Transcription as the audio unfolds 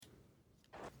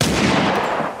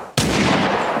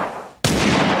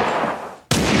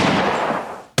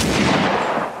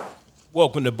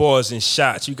Welcome to Bars and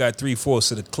Shots. You got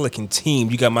 3/4 of the clicking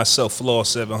team. You got myself, Flaw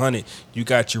 700. You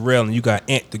got Jarrell, and you got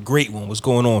Ant, the great one. What's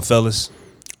going on, fellas?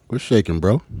 What's shaking,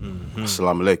 bro? Mm-hmm.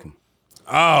 Assalamu alaikum.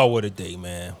 Oh, what a day,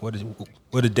 man. What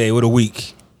a day. What a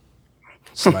week.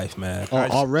 It's life, man.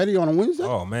 Already on a Wednesday?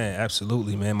 Oh, man.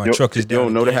 Absolutely, man. My truck is down. You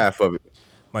don't know again. the half of it.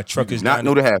 My truck is not down.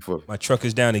 Know the half of it. My truck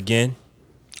is down again.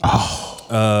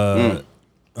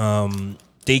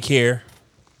 Daycare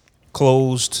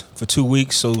closed for 2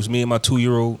 weeks, so it was me and my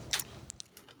 2-year-old.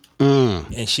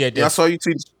 And she had that. Yeah, I saw you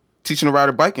teaching her to ride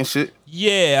a bike and shit.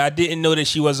 Yeah, I didn't know that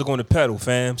she wasn't going to pedal,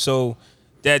 fam. So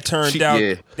that turned out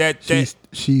that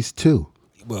she's 2.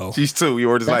 Well, she's 2. You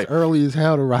already that's like early as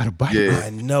hell to ride a bike. I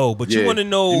know, but you want to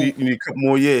know. You need a couple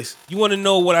more years. You want to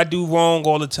know what I do wrong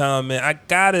all the time, man.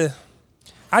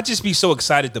 I just be so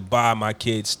excited to buy my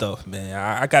kids stuff, man.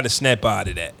 I gotta snap out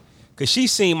of that. Cause she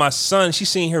seen my son, she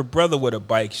seen her brother with a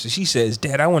bike. So she says,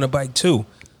 Dad, I want a bike too.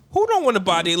 Who don't want to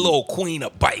buy their little queen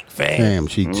a bike, fam? Damn,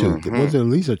 she too. Mm-hmm. Was it at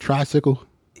least a tricycle?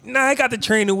 Nah, I got the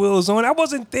training wheels on. I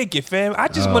wasn't thinking, fam. I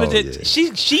just wanted to. Yeah.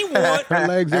 She want. Her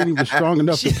legs ain't even strong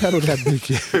enough to pedal that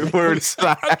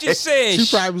bitch. I'm just saying.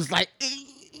 She probably was like.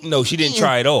 No, she didn't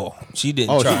try at all. She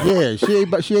didn't try. Yeah,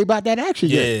 she ain't about that action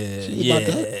yet.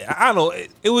 Yeah. I don't know.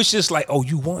 It was just like, oh,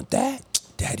 you want that?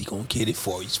 Daddy gonna get it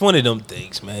for you. It's one of them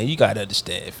things, man. You gotta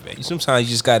understand, man. Sometimes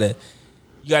you just gotta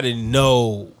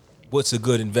know what's a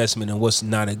good investment and what's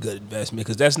not a good investment,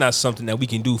 because that's not something that we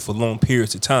can do for long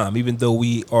periods of time. Even though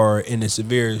we are in a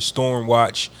severe storm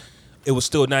watch, it was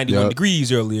still 91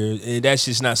 degrees earlier, and that's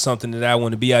just not something that I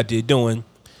want to be out there doing,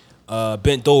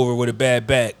 bent over with a bad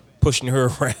back, pushing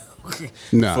her around.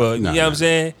 You know what I'm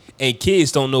saying? And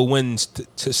kids don't know when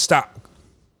to stop.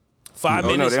 5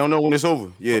 minutes. No, they don't know when it's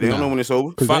over. Yeah, they don't know when it's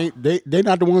over. Because they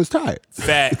not the ones tired.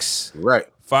 Facts. Right.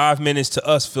 5 minutes to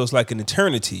us feels like an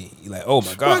eternity. You're like, oh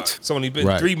my God, it's only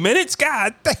been 3 minutes?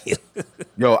 God damn.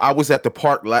 Yo, I was at the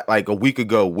park like a week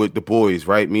ago with the boys,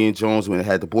 right? Me and Jones when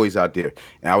had the boys out there,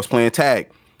 and I was playing tag.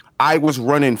 I was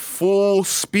running full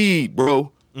speed,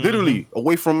 bro. Literally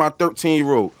away from my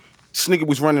 13-year-old. This nigga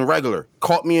was running regular,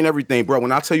 caught me and everything, bro.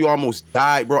 When I tell you I almost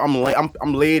died, bro,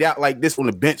 I'm laid out like this on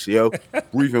the bench, yo,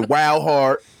 breathing wild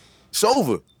hard. It's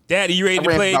over. Daddy, you ready to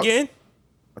play again?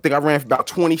 I think I ran for about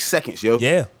 20 seconds, yo.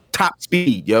 Yeah. Top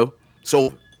speed, yo.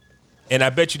 So. And I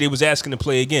bet you they was asking to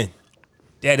play again.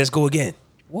 Dad, let's go again.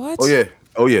 What?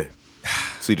 Oh yeah.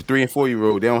 See, the 3 and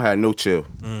 4-year-old, they don't have no chill.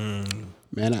 Man,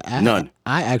 none.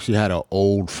 I actually had an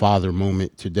old father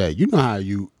moment today. You know how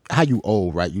you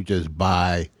old, right? You just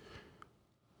buy.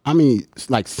 I mean,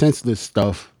 it's like senseless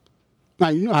stuff. Now,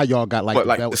 you know how y'all got like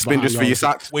the suspenders for your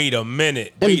socks? Wait a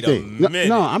minute. Anything.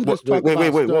 No, I'm just talking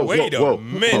about stuff. Wait a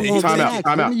minute.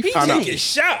 Time out. He taking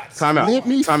shots. Time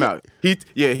out.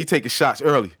 He taking shots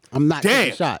early. I'm not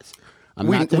taking shots.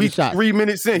 We 3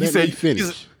 minutes in. He said,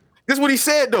 this is what he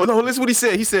said, though. No, this is what he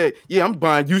said. He said, yeah, I'm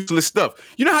buying useless stuff.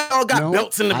 You know how y'all got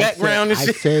belts in the background and shit?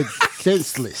 I said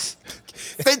senseless.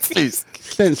 Senseless.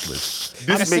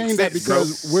 This I'm saying that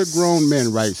because we're grown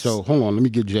men, right? So hold on, let me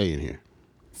get Jay in here.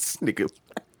 Nigga.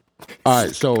 All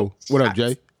right, so what up,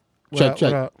 Jay? Check.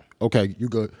 What up? Okay, you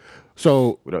good.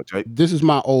 So what up, Jay? This is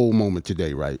my old moment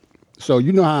today, right? So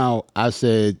you know how I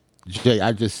said, Jay,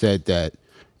 I just said that,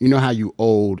 you know how you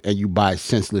old and you buy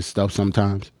senseless stuff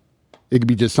sometimes? It could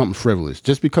be just something frivolous,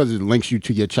 just because it links you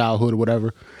to your childhood or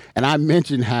whatever. And I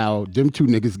mentioned how them two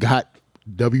niggas got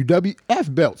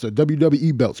WWF belts or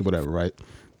WWE belts or whatever, right?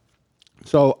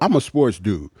 So I'm a sports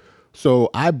dude. So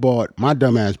my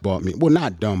dumb ass bought me, well,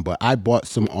 not dumb, but I bought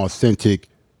some authentic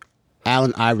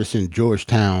Allen Iverson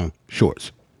Georgetown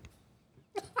shorts.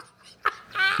 You know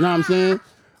what I'm saying?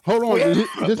 Hold on.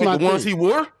 This like the ones he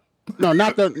wore? No,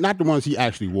 not the ones he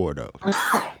actually wore, though.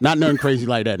 Not nothing crazy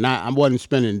like that. I wasn't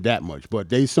spending that much, but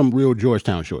they some real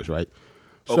Georgetown shorts, right?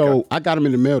 So I got them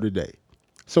in the mail today.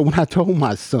 So when I told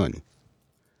my son,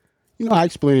 you know, I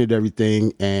explained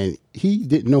everything, and he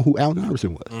didn't know who Allen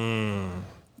Iverson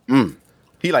was.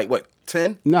 He like, what,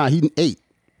 10? Nah, he's 8.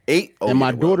 8? Oh, and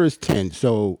my daughter's 10.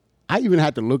 So I even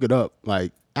had to look it up.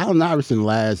 Like, Allen Iverson's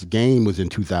last game was in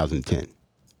 2010.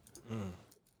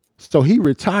 So he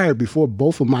retired before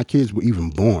both of my kids were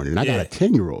even born, and I got a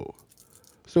 10-year-old.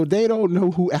 So they don't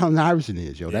know who Allen Iverson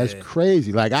is, yo. That's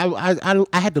crazy. Like I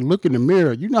had to look in the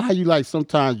mirror. You know how you like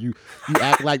sometimes you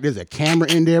act like there's a camera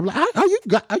in there. Like, you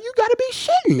got to be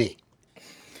shitting me.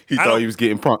 He thought he was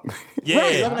getting punked. Yeah,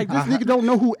 right. I'm like, this nigga don't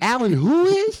know who who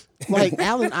is. Like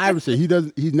Allen Iverson,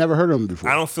 he's never heard of him before.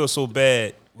 I don't feel so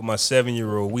bad with my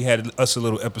 7-year-old. We had us a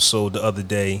little episode the other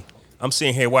day. I'm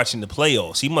sitting here watching the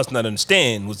playoffs. He must not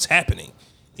understand what's happening.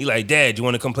 He like, Dad, you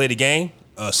want to come play the game?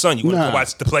 son, you want to Nah. come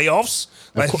watch the playoffs?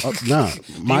 Like, Nah,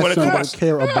 my wanna son come don't watch-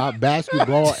 care about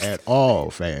basketball at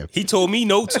all, fam. He told me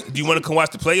no. Do you want to come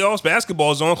watch the playoffs?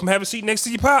 Basketball's on. Come have a seat next to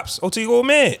your pops or to your old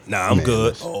man. Nah, I'm Man,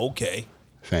 good. listen. Oh, okay.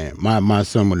 Fam, my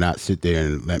son would not sit there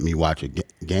and let me watch a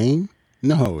game.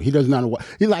 No, he does not.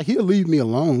 He'll leave me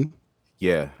alone,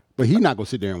 Yeah. but he's not gonna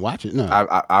sit there and watch it. No, I've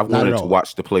Not wanted at to all.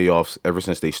 watch the playoffs ever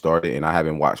since they started, and I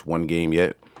haven't watched one game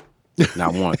yet.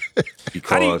 Not one.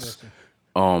 Because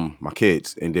my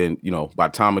kids. And then, by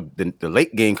the time the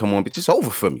late game come on, it's just over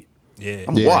for me. Yeah.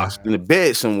 I'm washed in the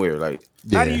bed somewhere. Like,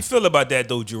 How do Yeah. you feel about that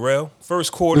though, Jarrell?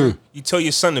 First quarter, you tell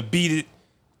your son to beat it.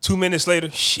 2 minutes later,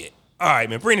 shit. All right,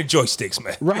 man, bring the joysticks,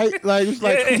 man. right? Like it's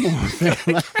like, Yeah.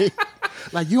 come on, man.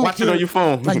 like you don't watch it care, on your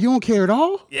phone. Like you don't care at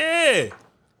all. Yeah.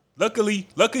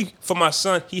 Lucky for my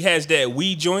son, he has that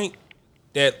Wii joint,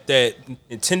 that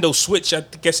Nintendo Switch, I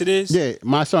guess it is. Yeah,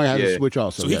 my son has a Yeah. switch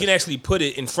also. So he yes. can actually put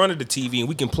it in front of the TV and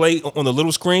we can play on the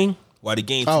little screen while the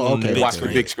game's Oh, on the okay. big watch screen.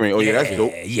 the big screen. Oh, yeah, that's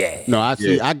dope. Yeah. No, I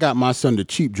see. Yeah. I got my son the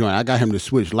cheap joint. I got him the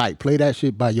Switch Lite. Play that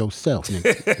shit by yourself.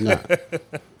 Nigga.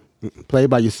 Nah. Play it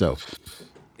by yourself.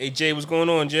 Hey, Jay, what's going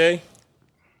on, Jay?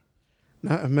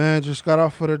 Nothing, man. Just got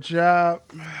off of the job.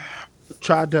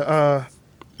 Tried to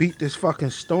beat this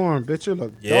fucking storm, bitch. It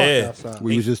look Yeah. dark outside.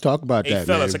 We was just talking about Hey, that,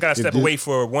 fellas, man. I got to If step this- away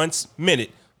for 1 minute.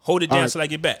 Hold it down All right. till I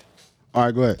get back. All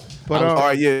right, go ahead. But All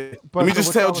right, yeah. but Let me just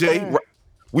what's tell up with Jay. that?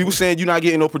 We were saying you're not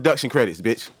getting no production credits,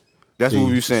 bitch. That's what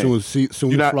we were saying.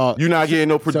 Soon as Flaw, You're not getting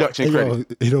no production hey,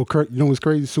 credit. you know what's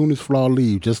crazy? Soon as Flaw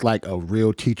leave, just like a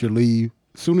real teacher leave.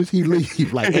 Soon as he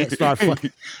leave, like Ant start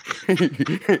fucking.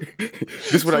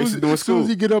 This is what I used to do in Soon school. as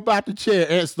he get up out the chair,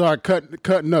 Ant start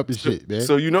cutting up and shit, man.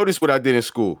 So you notice what I did in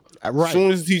school. Right. As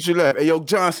soon as the teacher left, hey, yo,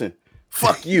 Johnson,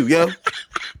 fuck you, yo.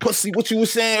 Pussy, what you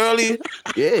was saying earlier?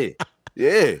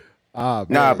 Yeah. Nah,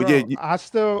 but Bro, yeah, I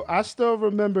still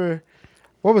remember,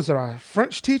 what was it? Our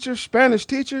French teacher, Spanish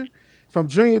teacher from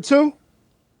junior 2.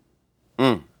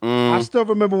 I still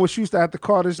remember when she used to have to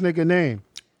call this nigga name.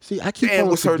 See, I keep damn, on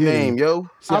what's her forgetting. name, yo?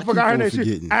 See, I forgot her keep name. on She,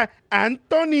 forgetting.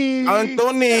 Anthony.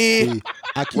 Anthony. See,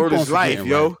 I keep Word on is life,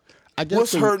 forgetting, yo. right? I guess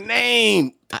What's some- her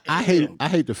name? I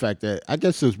hate the fact that I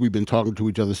guess since we've been talking to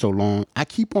each other so long, I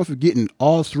keep on forgetting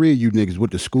all three of you niggas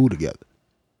went to school together.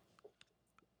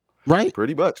 Right?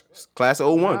 Pretty much. Class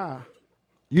of 01. Nah,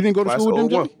 You didn't go to Class school of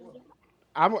with them, 01. Jay?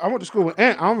 I went to school with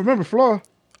Ant. I don't remember Flora.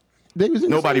 They was in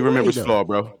the Nobody same remembers grade, Flaw,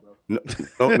 bro.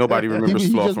 Nobody though. remembers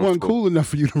He Flaw just from wasn't school. cool enough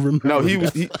for you to remember. No, he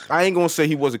was. that. I ain't gonna say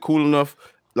he wasn't cool enough.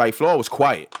 Like Flaw was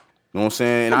quiet. You know what I'm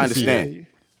saying? And I can see understand. You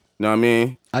know what I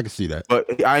mean? I can see that.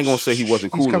 But I ain't gonna say he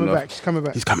wasn't He's cool coming enough. back. He's coming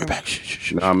back. He's coming back. Shh, shh,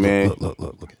 shh. Nah, man. Look.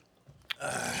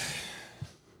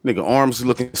 Nigga, arms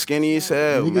looking skinny as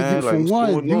hell, Nigga, man. you, Like, for what's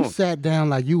one, going you on? sat down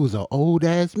like you was an old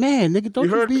ass man. Nigga, don't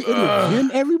You you, heard- be in the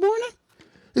gym every morning?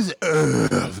 It's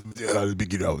let me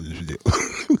get out of this video.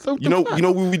 You know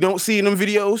what we don't see in them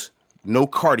videos? No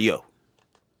cardio.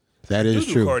 That is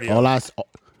do true. cardio. All I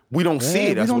We don't see Yeah,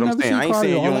 it. That's we what don't I'm never saying. see I ain't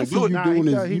saying cardio. you All I don't see do you it. Nah, doing he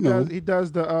is, does, he you know. does. He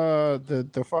does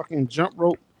the fucking jump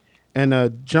rope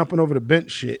and jumping over the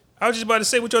bench shit. I was just about to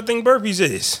say what y'all think burpees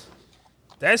is.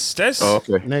 That's Oh,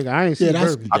 okay. Nigga, I ain't seen Yeah,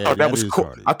 that's. burpees. I thought that was is core.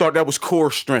 cardio. I thought that was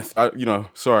core strength.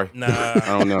 Sorry. Nah.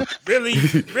 I don't know.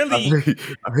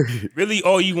 really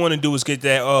all you want to do is get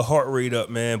that heart rate up,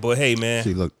 man. But hey, man,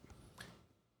 See, look,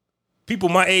 people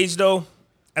my age though,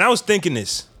 and I was thinking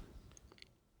this.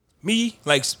 Me,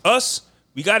 like us,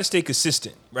 we got to stay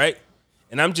consistent, right?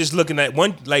 And I'm just looking at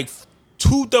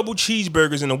 2 double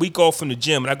cheeseburgers in a week off from the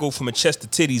gym, and I go from a chest to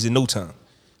titties in no time.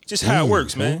 Just how it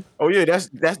works, man. Oh yeah, that's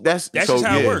That's so, just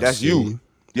how it yeah, works. That's you.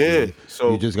 Yeah.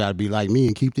 So you just gotta be like me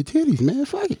and keep the titties, man.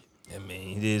 Fuck it. I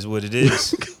mean, it is what it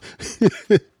is.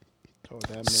 Told that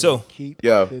man, So- keep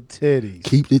Yeah. the titties.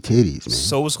 Keep the titties, man.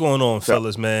 So what's going on,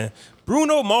 fellas, man?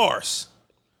 Bruno Mars.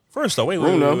 First off, wait.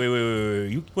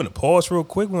 You want to pause real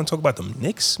quick? We want to talk about the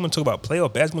Knicks? We want to talk about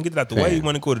playoff basketball? Get it out the way. Man. You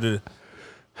want to go to the...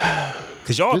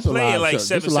 Because y'all This a play at live like show.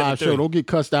 7, This a live show. 7:30. Don't get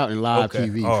cussed out in live Okay,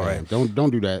 TV. all fam. right. Don't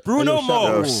do that. Bruno Hey, yo, shout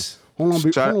out- Mars. Hold on, before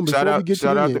we get to the Knicks.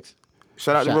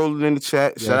 Shout out to Shout- Roland in the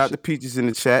chat. Yeah, Shout out sh- to Peaches in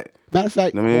the chat. Matter of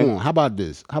fact, I mean- hold on. How about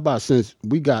this? How about since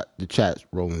we got the chats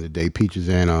rolling today, Peaches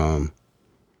and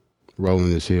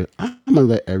Roland is here. I'm gonna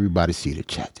let everybody see the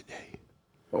chat today.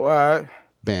 All right.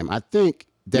 Bam. I think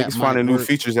that Niggas might finding new work.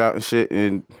 features out and shit.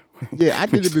 And Yeah, I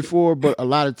did it before, but a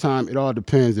lot of time it all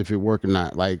depends if it work or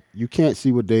not. Like you can't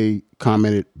see what they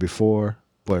commented before,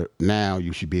 but now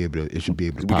you should be able to. It should be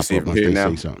able to we can pop see it up from once here they now.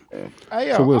 say something. Hey,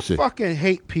 yo, So we'll I see. fucking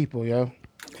hate people, yo.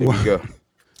 Here we go. Does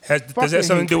that Fucking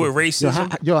something to do with Yo,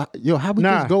 racism? how we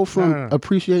Nah, just go from nah.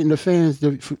 appreciating the fans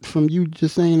from you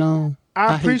just saying I hate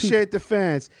people? appreciate the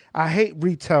fans. I hate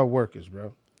retail workers,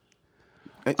 bro.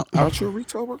 Aren't you a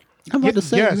retail worker? I'm about to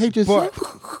say, yes, you hate but-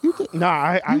 yourself. You think- Nah,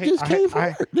 I You hate, just I, came hate, from I,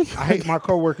 work. I hate my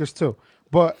coworkers too.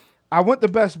 But I went to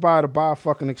Best Buy to buy a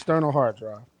fucking external hard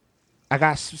drive. I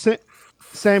got sent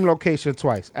same location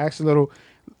twice. Asked a little,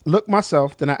 look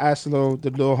myself. Then I asked the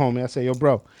little homie. I say, yo,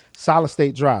 bro, solid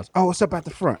state drives. Oh, it's up at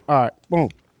the front. All right, boom.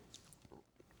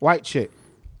 White chick,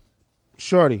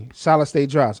 shorty, solid state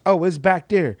drives. Oh, it's back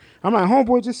there. I'm like,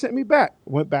 homeboy just sent me back.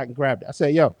 Went back and grabbed it. I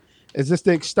said, yo, is this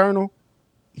the external?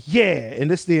 Yeah, and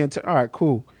this the internal. All right,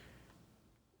 cool.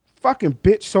 Fucking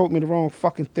bitch sold me the wrong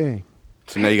fucking thing.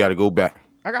 So now you got to go back.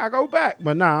 I gotta go back,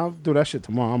 but nah, I'll do that shit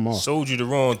tomorrow. I'm off. Sold you the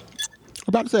wrong. I'm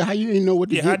about to say, how you didn't know what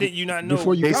to Yeah, get how did you not know?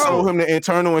 before you They go? sold him the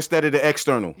internal instead of the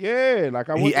external. Yeah, like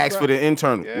I And went he asked for the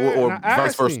internal Yeah, or and I vice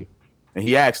asked versa. him. And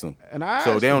he asked them. And I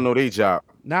So asked they don't him. know their job.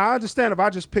 Now I understand if I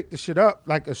just pick the shit up,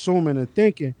 like assuming and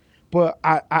thinking, but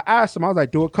I asked him, I was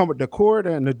like, do it come with the cord?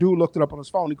 And the dude looked it up on his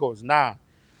phone. He goes, nah.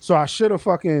 So I should have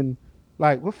fucking,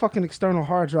 like, what fucking external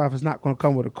hard drive is not gonna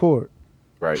come with a cord?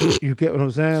 Right. You get what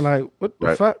I'm saying? Like, what the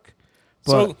Right. fuck?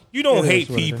 So you don't it is hate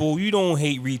what it is. people. You don't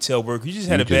hate retail workers. You just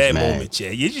had You a just bad mad. moment, yeah.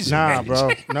 You just Nah, mad.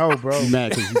 bro. No, bro. You mad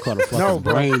because you caught a fucking No,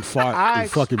 bro. brain fart I- in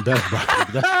fucking Best Buy.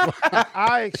 That's why.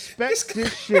 I expect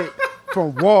this shit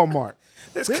from Walmart.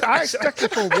 I expect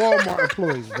it from Walmart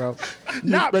employees, bro.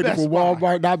 Not Expected Best from Buy.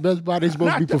 Walmart, not Best Buy. They supposed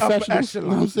Not to be the upper professionals. You know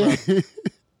what I'm echelon, saying?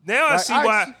 Now I Like, see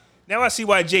why. Now I see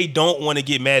why Jay don't want to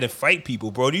get mad and fight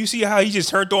people, bro. Do you see how he just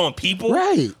turned on people?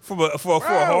 Right. For a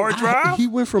hard drive. He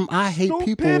went from I hate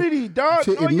Stupidity, people dog.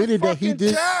 to Know your admitted that he fucking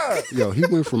did. job. Yo, he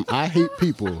went from I hate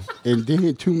people, and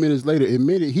then 2 minutes later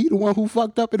admitted he the one who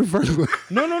fucked up in the first place.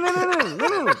 No.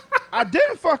 I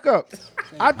didn't fuck up.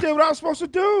 I did what I was supposed to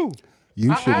do.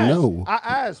 You I should asked. know I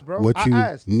asked, bro. what I you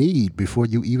asked. need before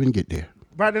you even get there.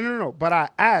 Right, no. But I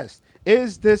asked,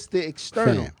 is this the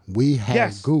external? Fam, we have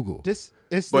Yes. Google.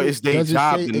 But it's their Does it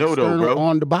job say to know, though, external bro.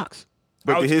 on the box?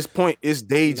 But I to was- his point, it's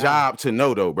their job to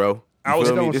know, though, bro. I was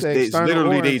feel me? gonna say It's external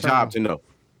literally or their internal. job to know.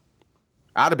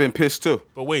 I'd have been pissed too.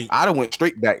 But wait, I'd have went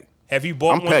straight back. have you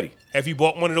bought I'm one? petty. Have you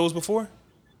bought one of those before?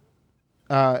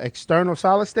 external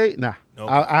solid state? Nah. No.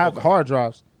 I have Okay. hard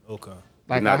drives. Okay.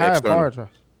 Like Not I have external. hard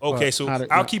drives. Okay, but so not-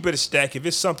 I'll not- keep it a stack. If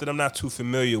it's something I'm not too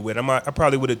familiar with, I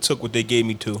probably would have took what they gave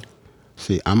me too.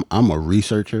 See, I'm a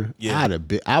researcher. Yeah.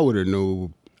 I would have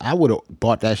known. I would have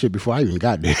bought that shit before I even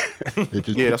got there. It just Yeah, picked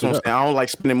that's what it I'm up. saying. I don't like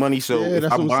spending money, so Yeah, if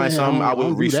that's I'm what I'm buying saying. something, I I would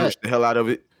don't do research that. the hell out of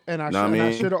it. And I Know what I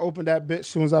mean? should have opened that bitch as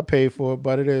soon as I paid for it,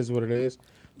 but it is what it is.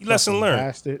 Lesson Fucking learned.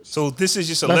 bastards. So this is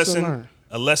just a Lesson lesson, learned.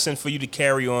 a lesson for you to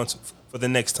carry on for the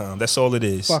next time. That's all it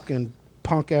is. Fucking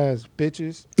punk ass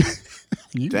bitches.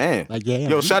 Damn. Like, yeah,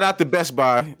 Yo, shout out to Best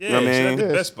Buy. Yeah, you know what I shout out mean? to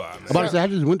Yes. Best Buy, man. I'm about to say, I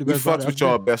just went to We Best Buy. fucks with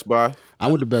y'all, Best Buy. I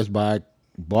went to Best Buy,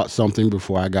 bought something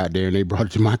before I got there, and they brought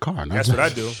it to my car. And That's was what I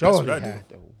like, do. That's Shorty what I do. had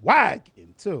the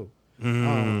wagon too.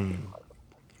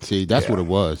 See, that's what it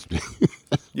was.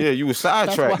 Yeah, you was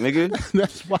sidetracked, nigga.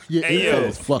 That's why your Hey, info yo,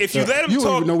 is fucked if you up. let him you don't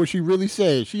talk- even know what she really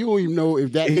said. She don't even know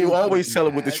if that. He always tell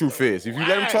him what the truth is. If you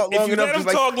let him talk If long you enough, let him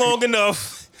just talk like long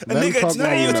enough, a Let him nigga talk tell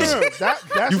long you enough. just That's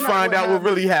you not find out what happened.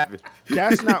 really happened.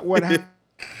 That's not what happened.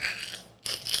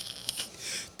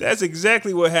 That's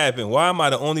exactly what happened. Why am I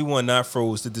the only one not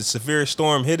froze? Did the severe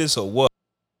storm hit us or what?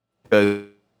 Because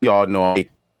y'all know I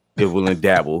dibble and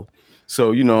dabble.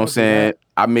 So you know what I'm saying?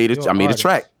 I made You're a an artist.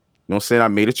 track. You know what I'm saying? I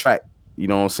made a track. You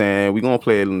know what I'm saying? We gonna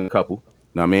play it in a couple. You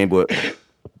know what I mean? But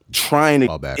trying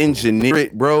All to back. engineer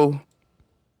it, bro,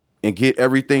 and get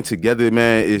everything together,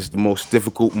 man, is the most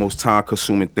difficult, most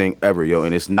time-consuming thing ever, yo.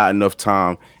 And it's not enough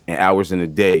time and hours in a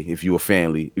day if you a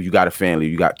family, if you got a family,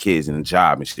 you got kids and a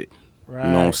job and shit. Right.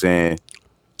 You know what I'm saying?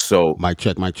 So, Mic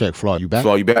check. Flaw, you back?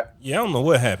 Flaw, you back? Yeah, I don't know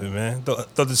what happened, man.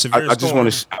 Thought the severe I just storm.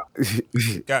 want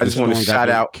to, Got I just want to Someone got shout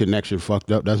their out connection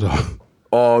fucked up. That's all.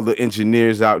 all the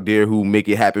engineers out there who make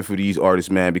it happen for these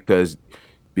artists, man, because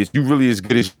you really as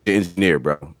good as your engineer,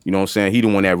 bro. You know what I'm saying? He the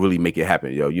one that really make it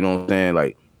happen, yo. You know what I'm saying?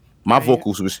 Like, my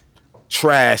vocals was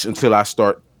trash until I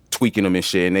start tweaking them and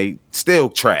shit, and they still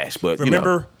trash, but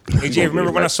Remember, AJ,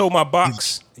 remember when I Right. sold my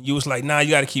box? You was like, nah,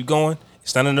 you got to keep going.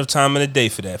 It's not enough time in the day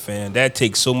for that, fam. That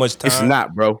takes so much time. It's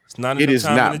not, bro. It's not It enough is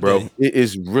time in not, the bro. day. It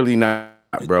is really not,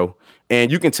 bro.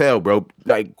 And you can tell, bro,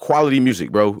 like quality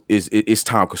music, bro, is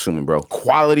time consuming, bro.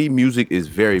 Quality music is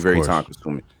very, very course. time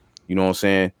consuming. You know what I'm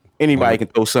saying? Anybody can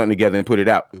throw something together and put it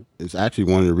out. It's actually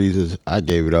one of the reasons I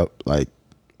gave it up. Like,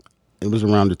 it was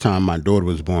around the time my daughter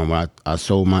was born when I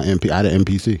sold my MP. I had an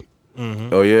MPC.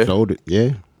 Oh yeah. Sold it.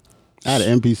 Yeah. I had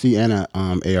an MPC and a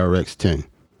ARX 10.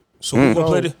 So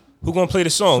who gonna play the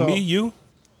song? So- Me, you?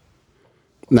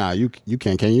 Nah, you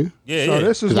can you? Yeah, So yeah.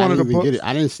 this is Because I one of the didn't even books. get it.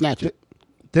 I didn't snatch it.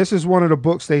 This is one of the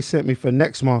books they sent me for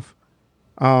next month.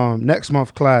 next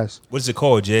month class. What is it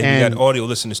called, Jay? You And- got audio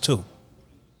listeners too.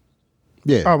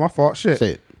 Yeah. Oh, my fault. Shit.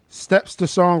 Say it. Steps to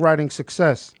Songwriting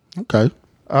Success. Okay.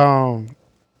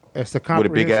 It's the With a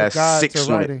big comprehensive ass guide six to on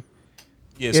it. writing.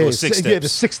 Yeah, so it's six steps. Yeah, the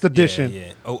 6th edition.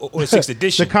 Yeah. Oh, the sixth The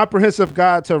edition. comprehensive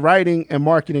guide to writing and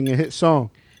marketing a hit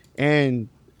song. And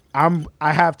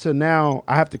I have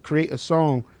to create a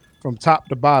song from top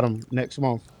to bottom next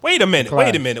month. Wait a minute.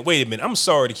 Class. Wait a minute. I'm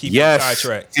sorry to keep you Yes.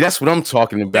 sidetracked. See, that's what I'm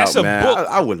talking about, That's a man. book.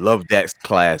 I would love that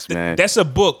class, man. That's a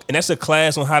book, and that's a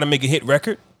class on how to make a hit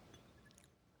record.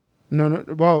 No.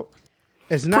 Well,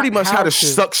 it's not Pretty much how to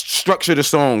structure the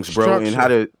songs, bro, and how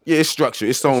to it's structure.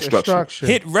 It's song It's structure.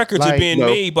 Hit records are Like- being No.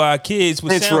 made by kids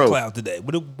with Intro. SoundCloud today.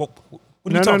 What are you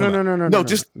No, talking about? No,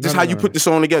 just how you put the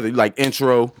song together, like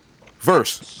intro,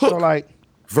 verse, hook, So like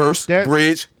verse, that-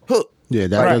 bridge, hook. Yeah,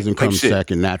 that Right. doesn't come Like shit.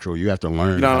 second natural. You have to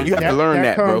learn. No, you have to learn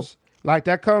that, bro. comes, Like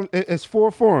that comes. It's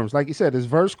 4 forms. Like you said, it's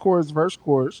verse chorus, verse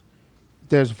chorus.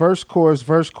 There's verse chorus,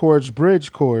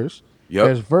 bridge chorus. Yep.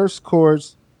 There's verse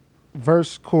chorus,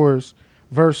 verse chorus.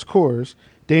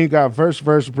 Then you got verse,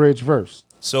 bridge, verse.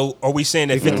 So are we saying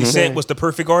that 50 Cent was the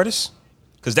perfect artist?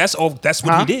 Because that's what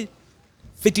Huh? he did.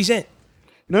 50 Cent.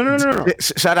 No.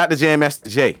 Shout out to Jam Master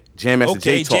J. Jam Master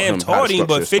Okay, J taught Jam him how taught to him,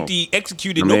 but structure a song. 50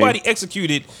 executed. I mean- Nobody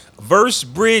executed verse,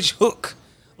 bridge, hook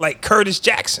like Curtis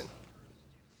Jackson.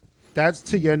 That's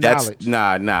to your That's knowledge.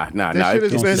 nah. This shit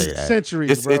has Don't been say that.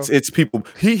 centuries, bro. It's people.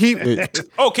 He Okay,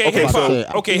 Okay, hip hop. so-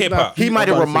 Okay, hip hop. He might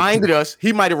have about to say reminded us.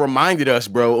 He might have reminded us,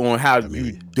 bro, on how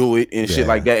you do it and shit Yeah.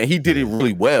 like that. And he did it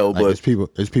really well. Like But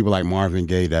it's people like Marvin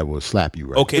Gaye that will slap you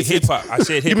right. Okay, hip hop. I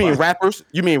said you hip mean hop. rappers?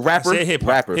 You mean I rapper? said hip hop.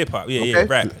 Rapper. Hip hop. Yeah, Okay?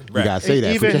 rap. You gotta say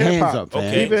that. Even Put your hands hip-hop. up, man.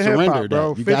 Okay. Even hip Surrender hop, that.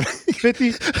 bro. You gotta,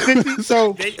 50.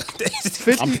 So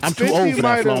 50. I'm too old for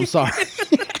that, Flo. I'm sorry.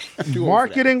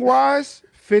 Marketing wise,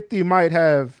 50 might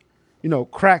have,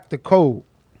 cracked the code.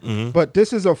 Mm-hmm. But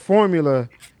this is a formula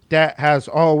that has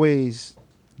always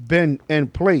been in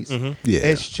place. Mm-hmm. Yeah.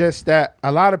 It's just that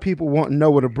a lot of people want to know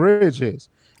what a bridge is.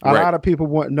 A Right. lot of people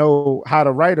want to know how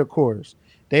to write a chorus.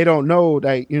 They don't know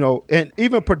that, and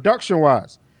even production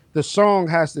wise, the song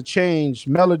has to change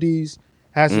melodies,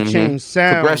 has to change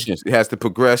sound. Progressions. It has to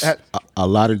progress. A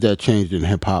lot of that changed in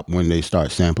hip hop when they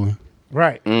start sampling.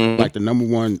 Right. Like the number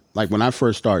one, like when I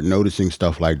first started noticing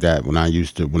stuff like that, when I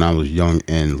was young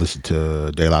and listened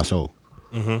to De La Soul,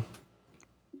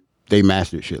 they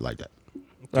mastered shit like that.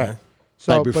 Right.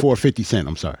 So, Like but- before 50 Cent,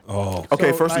 I'm sorry. Oh,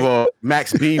 Okay, So, first of like- all,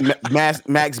 Max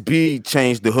B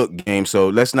changed the hook game, so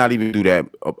let's not even do that,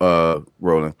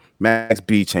 Roland. Max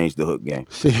B changed the hook game,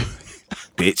 See,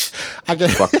 bitch. I get,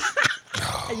 Fuck.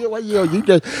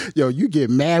 you get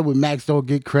mad when Max don't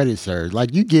get credit, sir.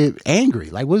 Like you get angry.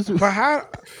 Like what's But how?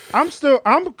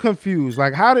 I'm confused.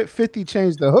 Like, how did 50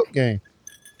 change the hook game?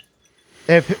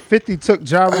 If 50 took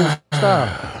Ja Rule's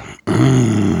style.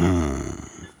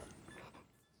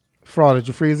 Fraud, did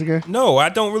you freeze again? no, I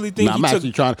don't really think No, I'm he actually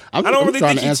took. trying. I'm I don't really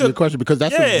trying think to he answer the took- question because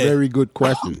that's Yeah. a very good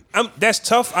question. That's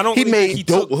tough. I don't. He really made think he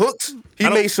dope took, hooks. He I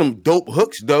don't- made some dope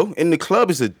hooks though. In the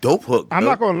club is a dope hook. I'm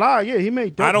though. not gonna lie. Yeah, he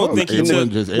made. Dope I don't hooks. think he It took-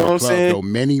 wasn't just You in know the what I'm club, saying? though.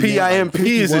 Many PIMP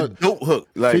is a was, dope hook.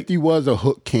 Like 50 was a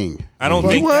hook king. I don't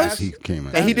When think- was. he came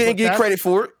out. and he didn't get That's- credit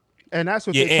for it. and that's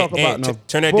what Yeah, they talk Ant, about. Ant, in the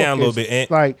turn that book down a little is, bit, Ant.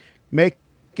 Like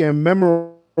making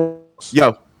memorable.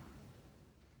 Yo,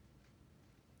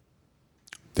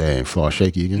 Damn, fall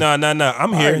shaky again. Nah.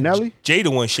 I'm here. right, Nelly. Jay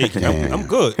the one shaking. Damn. I'm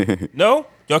good. No,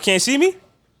 y'all can't see me.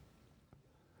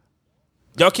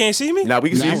 Y'all can't see me. now we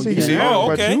can see Now you. we We can can. see you. Oh,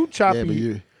 but okay. you choppy. Yeah, but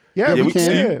you. Yeah, Yeah, we we can can.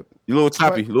 see Yeah. you. You a little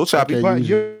choppy, little choppy. Okay. But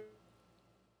you- you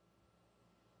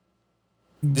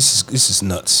This is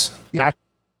nuts. got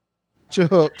your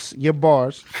hooks, your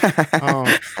bars,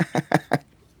 and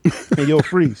you'll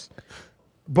freeze.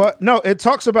 But no, it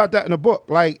talks about that in the book.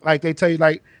 Like they tell you,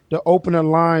 like the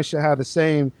opening line should have the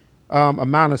same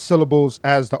amount of syllables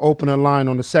as the opening line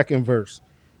on the second verse,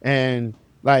 and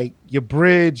like your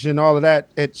bridge and all of that,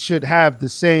 it should have the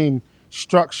same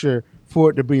structure for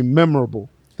it to be memorable.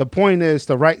 The point is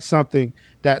to write something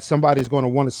that somebody's going to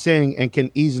want to sing and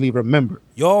can easily remember.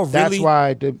 Y'all really. That's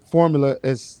why the formula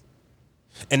is.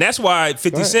 And that's why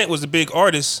 50 ahead. Cent was a big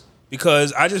artist,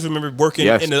 because I just remember working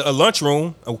Yes. in a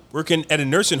lunchroom, working at a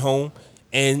nursing home,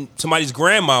 and somebody's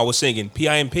grandma was singing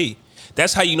PIMP.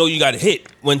 That's how you know you got a hit,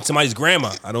 when somebody's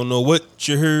grandma. I don't know what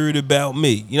you heard about me.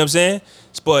 You know what I'm saying?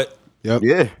 But Yep.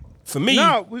 Yeah. for me,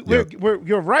 No,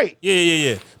 you're right.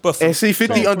 yeah. But for, And see,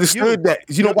 50 So, for understood you, that.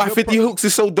 You know your- why your 50 pro- hooks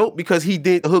is so dope? Because he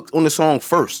did the hook on the song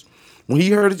first. When he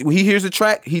hears the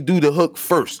track, he do the hook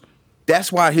first.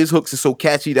 that's why his hooks are so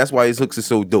catchy. That's why his hooks are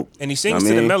so dope. And he sings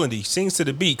to the melody, sings to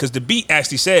the beat, because the beat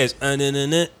actually says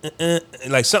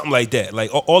like something like that. Like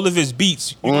all of his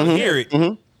beats, you can hear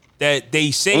it. That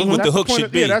they say what the hook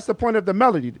should be. Yeah, that's the point of the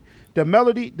melody. The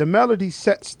melody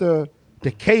sets the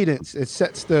cadence. It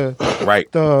sets the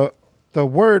the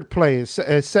wordplay.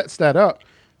 It sets that up.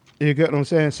 You get what I'm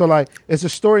saying? So like, it's a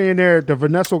story in there. The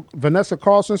Vanessa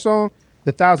Carlson song,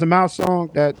 the 1,000 Mile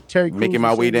song that Terry Crews Making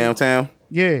My Way Downtown.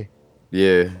 Yeah.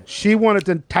 Yeah. She wanted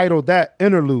to title that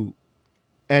Interlude,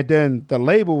 and then the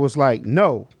label was like,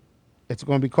 "No, it's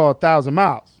going to be called 1,000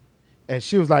 Miles," and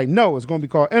she was like, "No, it's going to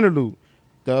be called Interlude."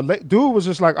 The dude was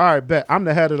just like, "All right, bet I'm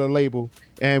the head of the label,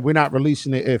 and we're not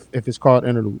releasing it if it's called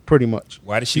Interlude." Pretty much.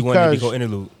 Why did she want it to be called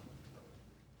Interlude?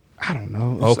 I don't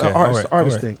know. It's Okay, an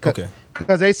artist thing. Okay.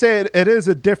 Because they said it is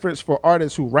a difference for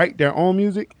artists who write their own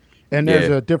music, and there's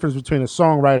a difference between a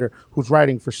songwriter who's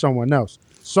writing for someone else.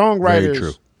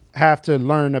 Songwriters have to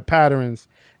learn the patterns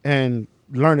and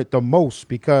learn it the most,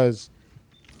 because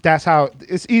that's how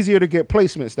it's easier to get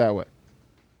placements that way.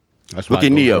 That's why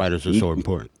writers are so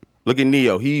important. Look at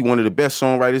Neo. He one of the best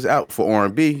songwriters out for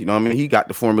R&B. You know what I mean? He got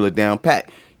the formula down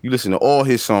pat. You listen to all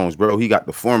his songs, bro. He got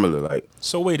the formula. Like,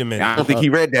 so wait a minute. I don't think he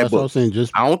read that book.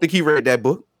 I don't think he read that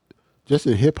book. Just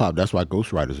in hip hop, that's why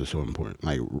ghostwriters are so important.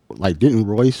 Like didn't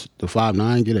Royce the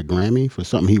 5'9" get a Grammy for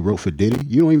something he wrote for Diddy?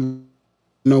 You don't even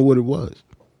know what it was.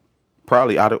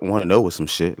 Probably I don't want to know with some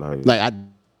shit like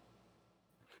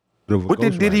what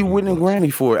did Diddy win a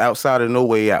Grammy for outside of No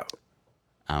Way Out?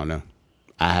 I don't know.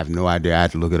 I have no idea. I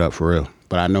had to look it up for real.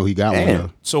 But I know he got one. Though.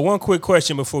 So one quick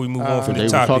question before we move on from the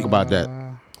topic. Talk about that.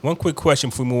 One quick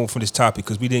question before we move on from this topic,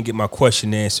 because we didn't get my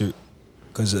question answered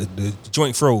because the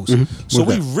joint froze. So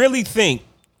we really think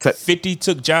 50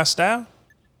 took Ja style?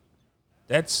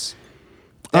 That's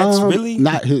really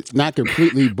not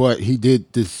completely, but he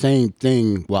did the same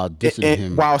thing while dissing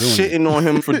him, while shitting on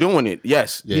him for doing it.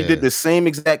 Yes, he did the same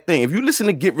exact thing. If you listen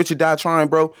to Get Rich or Die Trying,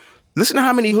 bro, listen to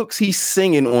how many hooks he's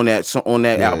singing on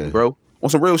that album, bro, on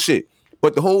some real shit.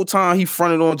 But the whole time he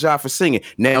fronted on Ja for singing.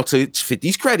 Now to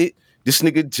 50's credit, this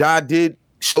nigga Ja did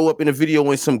show up in a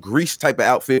video in some grease type of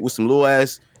outfit with some little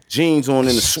ass jeans on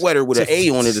and a sweater with an A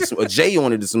on it, or a J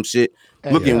on it, or some shit,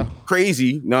 looking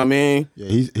crazy. You know what I mean?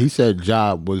 Yeah, he said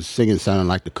Ja was singing sounding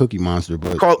like the Cookie Monster,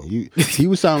 but he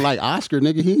was sounding like Oscar,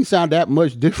 nigga. He didn't sound that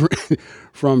much different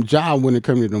from Ja when it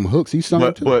comes to them hooks. He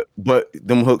sung too. But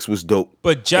them hooks was dope.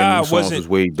 But Ja was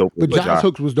way dope. But Ja's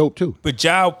hooks was dope too. But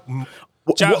Ja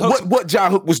what Ja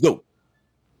hook was dope?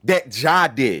 That Ja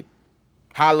did.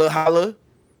 Holla Holla.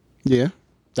 Yeah.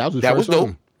 That was dope.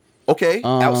 song. Okay.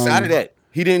 Outside of that,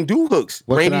 he didn't do hooks.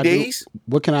 Rainy Days.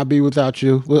 What can I be without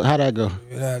you? How'd that go?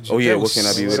 Oh yeah, what can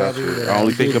I be without you? I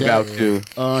only think about you.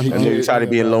 He tried to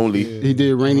be lonely. He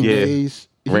did Rainy Days.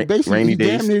 He basically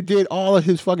damn near did all of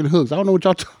his fucking hooks. I don't know what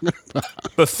y'all talking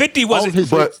about. But 50 wasn't his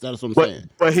hooks. That's what I'm saying.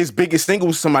 But his biggest single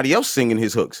was somebody else singing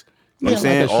his hooks. You know what I'm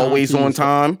saying? Always on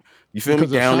Time. You feel me?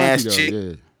 Down ass chick.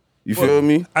 Yeah. You feel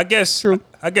me? I guess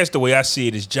the way I see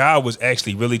it is Ja was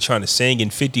actually really trying to sing,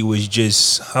 and 50 was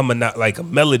just humming not like a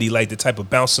melody, like the type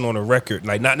of bouncing on a record,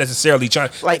 like not necessarily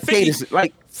trying. Like 50,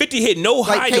 like 50 hit no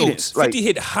high notes. 50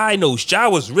 hit high notes. Ja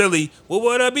was really, what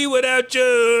would I be without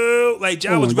you? Like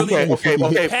Ja was really okay.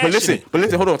 But listen,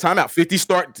 hold on, time out. 50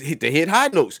 start to hit high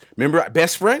notes. Remember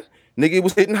Best Friend? Nigga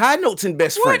was hitting high notes in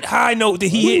Best Friend. What high note did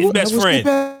he hit in Best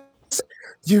Friend?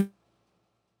 You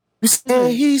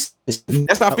say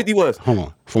that's how 50 was. Hold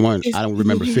on. For one, I don't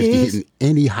remember 50 hitting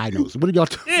any high notes. What are y'all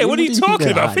talking about? Yeah, what are you talking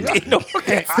about?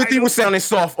 50 was sounding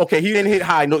soft. Okay, he didn't hit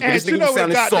high notes, but this nigga was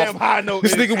sounding soft.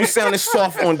 This nigga was sounding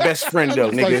soft on Best Friend,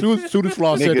 though, nigga. Soon as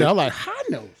Flaw said that, I'm like, high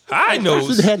notes. High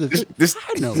notes. This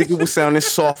nigga was sounding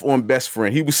soft on Best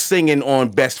Friend. He was singing on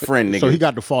Best Friend, nigga. So he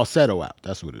got the falsetto out.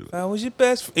 That's what it was. I was your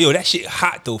best friend. Yo, that shit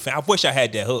hot, though, fam. I wish I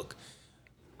had that hook.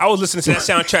 I was listening to that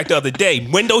soundtrack the other day.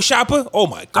 Window Shopper? Oh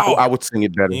my God. I would sing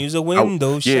it better. He's a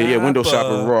window shopper. Yeah, Window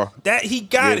Shopper raw. That he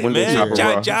got it,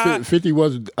 man. 50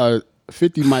 was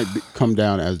 50 might come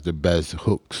down as the best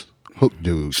hook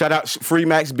dude. Shout out Free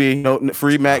Max B. No,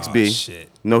 Free Max B. Shit.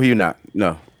 No, he not.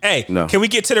 No. Hey, no. Can we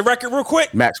get to the record real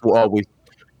quick? Max will always.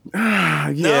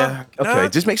 Yeah. Okay.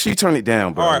 Just make sure you turn it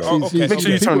down, bro. All right. Okay. Make sure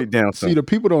you turn it down. See, the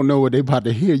people don't know what they about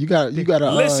to hear. You got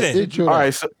to listen. Intro. All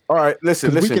right.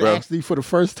 Listen, we can bro. actually, for the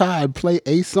first time, play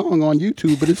a song on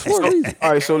YouTube, but it's for a reason.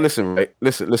 All right. So listen, right.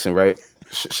 Listen, right.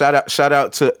 Shout out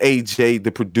to AJ,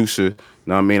 the producer. You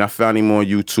know what I mean? I found him on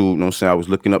YouTube. You know what I'm saying? I was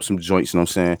looking up some joints. You know what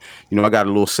I'm saying? You know, I got a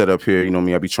little setup here. You know what I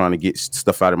mean? I be trying to get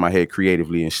stuff out of my head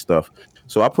creatively and stuff.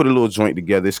 So I put a little joint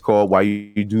together. It's called Why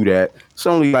You Do That. It's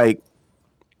only like.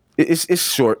 It's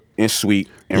short and sweet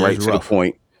and right to the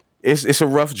point. it's a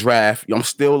rough draft. I'm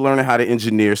still learning how to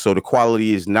engineer, so the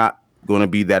quality is not going to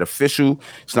be that official.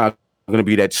 It's not going to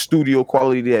be that studio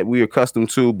quality that we're accustomed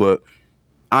to, but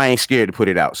I ain't scared to put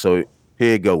it out. So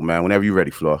here you go, man. Whenever you're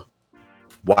ready, Flaw.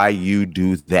 Why you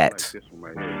do that?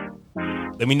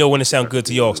 Let me know when it sounds good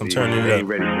to y'all, 'cause I'm turning it up.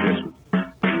 Ready for this one.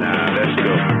 Nah, let's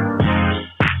go.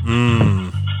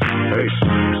 Hey,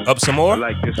 Up some more? I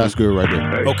like this That's one. good right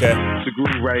there. Hey, Okay. it's a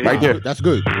groove right Right here. there. That's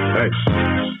good. Hey.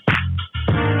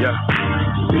 Yeah.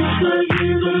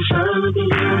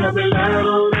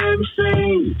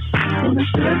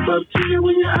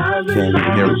 Can't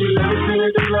even hear it.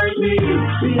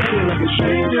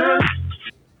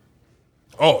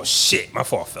 Oh shit, my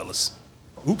fault, fellas.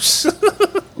 Oops.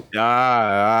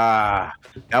 That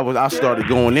was I started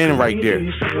going in right there.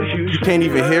 You can't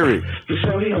even hear it. You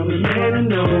know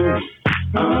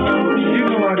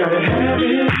I gotta have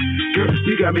it. Girl,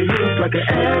 you got me hooked like an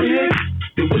addict.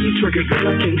 The way you trick it, girl,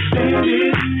 I can't stand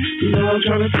it. You know I'm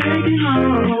trying to take it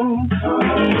home.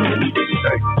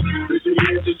 Listen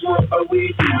here, just what are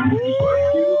we doing?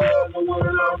 You are the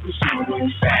one I'm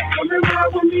pursuing. Come and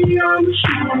ride with me on the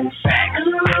show. And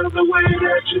I love the way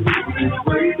that you do it. The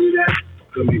way you do that.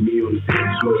 Come meet me on the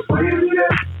dance floor. Way you do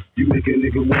that. You make a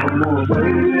nigga want more. Way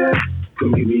you do that.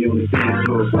 Come meet me on the dance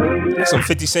floor. Way you do that. That's some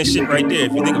 50 Cent shit right there,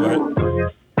 if you think about it.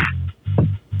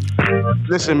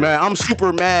 Listen, man, I'm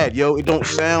super mad, yo. It don't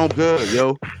sound good,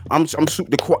 yo. I'm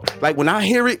super like when I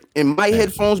hear it in my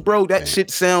headphones, bro. That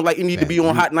shit sound like it need to be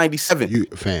on Hot 97. You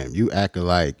acting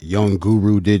like Young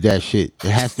Guru did that shit. It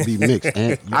has to be mixed.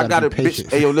 And I got a bitch.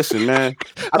 Hey, yo, listen, man.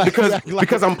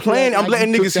 Because I'm playing, I'm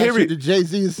letting niggas hear it.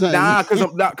 Jay-Z or something. Nah,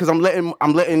 because I'm letting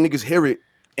niggas hear it,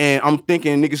 and I'm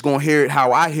thinking niggas gonna hear it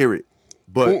how I hear it.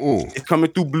 But it's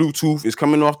coming through Bluetooth. It's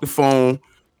coming off the phone.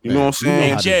 You know what I'm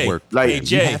saying? How Jay, this work. like, hey, You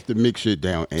Jay. have to mix shit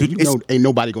down, and you know ain't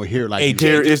nobody gonna hear it like Hey, you. Jay.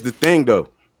 Here is the thing, though.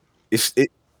 Go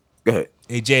ahead.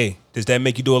 Hey Jay, does that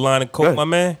make you do a line of coke, Good. my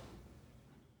man?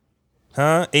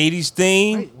 Huh? 80s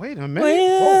theme? Wait a minute.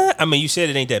 Well, I mean, you said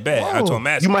it ain't that bad. I told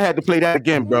him You might have to play that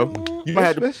again, bro. You might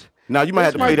have to. Bitch. Now you might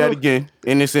have to This play might that go- again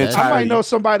in its I entirety. might know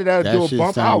somebody that'll That do a shit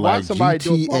bump. I'll sound watch like somebody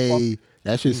do a bump. GTA.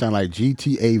 That shit sound like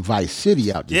GTA Vice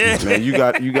City out there. Yeah. Man, you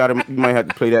might have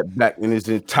to play that back in its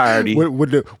entirety. With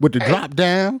the drop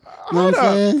down. You know Hold what I'm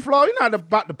up, saying? Flo, you're not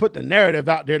about to put the narrative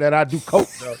out there that I do coke.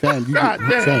 Though. Fam, God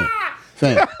damn.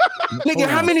 Fam, Nigga,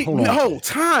 how many? hold on. No,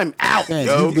 time out, Fam,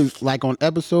 yo. you was like on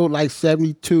episode like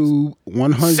 72,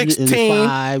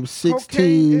 105, 16,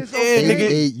 Cocaine is okay.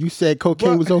 88. You said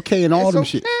cocaine was okay and all It's them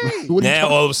okay. shit. What are you Now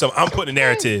talking- all of a sudden, I'm putting a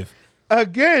narrative.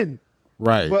 Again.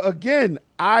 Right. But again,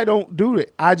 I don't do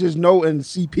it. I just know and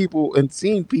see people and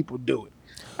seen people do it.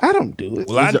 I don't do it.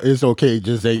 Well, It's okay,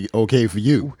 just ain't okay for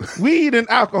you. Weed and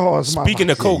alcohol is my speaking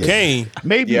of vice. cocaine,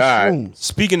 Maybe Yeah, all right. shrooms.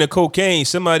 speaking of cocaine,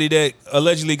 somebody that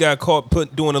allegedly got caught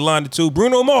doing a line or two,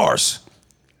 Bruno Mars,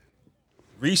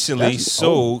 recently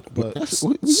sold. Where you get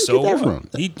So that from?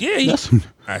 Did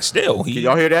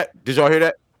y'all hear that? Did y'all hear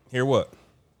that? Hear what?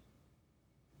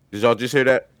 Did y'all just hear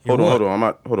that? Hear Hold what? on.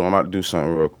 I'm about to do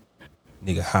something real quick.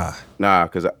 Nigga high. Nah,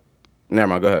 cause never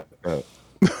mind. Go ahead.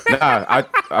 Nah,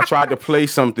 I tried to play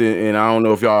something and I don't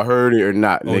know if y'all heard it or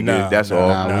not, nigga. nah, That's nah, all.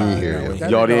 nah, we ain't hear nah, it. we That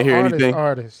Y'all nigga didn't hear artist, anything?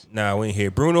 Artist. Nah, we ain't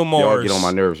here. Bruno Y'all Mars get on my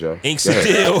nerves, yo. inks Go a ahead.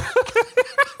 deal.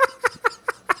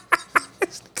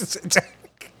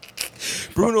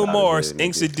 Bruno outta Mars here, nigga.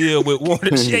 inks a deal with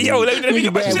Warner. Yeah, yo, let me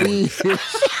get my shit.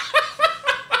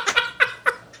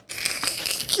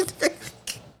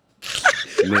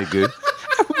 Nigga.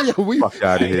 we, Fuck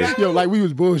outta here. Yo, like we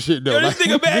was bullshit though. Yo, this Like,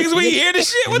 nigga bags, we hear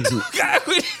this shit. What the God?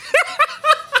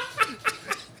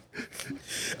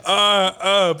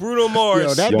 Bruno Mars.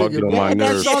 Yo, that Y'all nigga, get on my that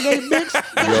nerves. song ain't mixed. Yo,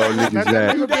 niggas That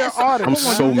mad. nigga be an artist. I'm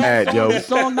so mad, yo. The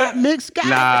song not mixed, guys.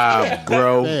 Nah,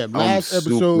 bro. Damn, I'm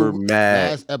super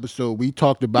mad. Last episode, we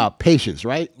talked about patience,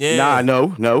 right? Yeah. Nah, no.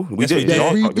 We Yes, we did. did. Y'all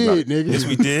Yes, we talked about did, it. nigga. Yes,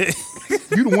 we did.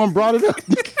 You the one brought it up.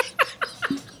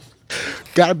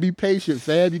 Gotta be patient,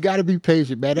 fam. You gotta be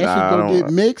patient, man. That Nah, shit I gonna don't- get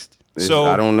mixed. So-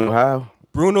 I don't know how.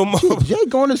 Bruno Mars. Jay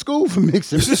going to school for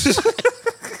mixing.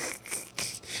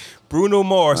 Bruno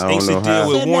Mars I don't inks a know deal how.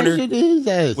 with Send that Warner shit to his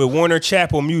ass. with Warner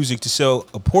Chappell Music to sell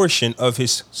a portion of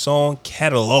his song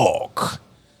catalog.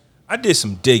 I did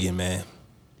some digging, man.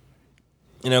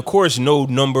 And of course, no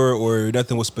number or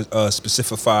nothing was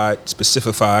specified.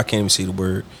 I can't even see the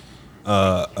word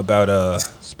about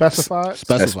Specified.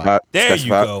 Specified. There you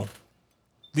go.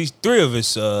 These three of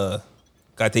us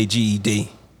got their GED.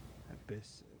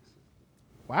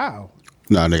 Wow.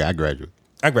 No, nigga, I graduated.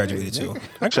 I graduated too.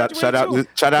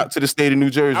 Shout out to the state of New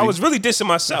Jersey. I was really dissing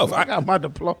myself. I got my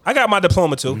diploma. I got my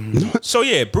diploma too. So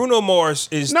yeah, Bruno Mars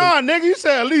is. Nah, nigga, you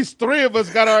said at least 3 of us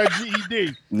got our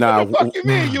GED. Nah, What the fuck you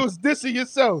mean you was dissing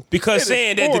yourself? Because It is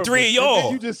saying that the horrible. 3 of And y'all,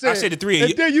 then you just I said the 3 of and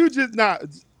you. then you just not.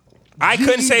 I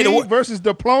couldn't say the GED word. versus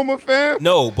diploma, fam.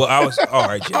 No, but I was all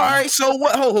right. Jay. all right. So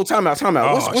what? Hold, time out.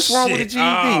 Oh, What's wrong with the shit. GED,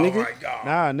 Oh, nigga? my God.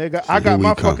 Nah, nigga, I got Here we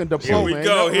my come. fucking Here diploma. we Ain't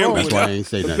go, nothing here wrong we with That's why I that. ain't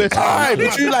say The nothing. bitch- All right,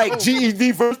 but you like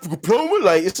GED versus diploma?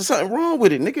 Like, it's something wrong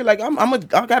with it, nigga. Like,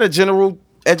 I got a general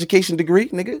education degree,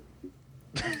 nigga.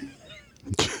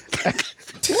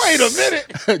 Wait a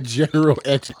minute. General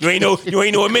education. You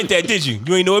ain't know it meant that, did you?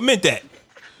 You ain't know it meant that.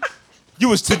 You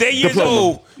was today years Diploma.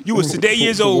 old. You was today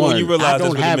years old when you I realized that's don't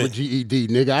what it have a meant. GED,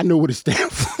 nigga. I know what it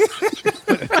stands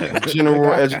for.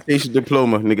 General education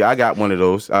diploma, nigga. I got one of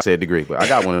those. I said degree, but I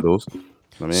got one of those.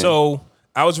 I mean, So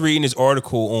I was reading this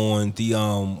article on the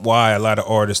why a lot of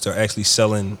artists are actually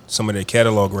selling some of their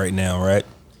catalog right now, right?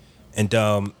 And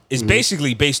it's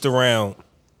basically based around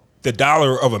the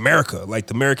dollar of America. Like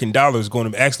the American dollar is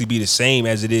going to actually be the same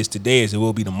as it is today as it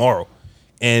will be tomorrow.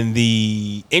 And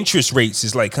the interest rates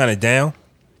is like kind of down.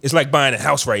 It's like buying a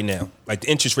house right now. Like the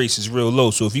interest rates is real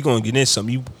low. So if you're going to get in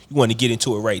something, you want to get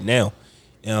into it right now.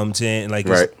 You know what I'm saying? Like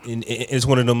it's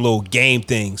one of them little game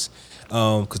things.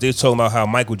 Because they were talking about how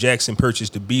Michael Jackson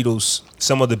purchased the Beatles,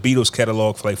 some of the Beatles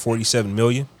catalog for like $47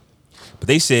 million. But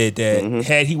they said that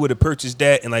had he would have purchased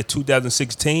that in like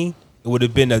 2016, it would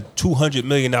have been a $200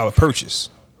 million purchase.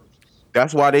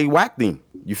 that's why they whacked him.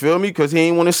 You feel me? Because he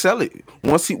ain't want to sell it.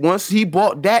 Once he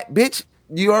bought that bitch,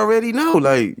 you already know.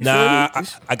 Like, you Nah, feel me?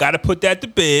 I got to put that to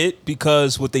bed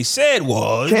because what they said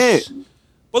was. Can't.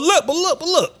 But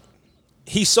look.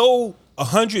 He sold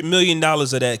 $100 million of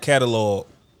that catalog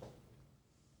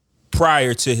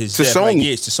prior to his To death. Sony. Like,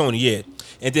 yes, to Sony, yeah.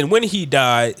 And then when he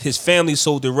died, his family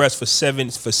sold the rest for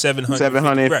 750.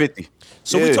 750.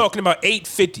 So Yeah. we're talking about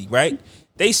 850, right?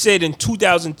 They said in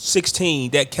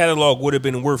 2016 that catalog would have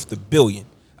been worth $1 billion.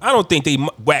 I don't think they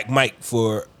whacked Mike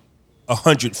for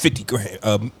 150 grand,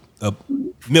 a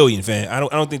million, fam. I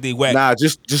don't think they whacked. Nah,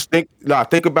 just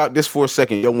think about this for a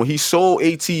second. Yo, when he sold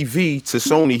ATV to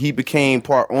Sony, he became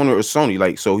part owner of Sony.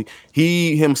 Like, so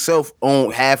he himself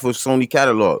owned half of Sony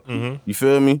catalog. You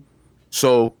feel me?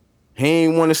 So he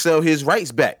ain't want to sell his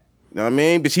rights back. You know what I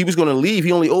mean? But he was gonna leave.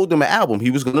 He only owed them an album.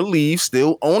 He was gonna leave,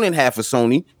 still owning half of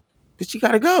Sony. But you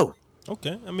gotta go.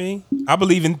 Okay, I mean, I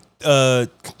believe in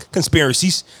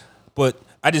conspiracies, but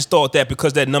I just thought that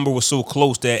because that number was so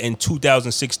close that in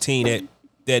 2016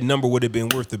 that number would have been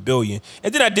worth $1 billion.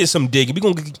 And then I did some digging. We're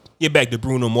gonna get back to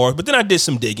Bruno Mars, but then I did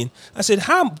some digging. I said,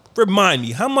 remind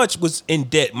me, how much was in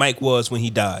debt Mike was when he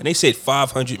died? And they said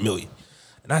 $500 million.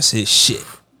 And I said, shit,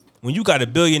 when you got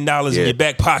 $1 billion in your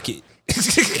back pocket,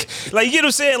 like, you get what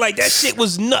I'm saying? Like, that shit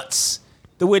was nuts.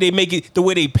 The way they make it, the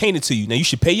way they paint it to you. Now you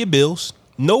should pay your bills.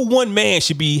 No one man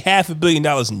should be $500 million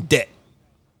in debt.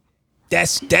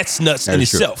 That's nuts in That is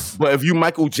true. itself. But if you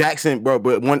Michael Jackson, bro,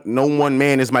 no one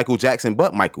man is Michael Jackson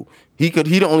but Michael. He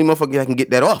the only motherfucker that can get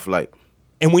that off. Like,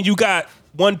 And when you got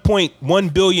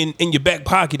 1.1 billion in your back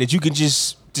pocket that you can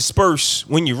just disperse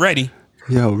when you're ready.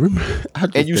 Yo, remember, I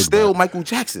just and you think still about- Michael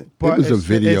Jackson. There was a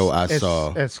video I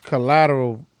saw. It's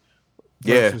collateral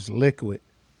Yeah. versus liquid.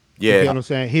 You get what Yeah. I'm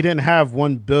saying? He didn't have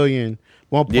 1 billion,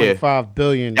 1.5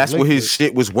 billion. That's what his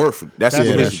shit was worth. That's what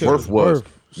what his shit worth was.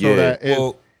 So Yeah. that if,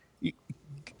 Well,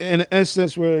 in an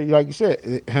instance where, like you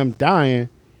said, him dying,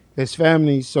 his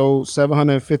family sold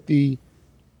 750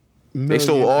 million. They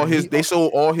sold all and his. he- They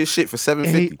sold all his shit for and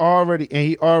he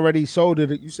 750. already sold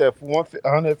it. You said for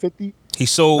 150. he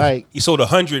sold Like-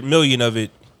 100 million of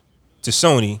it to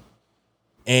Sony,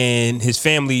 and his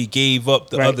family gave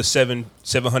up the Right. other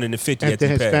 750 And at then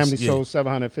the his pass. family Yeah. sold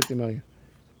 750 million.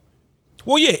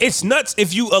 Well, yeah, it's nuts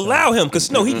if you allow him, because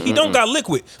no, he don't got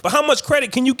liquid. But how much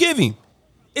credit can you give him?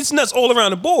 It's nuts all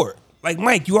around the board. Like,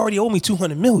 Mike, you already owe me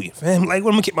 200 million, fam. Like,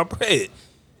 when am I get my bread?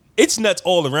 It's nuts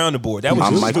all around the board. That was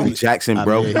I'm just Michael stupid. Jackson,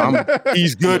 bro. mean-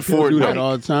 He's good for it do that though.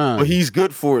 all the time. But he's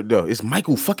good for it though. It's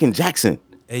Michael fucking Jackson.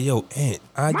 Hey, yo, Ant,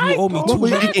 you owe me Michael.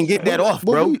 200. He can get that off,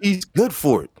 bro. Well, He's good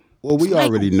for it. Well, we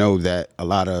already know that a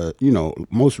lot of,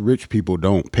 most rich people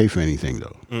don't pay for anything,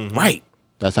 though. Right.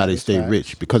 That's how they stay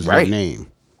rich, because of Right. their name.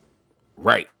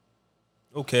 Right.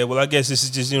 Okay, well, I guess this is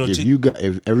just,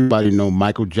 If everybody know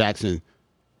Michael Jackson,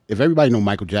 if everybody know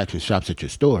Michael Jackson shops at your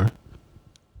store,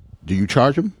 do you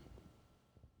charge him?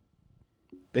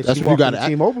 They That's see what you walking gotta to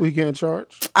T-Mobile, he getting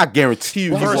charged. I guarantee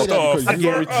you. First off, I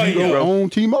guarantee you, You bro. own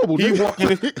T-Mobile. He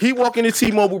nigga. walking to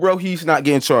T-Mobile, bro. He's not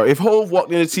getting charged. If Hov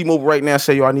walked into T-Mobile right now, and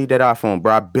say, "Yo, I need that iPhone,"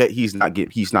 bro, I bet he's not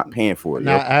paying for it.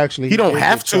 Nah, yo. actually, he don't did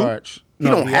have get to. charged. He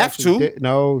don't have actually to.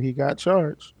 No, he got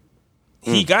charged.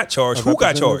 He got charged. A Who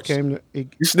got representative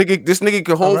charged? This nigga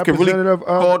can A hold can really representative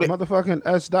call of it. motherfucking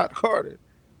S. Carter.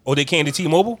 Oh, they came to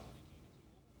T-Mobile?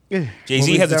 Yeah. Jay-Z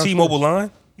When we has a downstairs. T-Mobile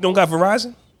line? You don't got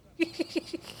Verizon?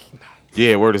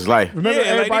 Yeah, word is life. Remember Yeah,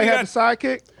 like, everybody nigga had the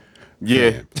sidekick?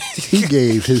 Yeah. He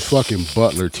gave his fucking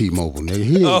butler T-Mobile, nigga.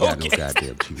 He ain't got no Okay.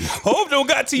 goddamn T-Mobile. Hope don't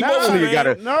got T-Mobile, Nah, This nigga man. got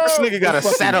a No. this nigga got a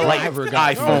Fucking satellite driver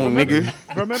got iPhone, no, nigga.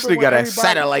 Remember This when nigga got a everybody-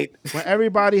 satellite. When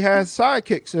everybody had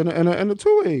sidekicks in the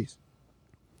two ways.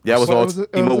 That was So all it was a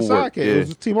T-Mobile work. sidekick. It was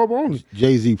Yeah. a T-Mobile only.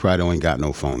 Jay-Z probably ain't got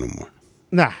no phone no more.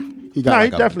 Nah. He got Nah, like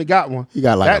he a- definitely got one. he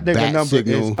got like that a nigga bat number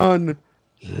signal. is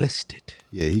unlisted.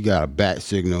 Yeah, he got a bat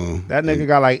signal. That nigga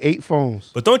got like 8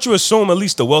 phones. But don't you assume at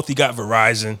least the wealthy got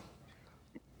Verizon?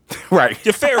 Right.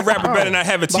 Your favorite rapper better not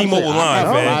have a T-Mobile line,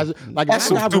 man. Like, That's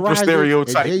if I some got super Verizon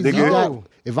stereotype, and Jay-Z nigga. got-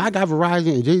 if I got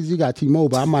Verizon and Jay-Z got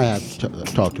T-Mobile, I might have to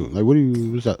talk to him.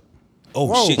 Like, what's up? Oh,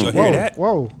 Whoa, shit, you whoa, hear that?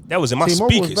 Whoa. That was in my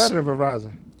T-Mobile was speakers. better than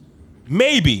Verizon.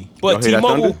 Maybe, but Y'all hear that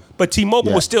T-Mobile, thunder? T-Mobile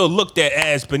Yeah. was still looked at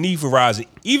as beneath Verizon.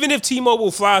 Even if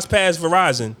T-Mobile flies past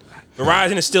Verizon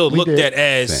is still looked did. at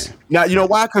as Damn. Now you know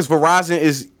why? Because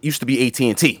Verizon used to be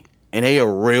AT&T, and they a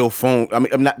real phone. I mean,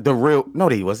 I'm not the real. No,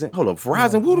 they wasn't. Hold up,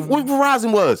 Verizon. What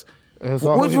Verizon was? It was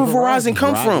Where always did Verizon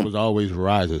come Verizon from? was always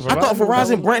Verizon. I thought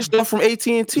Verizon branched off from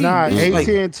AT&T. Nah, Like,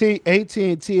 AT&T and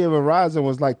Verizon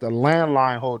was like the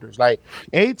landline holders. Like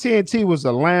AT&T was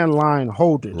the landline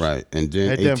holders. Right, and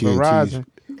then And then Verizon.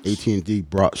 AT&T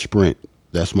brought Sprint.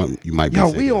 That's what you might be Yo,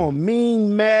 saying. we on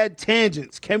mean mad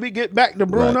tangents. Can we get back to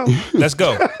Bruno? Right. let's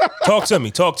go. Talk to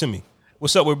me.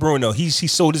 What's up with Bruno? He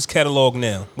sold his catalog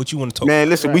now. What you want to talk man,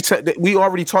 about? listen, we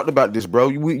already talked about this, bro.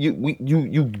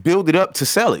 You build it up to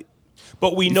sell it.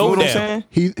 But we You know feel what I'm now.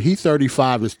 saying? He's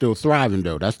 35 and still thriving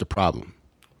though. That's the problem.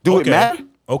 Do Okay. it matter?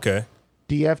 Okay.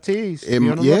 DFTs. It- Be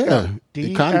on the yeah, lookout. it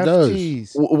kinda does.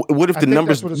 DFTs. What if I the think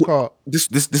numbers? that's what it's called. This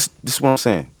is what I'm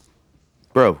saying,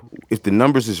 bro. If the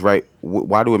numbers is right,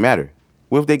 why do it matter?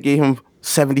 What if they gave him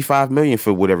 $75 million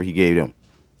for whatever he gave them?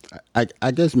 I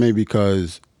guess maybe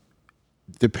because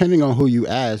depending on who you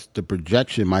ask, the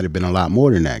projection might have been a lot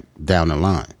more than that down the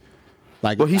line.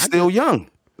 Like, But he's still young,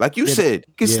 like you said.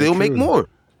 He can yeah, still make true. more.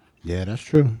 yeah, that's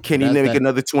true. Can he That's- make that-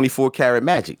 another 24-karat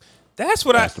magic? That's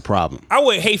what That's the problem. I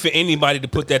would hate for anybody to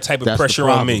put that type of That's pressure the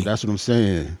problem. on me. That's what I'm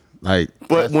saying. Like, But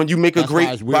that's- when you make a that's why great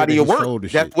it's weird body that of he work, sold the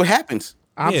that's shit. what happens.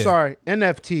 I'm Yeah. sorry.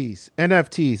 NFTs.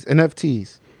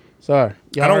 Sorry.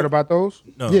 Y'all I don't- heard about those?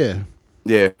 No. Yeah,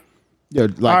 Yeah. yeah,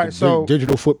 like Alright, the so-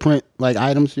 digital footprint, like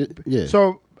items. Yeah.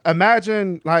 So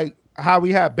imagine like how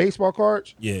we have baseball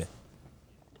cards. Yeah.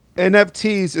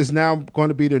 NFTs is now going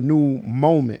to be the new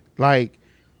moment. Like,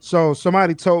 so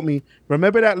somebody told me,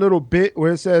 remember that little bit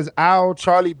where it says, "Ow,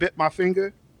 Charlie bit my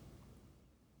finger"?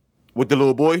 With the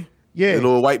little boy? Yeah. The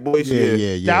little white boys? yeah,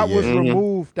 yeah, yeah. That was yeah.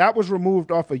 removed. That was removed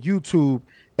off of YouTube,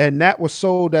 and that was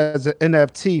sold as an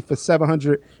NFT for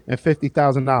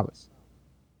 $750,000.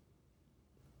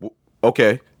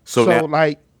 Okay. So, So now,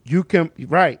 like you can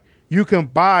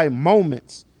buy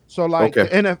moments. So like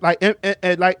Okay. the like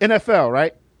NFL,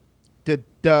 right? The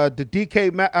DK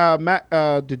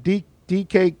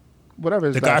DK whatever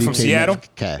his The guy last from name. Seattle?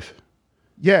 Calf.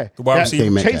 Yeah, The wide that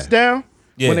receiver? Metcalf. chase down.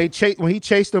 Yeah. When he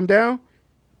chased them down,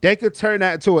 they could turn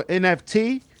that into an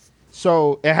NFT.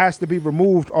 So it has to be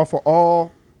removed off of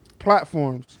all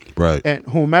platforms, Right. and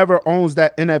whomever owns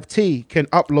that NFT can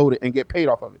upload it and get paid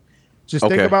off of it. Just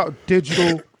think Okay. about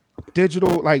digital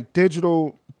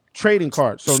trading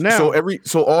cards. So now,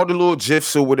 so all the little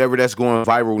GIFs or whatever that's going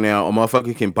viral now, a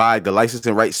motherfucker can buy the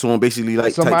licensing rights to them, basically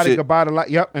like type somebody shit. could buy the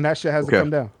yep, and that shit has Okay. to come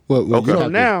down. Well, Okay. you So have to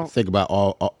now- think about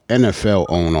all NFL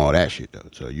own all that shit though,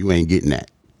 so you ain't getting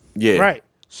that Yeah. Right.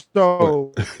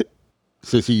 So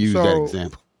since he used that So-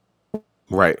 example.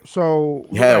 Right. so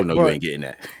Hell right, no, but- you ain't getting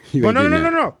that. You But ain't no,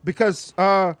 getting that. because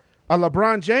a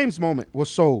LeBron James moment was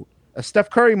sold. A Steph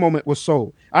Curry moment was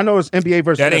sold. I know it's NBA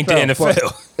versus That ain't the NFL, but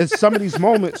NFL. It's some of these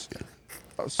moments.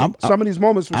 Some of these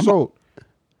moments were sold.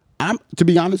 I'm to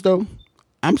be honest though,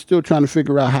 I'm still trying to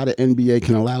figure out how the NBA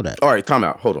can allow that. All right, time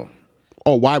out. Hold on.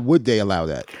 Or why would they allow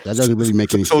that? That doesn't really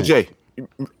make any So sense. Jay,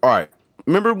 all right.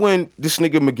 Remember when this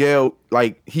nigga Miguel,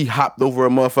 like, he hopped over a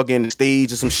motherfucker in the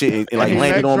stage or some shit and like he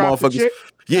landed leg on dropped the motherfuckers? chick?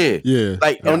 Yeah. Yeah.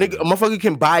 Like a motherfucker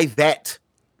can buy that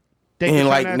They can and turn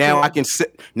like that now into-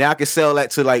 I can sell that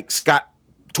to like Scott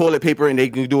toilet paper and they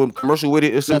can do a commercial with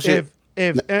it or some shit.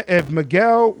 if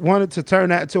Miguel wanted to turn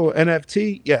that into an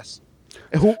NFT, yes.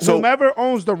 So- Whomever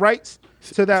owns the rights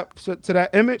to that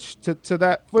image to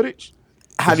that footage,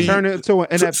 How do you turn it into an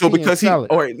NFT so because and sell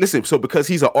it. all right, listen, so because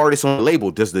he's an artist on the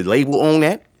label, does the label own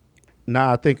that?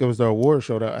 Nah, I think it was the award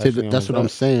show that actually That's owns what I'm that.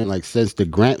 saying. Like since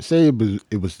the say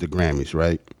it was the Grammys,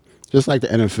 right? Just like the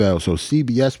NFL, so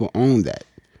CBS will own that.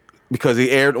 because it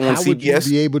aired on How would you CBS.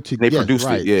 be able to They yes, produced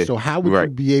right. it. Yeah. So how would you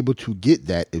right. be able to get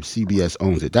that if CBS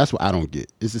owns it? That's what I don't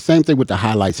get. It's the same thing with the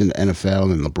highlights in the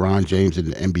NFL and LeBron James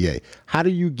in the NBA. How do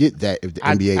you get that if the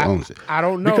NBA owns it? I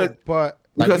don't know, Because- but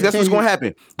Because you that's what's can't going to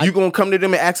happen. You're going to come to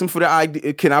them and ask them for the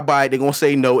idea. Can I buy it? They're going to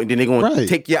say no, and then they're going to Right.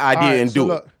 take your idea all right, and so do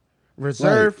look, it.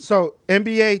 Reserve. Right. So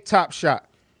NBA Top Shot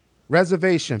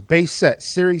Reservation Base Set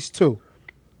Series 2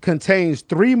 contains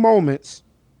 3 moments.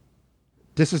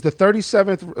 This is the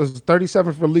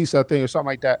 37th release, I think, or something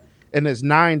like that, and it's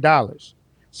 $9.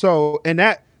 So in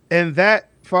that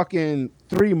fucking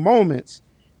 3 moments,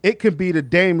 it could be the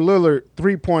Dame Lillard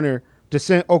 3-pointer to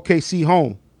send OKC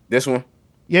home. This one?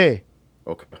 Yeah.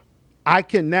 Okay. I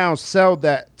can now sell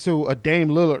that to a Dame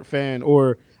Lillard fan,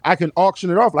 or I can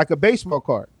auction it off like a baseball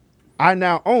card. I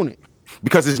now own it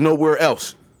Because it's nowhere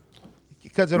else.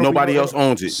 because it'll Nobody be else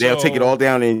owns it. They'll take it all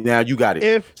down, and now you got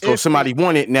it. If somebody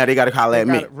want it, now they got to holler at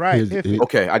me. Right. Here's-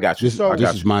 Okay, I got you. This, I this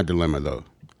got is you. my dilemma though.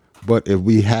 But if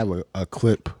we have a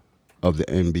clip of the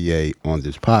NBA on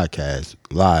this podcast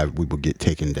live, we will get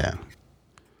taken down.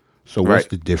 So what's Right.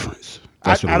 the difference? I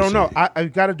That's what I'm don't know. saying. I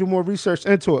got to do more research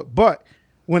into it. But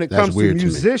when it That's comes to weird to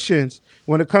me.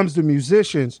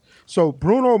 musicians, so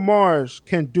Bruno Mars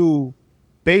can do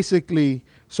basically,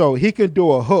 so he can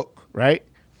do a hook, right?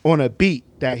 On a beat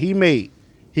that he made.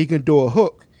 He can do a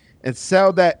hook and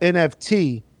sell that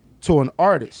NFT to an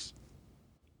artist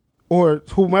or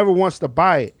whomever wants to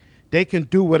buy it. They can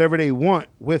do whatever they want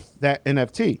with that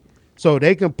NFT. So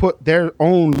they can put their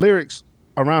own lyrics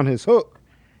around his hook,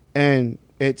 and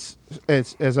it's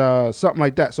something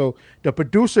like that. So the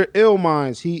producer Ill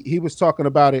Minds, he was talking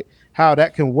about it, how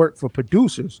that can work for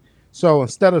producers. So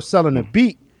instead of selling a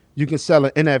beat, you can sell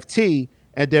an NFT,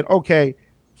 and then okay,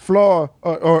 Flaw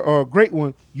or a great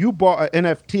one, you bought an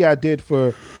NFT I did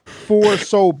for 4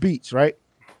 soul beats, right?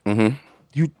 Mm-hmm.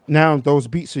 You now those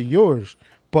beats are yours,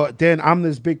 but then I'm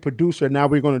this big producer. Now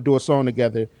we're going to do a song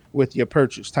together with your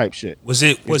purchase type shit. Was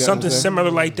get what something I'm saying?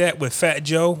 similar like that with Fat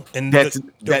Joe and That's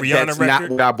the Rihanna that's record? not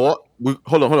what I bought.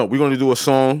 Hold on. We're going to do a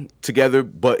song together,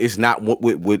 but it's not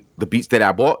with the beats that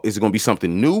I bought. Is it going to be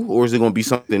something new, or is it going to be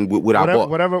something with what I bought?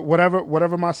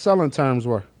 Whatever my selling terms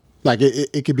were. Like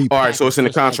it could be. All right, so it's in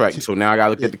the packaged just like contract. So now I got to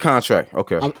look at the contract.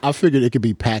 Okay. I figured it could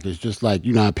be packaged just like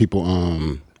you know how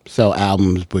people sell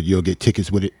albums, but you'll get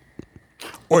tickets with it,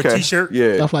 Or Okay. a T-shirt?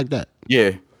 Yeah. stuff like that.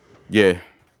 Yeah.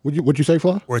 Would you say,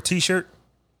 Flaw? Or a T-shirt?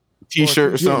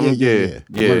 T-shirt or something. Yeah.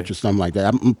 Merch or something like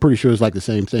that. I'm pretty sure it's like the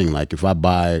same thing. Like if I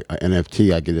buy an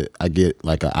NFT, I get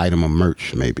like an item of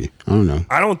merch. Maybe I don't know.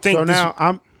 I don't think So this,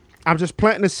 now I'm just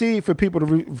planting a seed for people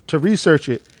to research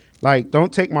it. Like,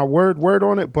 don't take my word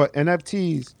on it, but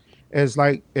NFTs is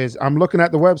I'm looking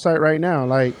at the website right now.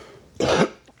 Like,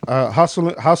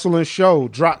 Hustle and Show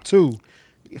Drop 2,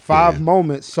 5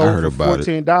 moments I heard sold for about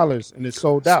it. $14 and it's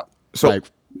sold out. So Like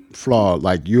Flaw,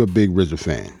 like you're a big RZA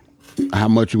fan. How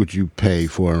much would you pay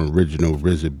for an original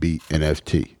RZA beat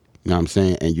NFT? You know what I'm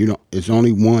saying? And you know, it's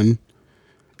only one.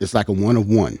 It's like a one of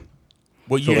one.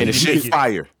 what year and did the you shit make it?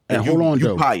 fire. And you, hold on, you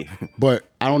though. buy it. But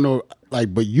I don't know,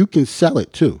 like, but you can sell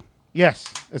it too.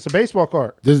 Yes, it's a baseball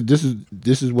card. This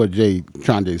is what Jay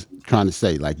trying to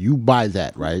say. Like you buy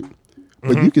that, right?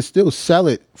 But Mm-hmm. you can still sell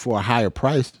it for a higher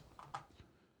price.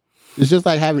 It's just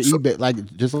like having eBay, like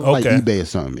like Okay. eBay or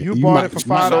something. You bought might- it for you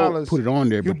might $5. Put it on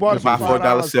there, You but bought it for buy for $1,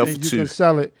 $5 sell and for you $2. can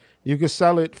sell it. You can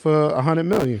sell it for $100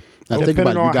 million. now think Depending about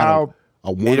it, you on got how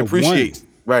a one It of one. appreciates.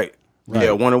 Right.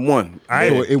 Yeah, one on one. I-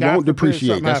 So it God won't forbid depreciate.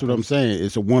 something That's what I'm happens. saying.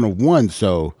 It's a one of one.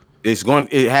 So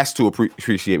It has to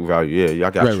appreciate value. Yeah,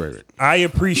 I got you. right. I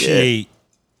appreciate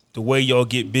the way y'all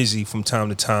get busy from time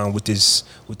to time with this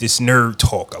nerd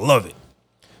talk. I love it.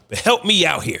 But help me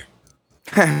out here.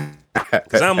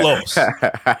 Because I'm lost.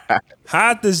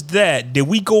 How does did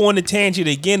we go on a tangent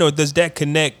again, or does that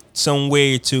connect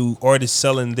somewhere to artists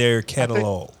selling their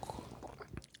catalog?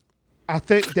 I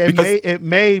think that Because- it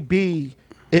may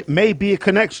be a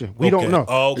connection. We Okay. don't know.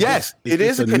 Oh, okay. Yes, It's it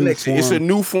is just a a new connection. It's a form.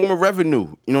 new form of revenue.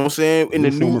 You know what I'm saying? In New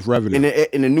the form new of revenue.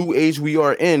 in the new age we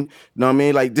are in. You know what I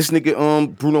mean? Like this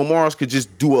nigga Bruno Mars could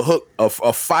just do a hook, a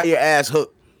fire ass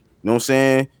hook. You know what I'm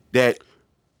saying? That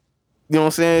you know what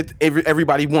I'm saying?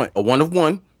 Everybody want a one of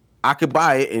one. I could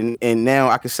buy it and now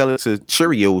I could sell it to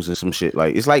Cheerios and some shit.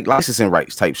 Like it's like licensing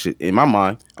rights type shit in my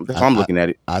mind. That's how I'm looking at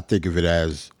it. I think of it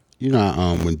as when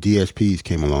DSPs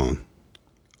came along,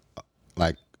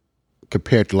 like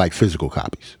compared to like physical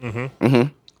copies.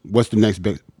 What's the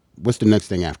next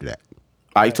thing after that?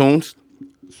 iTunes.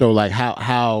 So like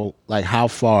how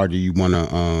far do you want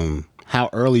to how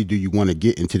early do you want to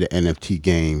get into the NFT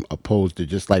game opposed to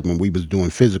just like when we was doing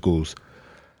physicals,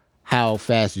 how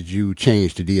fast did you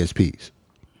change to DSPs?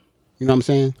 You know what I'm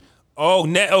saying? Oh,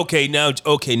 now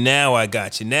I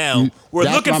got you. Now we're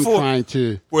That's looking what I'm for trying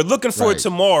to. we're looking for it Right.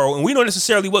 tomorrow, and we don't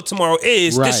necessarily what tomorrow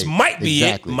is. This Right, might be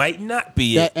exactly. it, might not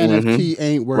be That it. NFT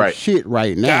ain't worth Right. shit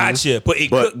right now. Gotcha, but it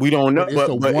But could. we don't know. It's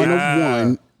a But one of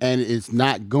one, and it's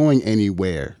not going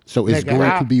anywhere. So it's Nigga,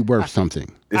 going to be worth something.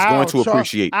 it's going to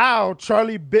appreciate.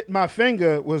 Charlie bit my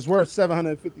finger was worth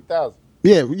 750,000.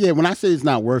 Yeah. When I say it's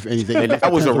not worth anything, And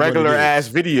that was a regular ass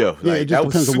video. Yeah, Like, it just that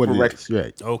was depends on what super it is.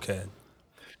 Right. Okay,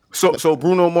 So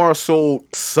Bruno Mars sold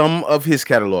some of his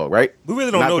catalog, right? we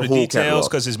really don't Not know the whole details catalog.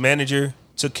 because his manager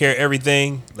took care of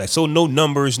everything. Like, so no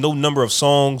numbers, no number of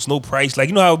songs, no price. Like,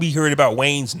 you know how we heard about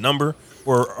Wayne's number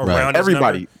or around his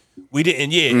Everybody. number? We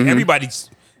didn't. Yeah, everybody's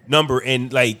number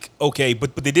and like okay,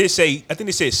 but they did say. I think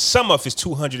they said some of his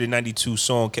 292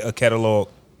 song catalog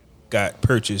got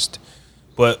purchased.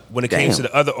 But when it came Damn. to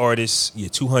the other artists, yeah,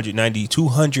 290,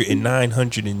 200 and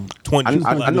 920.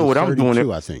 I know what I'm doing.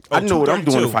 232, I think. I know what I'm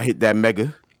doing 232. if I hit that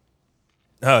mega.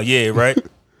 Oh yeah, right.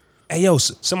 Hey yo,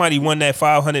 somebody won that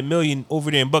 500 million over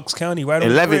there in Bucks County, right on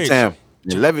In the bridge. Levittown.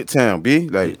 In Levittown, B.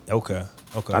 Like, Okay.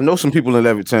 I know some people in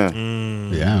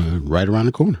Levittown. Yeah, right around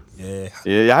the corner. Yeah,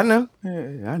 Yeah, I know.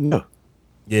 Yeah, I know.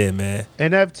 yeah, man.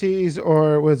 NFTs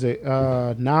or was it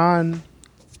non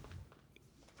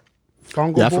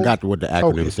fungible? Yeah, I forgot what the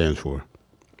acronym Okay. stands for.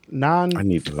 Non I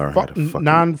need to learn how to fucking.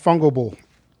 non fungible,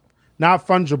 not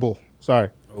fungible. Sorry,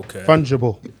 Okay.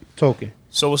 fungible token.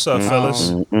 So what's up,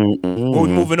 fellas? What we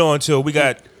moving on to? We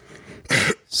got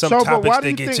some So, but topics why to do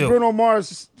you get think to. Bruno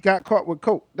Mars got caught with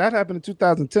coke? That happened in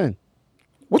 2010.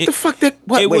 What It- the fuck? That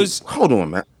what? it Wait, was- hold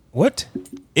on, man. What?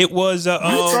 It was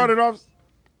You started off.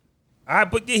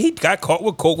 but yeah, he got caught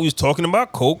with coke. We was talking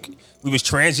about coke. We was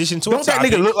transitioning to Don't a that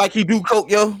topic. nigga look like he do coke,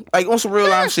 yo? Like on some real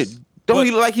life shit. Don't But-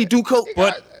 he look like he do coke?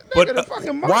 But Nigga, the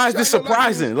fucking why is mugshot this look like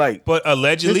surprising? Like, but This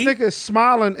allegedly, nigga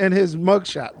smiling in his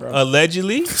mugshot, bro.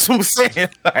 allegedly, that's what I'm saying.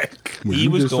 Like, When He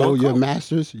you was just doing sold your coke.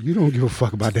 masters, you don't give a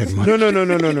fuck about that money.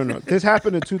 No. This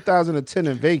happened in 2010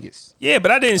 in Vegas. yeah.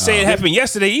 But I didn't say it happened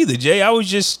yesterday either, Jay. I was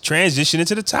just transitioning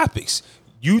to the topics.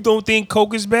 You don't think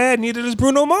coke is bad? Neither does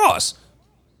Bruno Mars.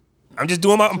 I'm just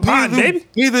doing my pot, baby.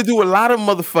 Neither do a lot of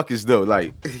motherfuckers though.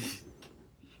 Like,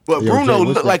 but Yo, Bruno Jay, what's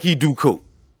look that? like he do coke.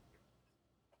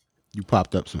 You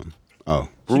popped up something. Oh, You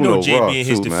Bruno know, Jay raw, being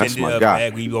his too, man. That's defender my of guy.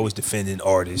 bag, we always defending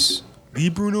artists.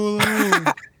 Leave Bruno alone.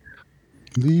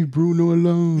 leave Bruno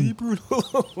alone. Leave Bruno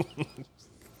alone.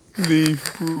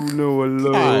 Leave Bruno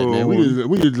alone. All right, man.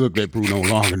 We just looked at Bruno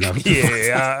long enough.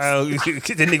 Yeah,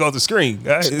 get that nigga off the screen.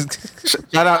 All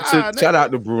right. Shout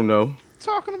out to Bruno.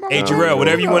 Talking about Hey, Jarrell,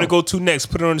 whatever you want to go to next,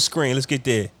 put it on the screen. Let's get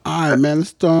there. All right, man.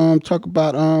 Let's talk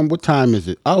about what time is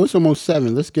it? Oh, it's almost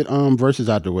 7. Let's get verses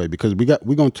out the way because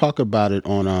we're gonna talk about it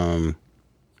on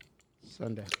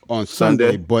Sunday.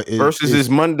 Sunday, but Versus is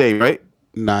Monday, right?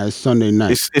 it's Sunday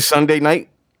night. It's Sunday night.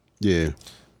 Yeah.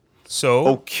 So,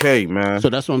 Okay, man. So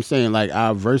that's what I'm saying. Like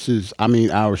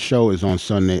our show is on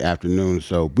Sunday afternoon,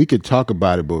 so we could talk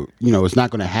about it, but it's not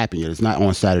gonna happen yet. It's not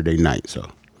on Saturday night, so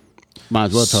might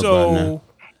as well talk about it now.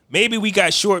 maybe we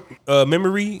got short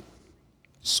memory,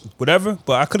 whatever.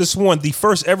 But I could have sworn the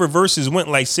first ever verses went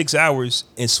like 6 hours,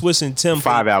 and Swiss and Tim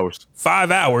 5 hours.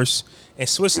 5 hours, and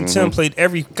Swiss and Tim played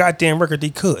every goddamn record they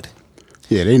could.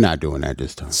 Yeah, they're not doing that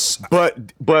this time.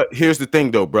 But here's the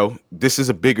thing though, bro. This is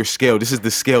a bigger scale. This is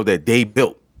the scale that they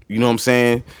built. You know what I'm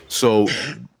saying? So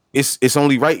it's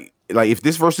only right. Like if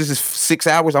this versus is 6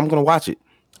 hours, I'm gonna watch it.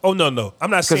 Oh no, I'm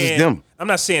not 'Cause it's saying them. I'm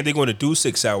not saying they're going to do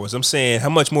 6 hours. I'm saying how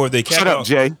much more of they Shut up,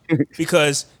 Jay.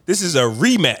 because this is a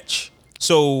rematch.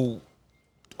 So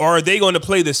are they going to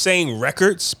play the same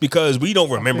records? Because we don't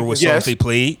remember what songs Yes. they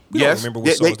played. We don't Yes, remember what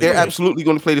songs they're they played. absolutely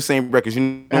going to play the same records. You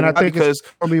know And I why? think because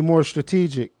it's gonna be more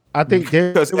strategic. I think they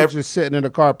Because was just sitting in the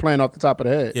car playing off the top of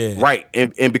the head. Yeah. right,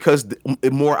 and because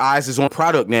more eyes is on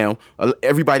product now,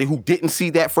 everybody who didn't see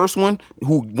that first one,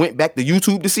 who went back to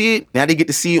YouTube to see it, now they get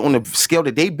to see it on the scale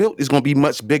that they built. Is going to be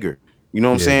much bigger. You know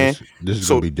what I'm saying? This is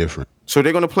So- gonna be different. So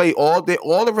they're gonna play all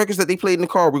the records that they played in the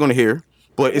car. We're gonna hear,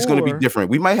 but it's gonna be Or- different.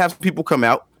 We might have people come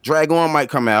out. Drag On might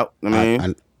come out. I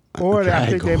mean, Or I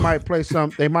think they Dragon. might play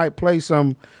some. They might play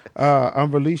some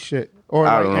unreleased shit. Or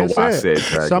I don't know Ed why I said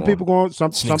Drag some On. people going.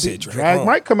 Some Nigga said people, Drag drag On.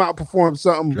 might come out and perform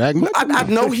something. Dragon. I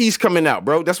know he's coming out,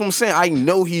 bro. That's what I'm saying. I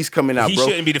know he's coming out, He bro.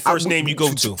 shouldn't be the first name you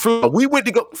go to. Flo, we went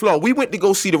to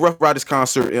go see the Rough Riders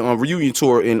concert on reunion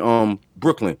tour in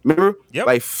Brooklyn. Remember? Yep.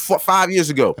 Like 5 years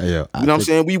ago. Hey, yo, you know what I'm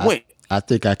saying? We went. I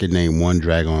think I can name one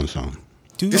Dragon song.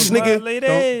 Do This you nigga- violate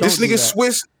don't- it? This do nigga that.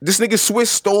 Swiss. This nigga Swiss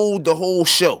stole the whole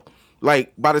show.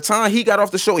 Like by the time he got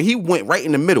off the show, he went right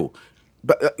in the middle.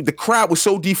 But the crowd was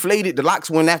so deflated, the locks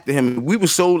went after him. We were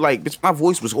so like, bitch, my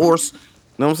voice was hoarse. You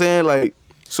know what I'm saying? Like,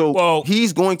 so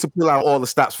he's going to pull out all the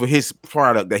stops for his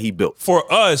product that he built.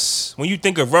 For us, when you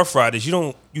think of Rough Riders,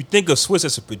 you think of Swizz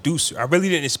as a producer. I really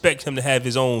didn't expect him to have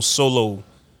his own solo,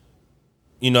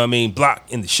 block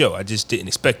in the show. I just didn't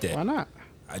expect that. Why not?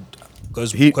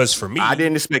 Because for me, I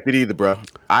didn't expect it either, bro.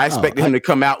 I expected him to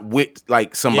come out with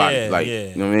like somebody,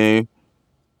 you know what I mean?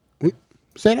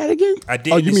 Say that again. I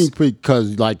did. Oh, you mean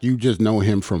because like you just know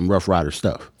him from Rough Rider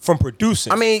stuff? From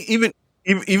producing. I mean,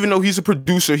 even though he's a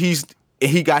producer, he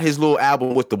got his little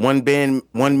album with the one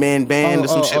man band or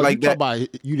some shit like that.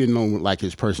 You didn't know like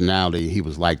his personality. He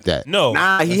was like that. No,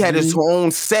 he had his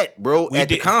own set, bro, at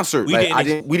the concert. We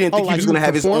didn't think he was gonna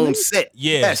have his own set.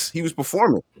 Yeah. Yes, he was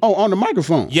performing. Oh, on the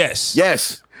microphone. Yes.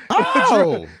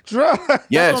 Oh,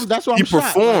 yes. That's what he I'm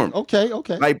shocked. performed. Like,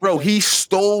 okay. Like, bro, he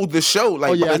stole the show.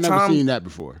 Like, I never seen that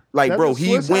before. Like, bro,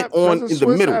 he went on in the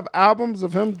middle. Have albums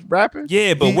of him rapping?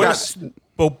 Yeah, but we're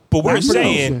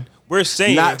saying.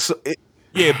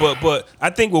 Yeah, but I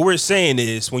think what we're saying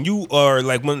is when you are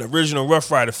like one of the original Rough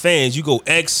Rider fans, you go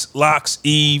X, Locks,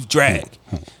 Eve, Drag.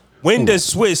 When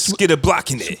does Swizz get a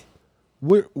block in there?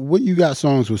 What you got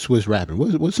songs with Swizz rapping?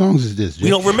 What songs is this? We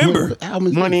don't remember.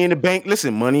 Money in the Bank.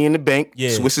 Listen, Money in the Bank. Yeah.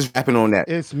 Swizz is rapping on that.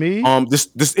 It's me. This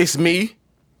it's me.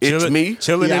 It's me.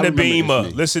 Chilling in the Beamer,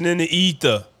 listening to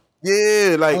Ether.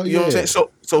 Yeah, like you know what I'm saying.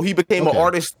 So he became an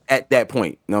artist at that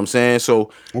point. You know what I'm saying?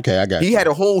 So I got. He had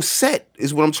a whole set.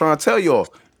 Is what I'm trying to tell y'all,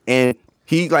 and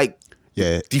he like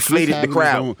deflated the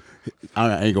crowd.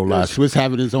 I ain't gonna lie. Swizz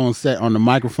having his own set on the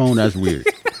microphone. That's weird.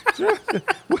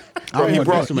 I don't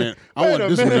want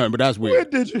this one, but that's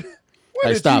weird.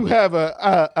 Where did you have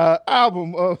a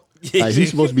album of? Like, he's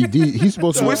supposed to be. He's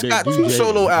supposed to. Swizz got 2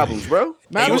 solo albums, bro.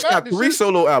 Swizz got 3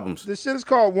 solo albums. This shit is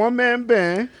called One Man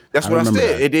Band. That's what I said.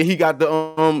 That. And then he got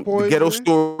the Ghetto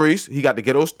Stories. He got the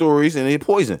Ghetto Stories and then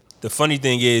Poison. The funny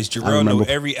thing is, Jarrell know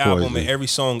every album and every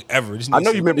song ever. I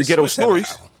know you remember Ghetto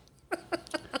Stories.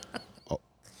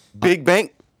 Big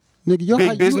Bank. Nigga,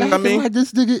 Big Business. Like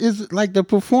this nigga is like the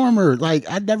performer. Like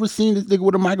I never seen this nigga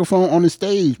with a microphone on the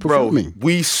stage performing. Bro,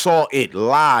 we saw it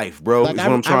live, bro. Like, That's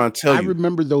what I'm trying to tell you. I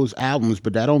remember those albums,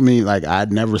 but that don't mean like I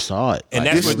never saw it. And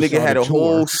like, this nigga had a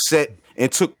whole set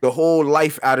and took the whole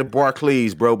life out of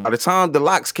Barclays, bro. By the time the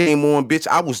locks came on, bitch,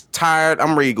 I was tired.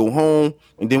 I'm ready to go home.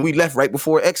 And then we left right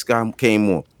before X guy came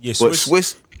on. Yeah, but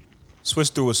Swizz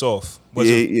threw us off.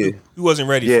 He wasn't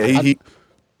ready. Yeah,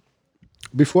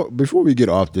 Before we get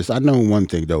off this, I know one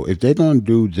thing though. If they're gonna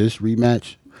do this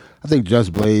rematch, I think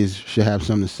Just Blaze should have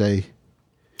something to say.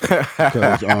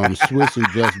 Because Swizz and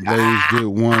Just Blaze did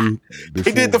one before.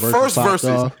 He did the first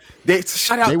verses.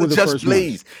 Shout out to Just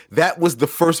Blaze. That was the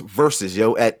first verses,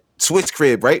 yo, at Swizz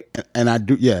crib, right? And I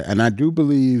do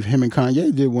believe him and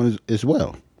Kanye did one as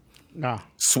well. Nah.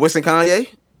 Swizz and Kanye?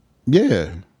 Yeah.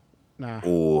 Nah.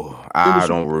 Oh, I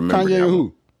don't remember. Kanye that who?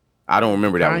 One. I don't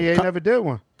remember that Kanye one. never did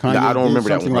one. Kanye I don't remember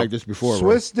that one. Something like this before.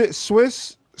 Swizz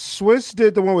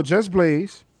did the one with Just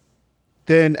Blaze.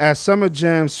 Then at Summer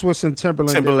Jam, Swizz and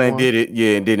Timberland did it,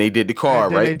 yeah, and then they did the car,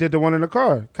 and then right? They did the one in the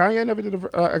car. Kanye never did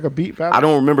like a beat battle. I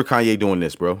don't remember Kanye doing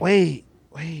this, bro. Wait.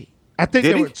 I think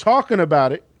they were talking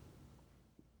about it.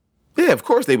 Yeah, of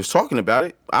course they was talking about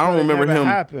it. I don't remember him.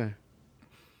 Happened.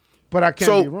 But I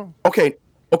can't be wrong.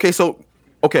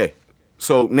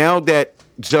 So now that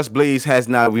Just Blaze has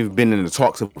not even been in the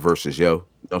talks of verses, yo. You know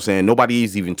what I'm saying?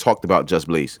 Nobody's even talked about Just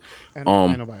Blaze.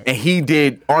 And he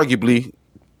did arguably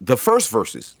the first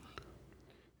verses.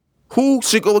 Who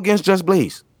should go against Just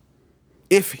Blaze?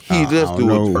 If he does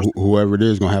do it. Whoever it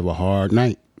is gonna have a hard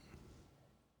night.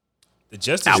 The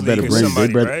Justice League is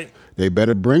somebody, right? They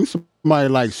better bring somebody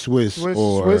like Swizz.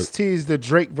 Swizz teased the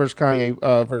Drake versus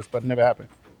Kanye verse, but it never happened.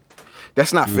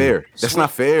 That's not fair. That's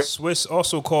not fair. Swizz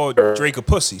also called Drake a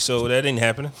pussy, so that ain't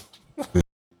happening.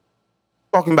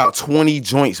 Talking about 20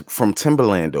 joints from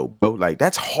Timberland, though, bro. Like,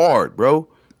 that's hard, bro.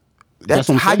 That's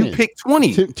how you pick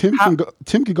 20. Tim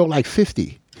can go like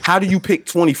 50. How do you pick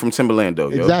 20 from Timberland, though?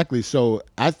 Exactly. So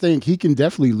I think he can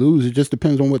definitely lose. It just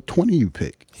depends on what 20 you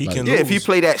pick. He can lose. If he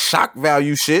play that shock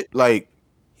value shit, like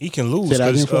he can lose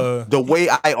because the way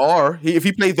I are. If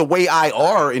he plays the way I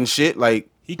are and shit, like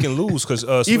he can lose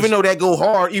because even though that go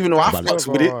hard, even though I fucks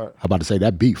with it. I'm about to say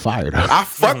that beat fired. I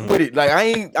fuck with it. Like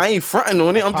I ain't fronting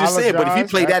on it. I'm just saying. But if he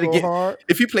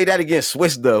play that against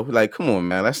Swizz though, like come on,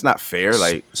 man, that's not fair.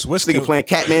 Like Swizz nigga playing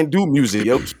Catman-Do music,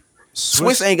 yo.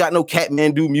 Swizz ain't got no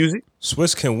Catman-Do music.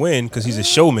 Swizz can win because he's a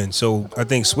showman. So I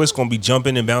think Swizz gonna be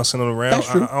jumping and bouncing around.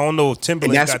 I don't know if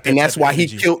Timberland got that. And that's why he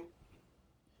killed.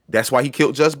 That's why he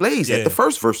killed Just Blaze at the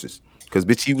first verses. because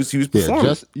bitch, he was Yeah,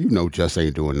 performing. just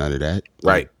ain't doing none of that.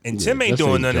 Right. And Tim ain't Just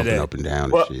doing none of jumping that. up and down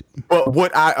and But, shit. but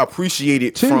what I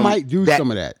appreciated Tim from might do that, some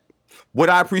of that. what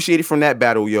I appreciated from that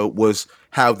battle, yo, was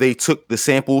how they took the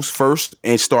samples first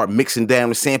and start mixing down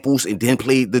the samples and then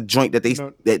played the joint that they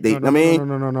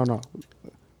No.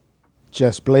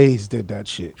 Just Blaze did that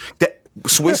shit. that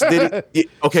Swiss did it. Yeah,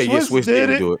 okay, Swiss Swiss did did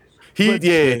it, do it. He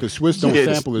Because Swiss don't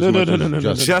sample as much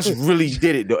as Just. just really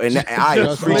did it though, and I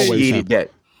Just always appreciated sample.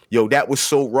 that. Yo, that was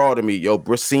so raw to me, yo,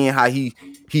 bro. Seeing how he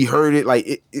heard it,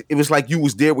 like it was like you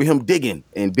was there with him digging,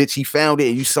 and bitch, he found it,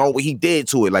 and you saw what he did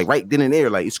to it, like right then and there,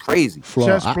 like it's crazy. Flaw,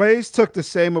 Just Blaze took the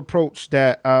same approach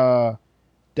that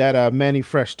Manny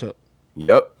Fresh took.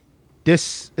 Yep.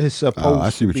 This is supposed I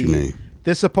see what to you be, mean.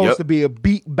 This supposed Yep. to be a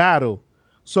beat battle.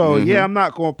 So yeah, I'm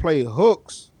not gonna play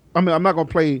hooks. I'm not gonna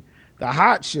play the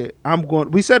hot shit.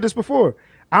 We said this before.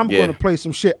 I'm Yeah. gonna play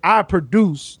some shit I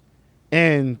produce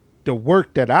and the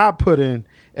work that I put in,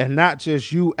 and not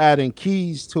just you adding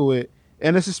keys to it.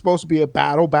 And this is supposed to be a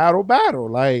battle.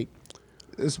 Like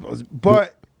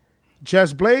but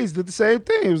Just Blaze did the same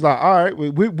thing. He was like, all right,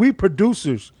 we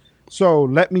producers. So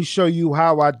let me show you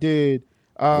how I did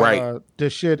Right. the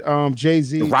shit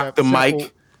Jay-Z. Rock the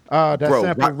mic. That Bro,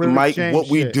 sample rock the Lyric mic, James what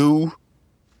we shit. do,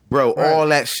 bro, Right. all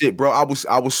that shit, bro.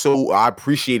 I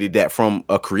appreciated that from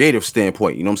a creative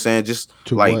standpoint. You know what I'm saying? Just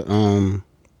to like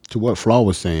what Flaw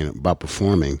was saying about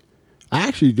performing, I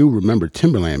actually do remember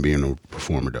Timberland being a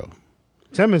performer though.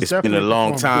 Tim is it's been a definitely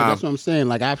long performing. Yeah, time. that's what I'm saying.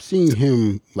 Like I've seen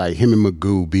him, like him and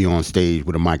Magoo, be on stage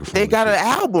with a microphone. They and got an shit.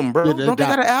 album, bro. Yeah, Don't they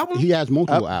got an album? He has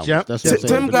multiple Up, albums. jump. That's what I'm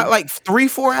saying. Tim But got like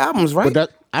 3-4 albums, right? But that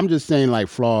I'm just saying, like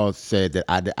Flaw said that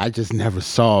I just never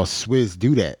saw Swizz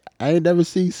do that. I ain't never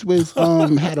see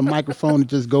Swizz had a microphone and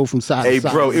just go from side Hey, to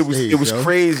side. bro, on the stage, it was yo.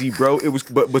 crazy, bro. It was,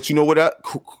 but you know what?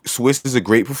 Swiss is a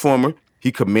great performer.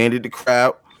 He commanded the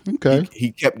crowd. Okay.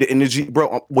 He kept the energy,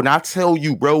 bro. When I tell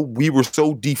you, bro, we were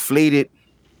so deflated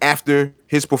after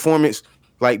his performance.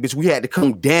 Like, bitch, we had to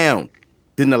come down.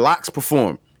 Then the Locks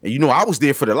performed, and you know I was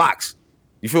there for the Locks.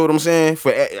 You feel what I'm saying?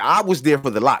 I was there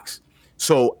for the Locks.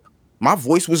 So my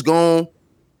voice was gone.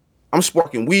 I'm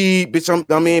sparking weed, bitch.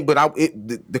 But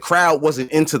the crowd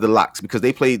wasn't into the Locks because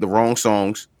they played the wrong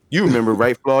songs. You remember,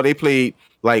 right, Flaw? They played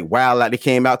like Wild Out. They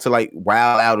came out to like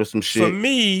Wild Out or some shit. For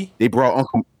me, They brought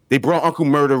Uncle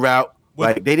Murder out.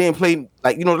 Like they didn't play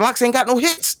like the Locks ain't got no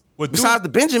hits What besides the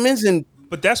Benjamins and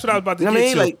but that's what I was about to You know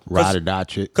get what I mean? to. Like, Ride or die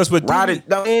chick. Because what threw Ride me-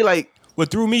 it. I mean, like what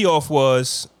threw me off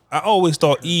was I always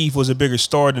thought Eve was a bigger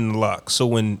star than the Locks. So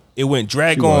when it went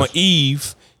drag She on was.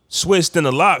 Eve, Swiss then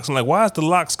the Locks, I'm like, why is the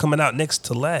Locks coming out next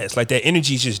to last? Like that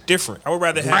energy is just different. I would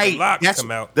rather have the Locks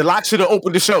come out. The Locks should have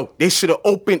opened the show. They should have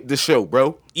opened the show,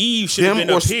 bro. Eve should have Them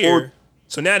been or- up here. or-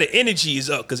 So now the energy is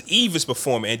up because Eve is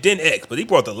performing and then X. But he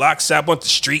brought the Locks out, bunch of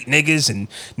street niggas and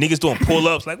niggas doing pull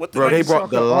ups. Like what the Bro, fuck they is- brought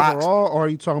the Locks. Overall, or are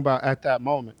you talking about at that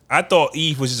moment? I thought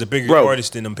Eve was just a bigger Bro,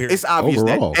 artist than them. Period. It's obvious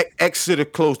Overall. that X should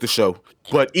have closed the show,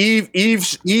 but Eve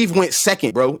went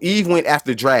second, bro. Eve went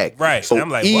after Drag. Right. So And I'm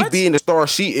like, Eve what? being the star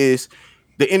she is,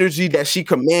 the energy that she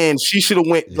commands, she should have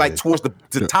went like towards the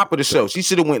top of the show. She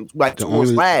should have went like The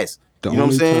towards only- last. The You know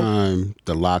what I'm only saying? time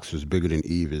the Locks was bigger than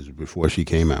Eve is before she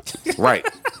came out. Right.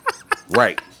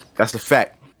 Right. That's a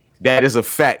fact. That is a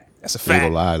fact. That's a Ain't fact.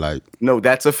 gonna lie, like No,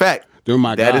 that's a fact. they're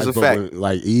my That guys, is a but fact. when,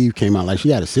 like Eve came out, like she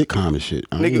had a sitcom and shit.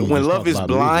 I ain't Nigga, even when just Love talk is about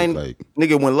Blind, music,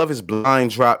 nigga, when Love is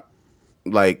Blind dropped,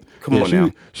 like, come yeah, on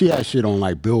now. she had shit on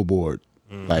like Billboard,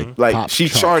 like Like, she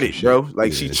charts charted, and shit. bro.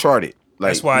 Like, she Yeah. charted.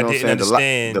 Like, That's why I you know what I'm didn't saying?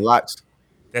 understand. The Locks.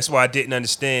 That's why I didn't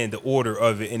understand the order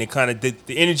of it, and it kind of the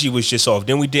energy was just off.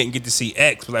 Then we didn't get to see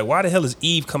X. But like, why the hell is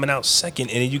Eve coming out second,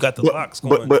 and then you got the Locks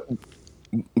going?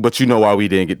 But you know why we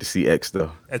didn't get to see X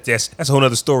though? That's a whole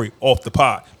other story off the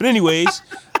pod. But anyways,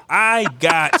 I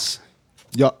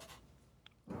Yo,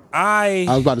 I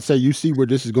was about to say, you see where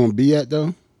this is gonna be at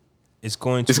though? it's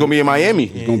going to It's gonna be in Miami.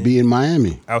 It's gonna be in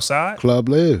Miami. outside. Club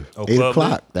Live. Oh, 8 Club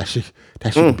o'clock. That shit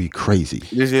would be crazy.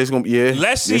 This is gonna be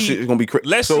Let's This see. shit is gonna be crazy.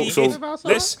 Let's see.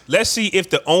 Let's see if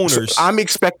the owners. I'm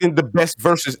expecting the best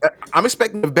verses. I'm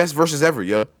expecting the best verses ever,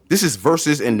 yo. This is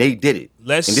verses, and they did it. And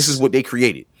this is what they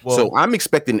created. Well- so I'm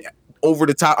expecting over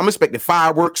the top. I'm expecting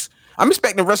fireworks. I'm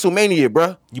expecting WrestleMania,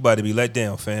 bruh. You about to be let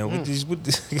down, fam. With these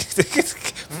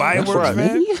fireworks, right.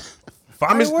 man.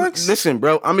 Fireworks. Listen,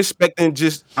 bro. I'm expecting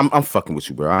just. I'm fucking with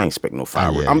you, bro. I ain't expecting no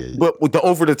fireworks. yeah. But with the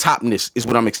over the topness is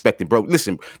what I'm expecting, bro.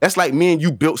 Listen, that's like me and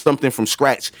you built something from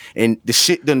scratch, and the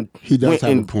shit done He does went have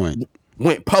a and point.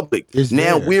 went public. It's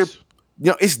now theirs.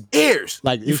 it's theirs.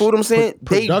 Like you feel what I'm saying?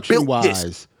 They Production built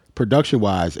this.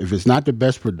 wise, if it's not the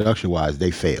best production wise, they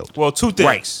failed. Well, two things.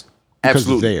 Right. Because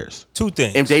Absolutely. it's theirs. Two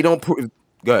things. If they don't prove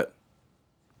good.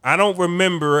 I don't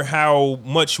remember how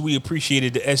much we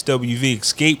appreciated the SWV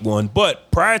Escape one,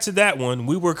 but prior to that one,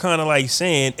 we were kind of like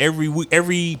saying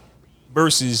every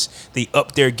versus they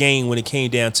upped their game when it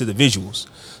came down to the visuals.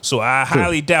 So I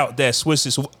highly doubt that Swiss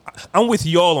is. I'm with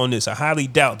y'all on this. I highly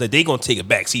doubt that they gonna take a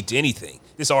backseat to anything.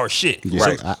 This our shit. Yeah.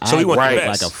 So, so we want right. the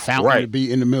best. Like a fountain to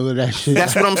be in the middle of that shit.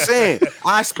 That's what I'm saying.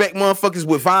 I expect motherfuckers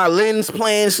with violins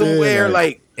playing somewhere, Yeah.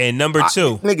 like And number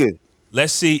two, nigga.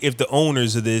 let's see if the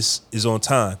owners of this is on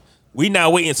time. We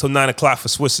not waiting until 9 o'clock for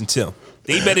Swiss and Tim.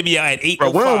 They better be out at 8:05.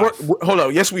 Bro, we don't work. Hold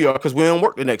up, yes we are, because we don't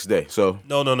work the next day. So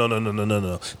No.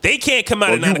 They can't come out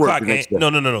Well, at 9 you work o'clock. the next And, day.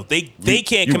 no. They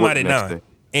can't you come work out at the next 9. day.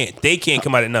 And they can't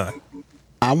come out at 9.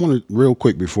 I want to real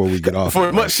quick before we get off. for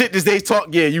as much shit as they talk,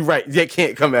 yeah, you right. They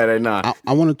can't come out at 9.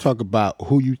 I want to talk about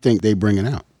who you think they bringing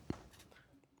out.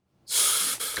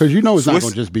 Because you know it's not Swiss-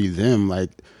 going to just be them. Like,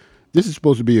 this is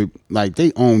supposed to be, like,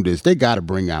 they own this. They got to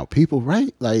bring out people,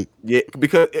 right? Like, Yeah,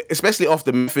 because especially off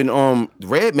the Muffin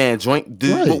Redman joint,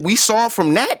 Right. what we saw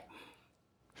from that,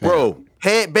 bro,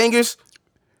 headbangers.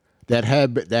 that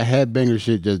headbanger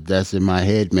shit, that's in my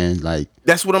head, man. Like,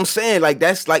 That's what I'm saying. Like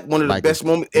that's like one of the Like best if-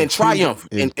 moments. if And Triumph,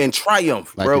 Tim- and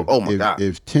Triumph, like bro. if, Oh my if, god,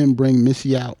 if Tim bring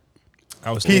Missy out,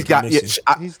 I was he's thinking got. Yeah, Missy.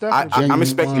 He's definitely I'm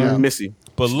expecting Genuine. Missy.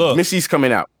 But look, Missy's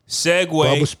coming out. Bubba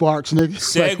segue. Sparks, nigga.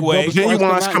 Segue. Bubba Sparks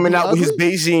Genuine's coming out with his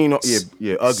ugly? Beijing.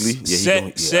 Yeah, ugly. Yeah,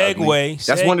 ugly. Segue.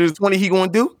 That's one of the 20 he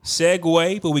gonna do.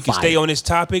 Segue, but we can Fire. stay on this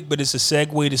topic, but it's a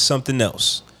segue to something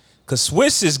else. Because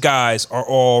Swiss's guys are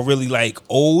all really like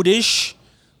oldish.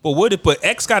 But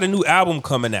X got a new album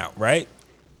coming out, right?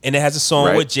 And it has a song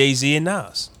Right. with Jay-Z and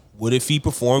Nas. What if he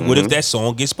performed? What if that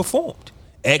song gets performed?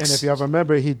 And X. if y'all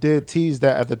remember, he did tease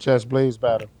that at the Chess Blaze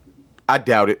battle. I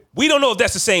doubt it. We don't know if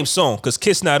that's the same song because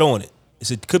Kiss not on it.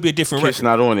 It could be a different Kiss record.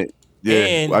 not on it. Yeah,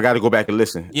 And- I got to go back and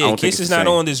listen. I Yeah, don't think Kiss it's is the not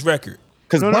same. on this record.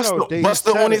 Because No, Busta, they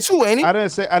Busta said on it too, ain't he? I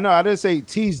didn't say. I know. I didn't say he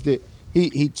teased it.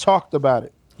 He talked about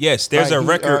it. Yes, there's Like, a he,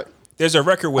 record. There's a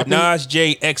record with I think- Nas,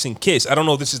 J, X, and Kiss. I don't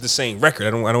know if this is the same record.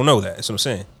 I don't know that. That's what I'm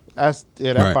saying. That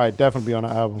Right. probably definitely be on the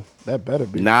album. That better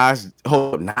be. Nas,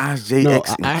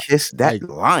 JX, No, and Kiss. That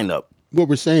lineup. What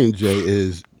we're saying, Jay,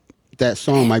 is that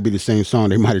song might be the same song.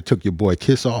 They might have took your boy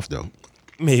Kiss off, though.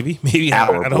 Maybe. I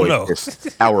Our don't boy know. Kiss.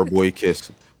 Our boy Kiss.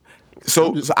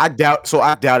 So I doubt. So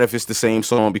I doubt if it's the same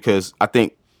song because I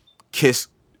think Kiss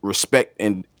respect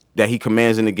and that he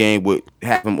commands in the game would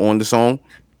have him on the song.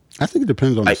 I think it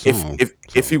depends on Like the song.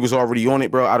 if he was already on it,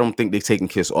 bro, I don't think they taking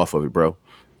Kiss off of it, bro.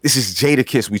 This is Jada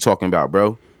Kiss we talking about,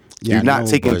 bro. Yeah, You're I not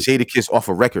know, taking but- Jada Kiss off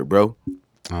a record, bro.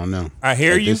 I don't know. I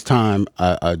hear At you. This time,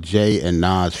 Jay and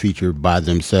Nas feature by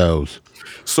themselves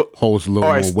So holds a little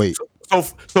all right, more weight.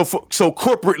 So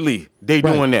corporately, they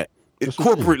Right. doing that. That's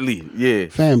what I'm saying. Corporately, yeah,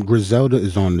 Fam, Griselda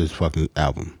is on this fucking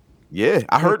album. yeah.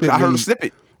 I heard a Corporately-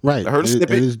 snippet. Right. I heard a And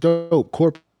snippet. it's dope.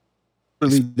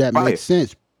 Corporately, that fire. makes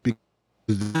sense because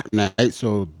right,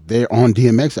 so they're on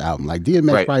DMX album. Like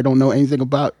DMX Right. probably don't know anything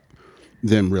about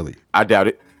them really. I doubt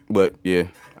it, but yeah.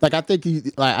 Like I think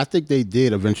I think they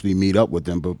did eventually meet up with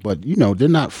them, but you know they're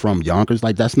not from Yonkers.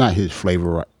 Like that's not his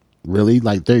flavor, really.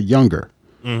 Like they're younger.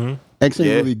 X ain't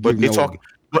Yeah, really but give they no- talk.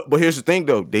 But here's the thing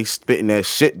though, they spitting that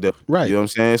shit though. Right. You know what I'm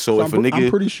saying? So, So if a I'm nigga,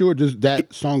 pretty sure just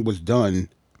that song was done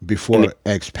before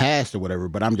X passed or whatever.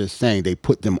 But I'm just saying they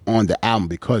put them on the album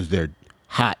because they're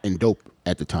hot and dope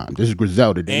at the time. This is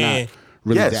Griselda. They're And- not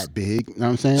really Yes. that big. You know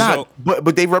what I'm saying? nah, So-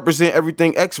 but they represent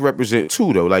everything X represent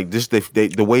too though. Like just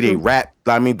the way they rap.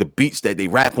 I mean the beats that they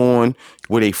rap on,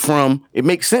 where they from. It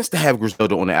makes sense to have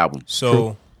Griselda on the album.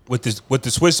 So with the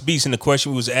Swiss Beats and the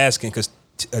question we was asking, because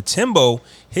Timbo,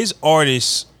 his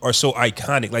artists are so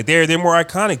iconic. Like they're more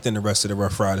iconic than the rest of the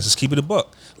Rough Riders. Let's keep it a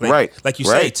buck. Like, Right, Like you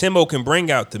right. say, Timbo can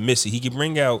bring out the Missy. He can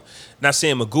bring out. Not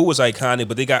saying Magoo was iconic,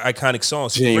 but they got iconic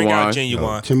songs. He can bring out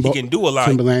Genuine. Genuine. He can do a lot.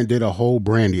 Timberland did a whole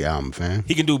Brandy album, fam.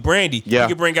 He can do Brandy. Yeah. He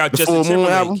can bring out The Justin Full Moon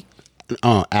album?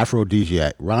 Timberlake.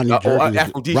 Aphrodisiac. Ronnie Jerkins.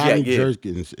 Aphrodisiac, Ronnie yeah.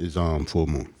 Jerkins is Full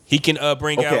Moon. He can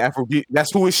bring Okay, out. Afrobeat.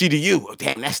 That's Who Is She to You? Oh,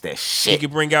 damn, that's that He shit.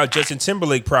 could bring out Justin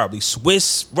Timberlake probably.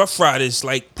 Swiss Rough Riders,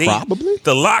 like they Probably.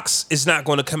 the Locks is not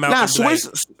going to come out. Nah, and be like,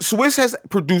 Swiss has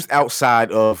produced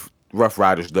outside of Rough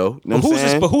Riders though. You know but what I'm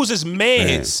saying? who's his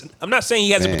man's? I'm not saying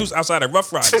he hasn't Man. produced outside of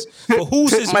Rough Riders, but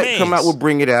who's Tip his might man's? come out with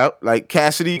Bring It Out. Like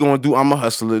Cassidy gonna do I'm a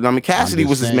Hustler. I mean Cassidy I'm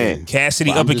was just his saying. man.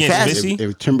 Cassidy But I'm up just against saying, Missy.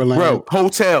 If Timberland, Bro,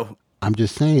 Hotel. I'm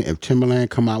just saying, if Timberland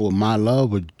come out with My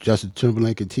Love with Justin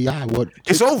Timberlake and T.I., what?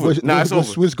 It's over. What, Nah, what, it's what over.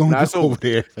 Swiss gonna Nah, do it's over. over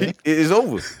there? It is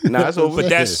over. Nah, it's over.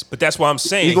 But that's why I'm He's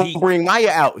saying gonna bring Maya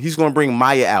out. He's gonna bring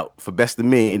Maya out for Best of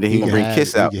Me, and then he's gonna bring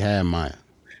Kiss out. He can have Maya.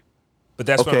 but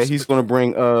that's what Okay, I'm, he's gonna bring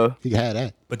He can have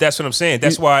that. but that's what I'm saying.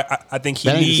 That's why I think he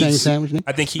That ain't the same needs. sandwich, nigga.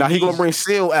 I think he. now he gonna needs- bring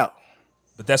Seal out.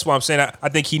 But that's why I'm saying I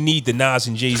think he need the Nas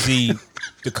and Jay-Z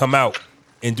to come out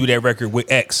and do that record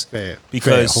with X. Fair.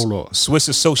 Because Fair. Hold on. Swiss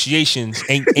associations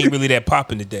ain't really that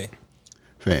popping today.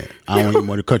 Fan, I don't even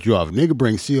want to cut you off. Nigga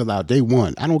bring Seal out day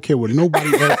one. I don't care what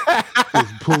nobody else is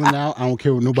pulling out. I don't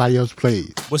care what nobody else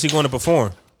plays. What's he going to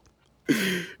perform?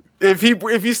 If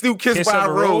he still Kiss by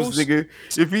a Rose, nigga.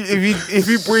 If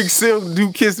he brings Seal to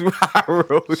do Kiss by a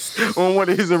Rose on one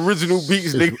of his original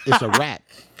beats, nigga. It's a rap.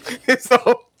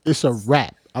 So, It's a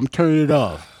rap. I'm turning it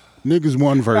off. Niggas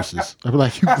won verses. I'm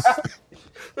like,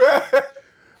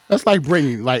 that's like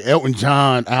bringing like Elton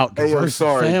John out the hey, I'm verses.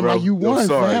 sorry, fam, bro. like you won,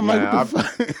 sorry, fam. man. Like,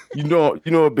 what the fuck? you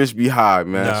know a bitch be high,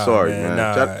 man. Nah, Sorry, man,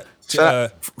 man. nah. Shout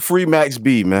out, free Max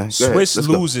B, man. Go ahead. Swiss Let's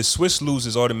go. loses. Swiss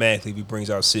loses automatically if he brings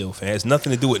out Seal, fam. It has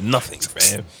nothing to do with nothing,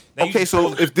 fam. Now Okay,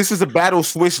 so if this is a battle,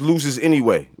 Swiss loses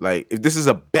anyway. Like if this is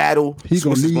a battle,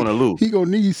 Swiss is gonna lose. He gonna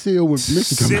need Seal when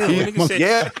Missy come Seal, out. nigga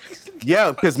said-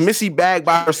 Yeah, because Missy bagged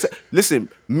by herself. Listen,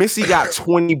 Missy got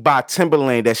 20 by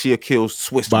Timberland that she'll kill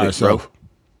Swiss by with, bro. herself.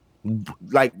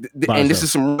 Like, By and this herself.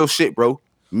 is some real shit, bro.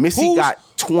 Missy Who's- got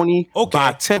 20 Okay.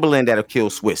 by Timberland that'll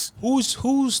kill Swiss.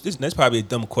 Who's this? That's probably a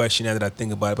dumb question now that I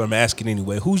think about it, but I'm asking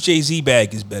anyway. Whose Jay-Z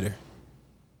bag is better?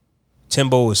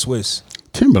 Timbo or Swiss?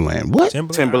 Timberland. What?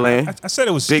 Timberland. I said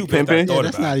it was Big stupid. after I Pimpin'. thought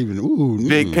That's about not it. even. Ooh,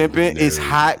 Big Pimpin' is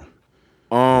hot.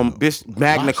 Bitch,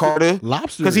 Magna Lobster- Carta.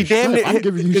 Lobster Because he is damn straight. near. I'm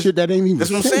giving you shit that ain't even.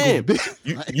 That's what I'm single, saying.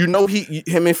 bitch. You know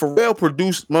him and Pharrell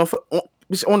produced motherfucker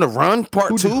on the Run Part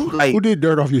Who 2. did, Like who did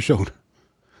Dirt Off Your Shoulder?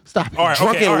 Stop it. All right,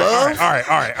 Drunken okay, all right, Love?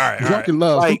 all right. Drunken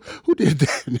Love. Like- who did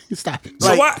that? Stop it.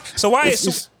 Like- So why it's-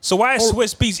 is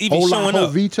Swiss Beats even Hola showing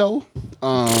up? Jovito.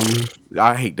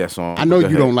 I hate that song. I know Go you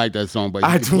ahead. don't like that song, but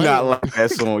I you can do play not it. like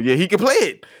that song. Yeah, he can play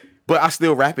it, but I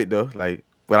still rap it though. Like,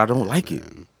 but I don't like it.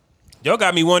 Y'all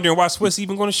got me wondering why Swiss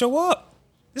even going to show up.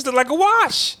 This look like a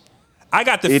wash. I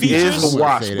got the It features. is a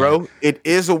wash, say bro. It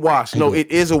is a wash. No, it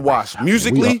is a wash.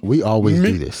 Musically, We always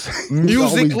do this. We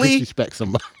always musically- disrespect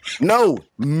somebody. no.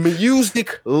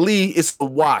 Musically, it's a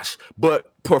wash.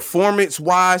 But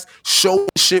performance-wise,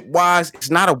 showmanship-wise, it's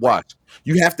not a wash.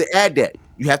 You have to add that.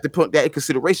 You have to put that in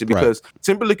consideration because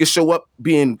Timberlake can show up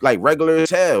being like regular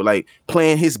as hell, like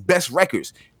playing his best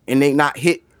records, and they not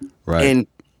hit. Right. And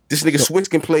this nigga Swiss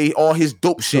can play all his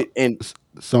dope shit and.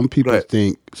 Some people ahead.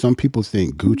 think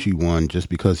Gucci won just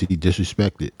because he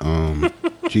disrespected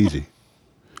Jeezy.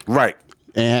 Right.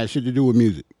 And it had shit to do with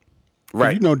music.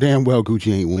 Right. You know damn well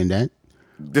Gucci ain't win that.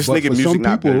 This But nigga for music some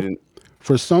not people- better than.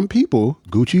 For some people,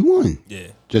 Gucci won. Yeah.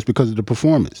 Just because of the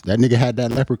performance. That nigga had that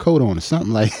leopard coat on or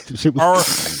something like shit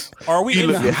was Are we He in,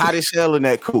 looked hot as hell in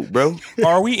that coat, bro.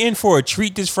 are we in for a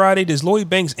treat this Friday? Does Lloyd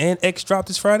Banks and X drop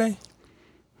this Friday?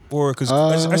 Or because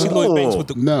I see Lloyd Banks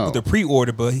with no. the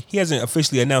pre-order, but he hasn't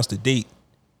officially announced the date.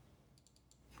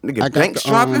 Nigga, I got Banks the,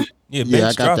 dropping. Yeah, yeah, I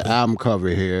Banks got dropping. the album cover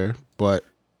here, but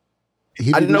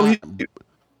he I did know not,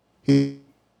 he.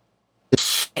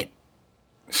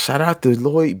 Shout out to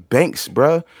Lloyd Banks,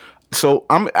 bro. So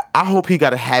I hope he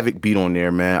got a Havoc beat on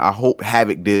there, man. I hope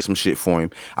Havoc did some shit for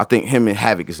him. I think him and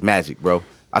Havoc is magic, bro.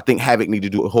 I think Havoc need to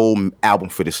do a whole album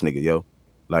for this nigga, yo.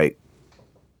 Like,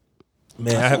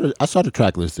 Man, I saw the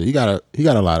track list. He got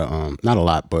a lot of not a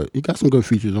lot, but he got some good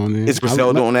features on there. is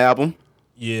Griselda on the album?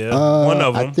 yeah, one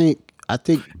of them. I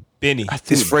think Benny.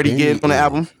 Is Freddie Gibbs on the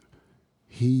album?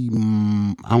 He,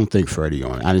 I don't think Freddie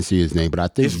on it. I didn't see his name, but I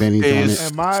think Benny's on is-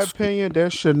 it. In my opinion, there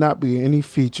should not be any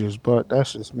features, but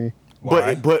that's just me.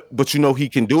 Why? But you know he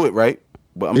can do it, right?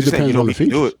 But I'm It just saying, you depends know on he the can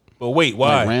do features. it. But wait,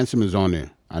 why? Like Ransom is on there.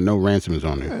 I know Ransom is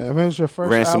on there. I mean, it's your first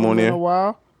Ransom album on in there. a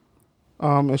while.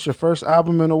 It's your first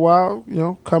album in a while. You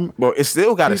know, come Bro, it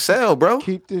still got to sell, bro.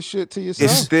 keep this shit to It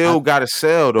yourself. still got to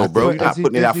sell, though, bro. But You're not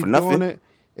putting it out for nothing.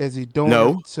 Is he doing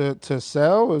No. it to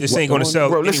sell? Is This he ain't gonna doing sell.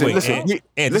 Bro, listen, Anyway, listen, and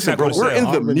it's listen, not bro. gonna We're in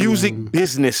sell. the Already, music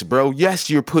business, bro. Yes,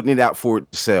 you're putting it out for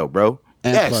it to sell, bro.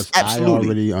 And Yes, plus,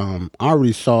 absolutely. I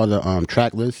already saw the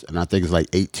track list, and I think it's like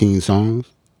 18 songs.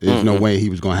 There's no way he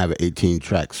was gonna have an 18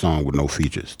 track song with no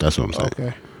features. That's what I'm saying.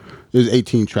 Okay. There's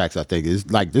 18 tracks. I think it's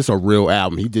like this a real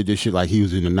album. He did this shit like he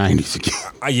was in the 90s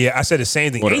again. Yeah, I said the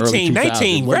same thing. Or the early 18,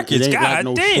 19 2000s. It records. ain't God like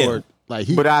no damn. short- like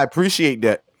he, But I appreciate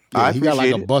that. yeah, I he got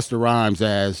like appreciate a Busta Rhymes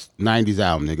ass 90s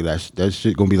album, nigga. That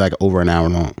shit gonna be like over an hour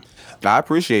long. it. I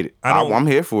appreciate it. I'm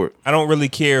here for it. I don't really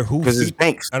care who. 'Cause it's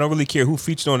Banks. I don't really care who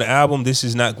featured on the album. This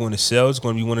is not going to sell. It's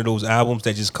going to be one of those albums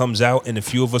that just comes out and a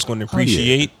few of us going to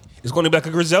appreciate. It's going to be like a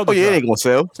Griselda. Oh yeah, it drop. ain't gonna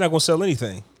sell. It's not going to sell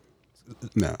anything.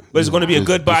 No, But it's gonna be a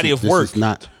good body of work.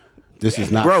 This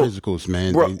is not Bro, physicals,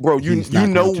 man. bro, you- He's not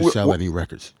you know going to what- sell any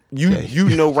records. You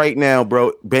know right now,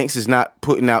 bro. Banks is not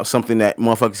putting out something that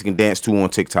motherfuckers can dance to on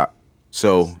TikTok,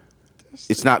 so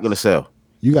it's not gonna sell.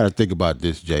 You got to think about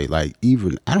this, Jay. Like,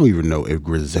 even I don't even know if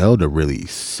Griselda really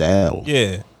sell.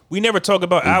 Yeah, we never talk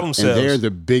about album And sales. they're the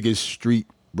biggest street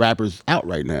rappers out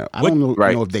right now. I What- don't know,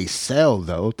 Right. know if they sell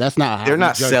though. That's not how They're we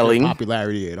not judge their selling.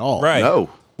 popularity at all. Right. No.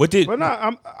 What did? But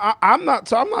I'm not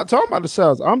talking about the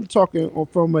sales. I'm talking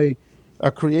from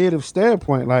a creative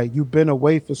standpoint. Like, you've been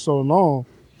away for so long.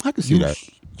 I can see that.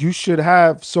 You should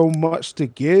have so much to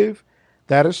give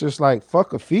that it's just like,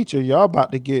 fuck a feature. Y'all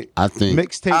about to get I think-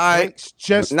 mixtape I- banks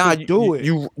just to do it.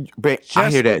 I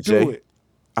Just hear to that, do Jay. it.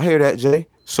 I hear that, Jay.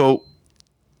 So,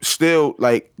 still,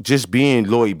 like, just being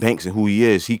Lloyd Banks and who he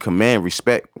is, he command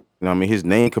respect. You know what I mean? His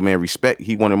name command respect.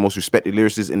 He one of the most respected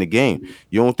lyricists in the game.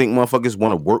 You don't think motherfuckers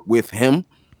want to work with him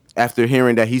after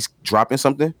hearing that he's dropping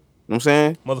something? You know what I'm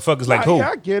saying? Motherfuckers like who?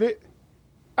 I get it.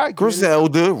 I get it.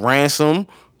 Griselda, Ransom.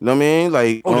 You know what I mean?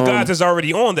 Like, Oh, the guys that's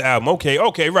already on the album. Okay,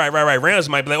 right. Rams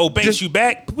might be like, oh, Banks, Just- you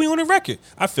back? Put me on the record.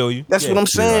 I feel you. that's Yeah. what I'm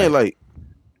saying. Like,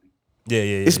 Yeah.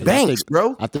 it's yeah. Banks,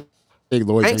 bro. I think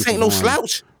Lloyd Banks ain't no is on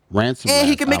slouch. Ransom And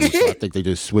he last can make a album, so I hit. think they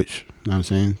just switched. You know what I'm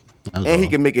saying? That was And he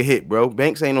all. can make a hit, bro.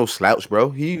 Banks ain't no slouch, bro.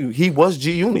 He was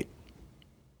G Unit.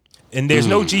 And there's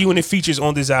no G Unit features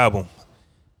on this album.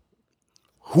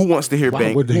 Who wants to hear Why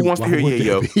Banks? would they- Who wants to why hear would they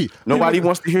Yayo? be? Nobody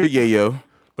wants to hear Yayo.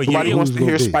 But Nobody Yayo, wants to Who's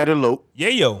hear gonna be? Spider Loke.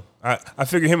 Yayo. I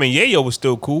figure him and Yayo was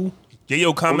still cool.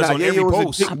 Yayo comments Nah, on every Yayo was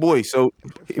post. a big boy, so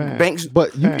Fam. Banks.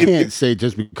 But you if- can't say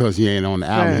just because he ain't on the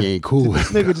album, Man, he ain't cool.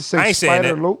 This nigga just I say ain't saying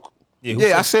Spider that. Loke. Yeah, who Yeah,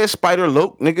 I said- said Spider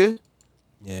Loke, nigga.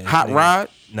 yeah, Hot nigga. Rod.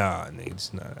 Nah, nigga,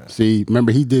 it's not. See,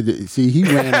 remember he did it. See, he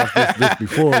ran off this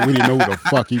before. We didn't know what the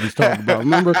fuck he was talking about.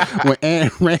 Remember when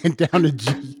Ant ran down the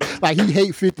G? Like, he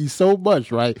hate 50 so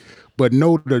much, right? But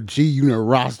know the G Unit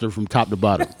roster from top to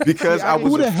bottom. Because I was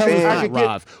Who the a hell is fan. Hot could get-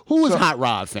 Rod? Who is Hot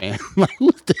Rod, fan? Like,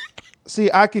 who's that? See,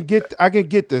 I can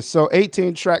get this. So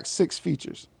 18 tracks, 6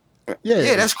 features.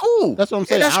 Yeah, that's cool. That's what I'm Yeah,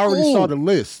 saying. that's I already cool. saw the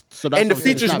list. So that's And the what I'm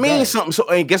saying. It's features not mean bad. something. So,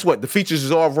 and guess what? The features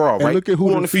is all raw, right? look at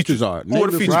who on the features are. Who Name are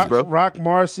the the features, Rock, bro? Rock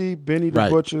Marcy, Benny the Right.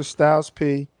 Butcher, Styles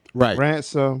P, Right.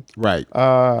 Ransom, Right.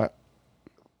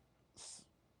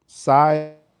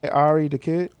 Cy Ari the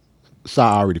Kid,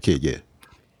 Sorry, the kid, yeah.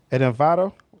 and then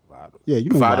Vado. Yeah, you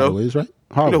know Vado. who Vado is, right?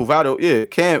 You Harlem. know, Vado, yeah,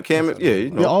 Cam, yeah, you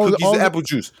know, Yeah, all the- cookies all and the- apple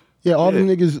juice. Yeah, all them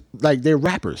Yeah. niggas, like, they're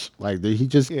rappers. Like, he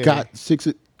just Yeah. got 6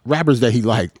 rappers that he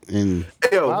liked, and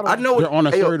Hey, yo, I know they're on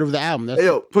a hey, yo, third of the album. That's Hey,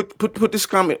 yo, put this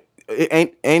comment.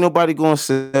 It ain't nobody gonna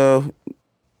sell.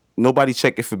 Nobody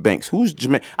checking for Banks. Who's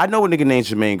Jermaine? I know a nigga named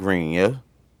Jermaine Green. Yeah,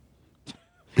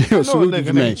 Yo, salute to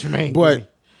nigga named Jermaine. Jermaine But Green.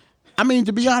 I mean,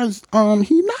 to be honest,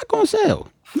 he not gonna sell.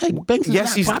 Like, Banks is yes,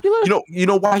 not he's popular. You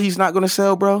know why he's not gonna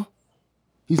sell, bro?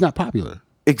 He's not popular.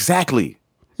 Exactly.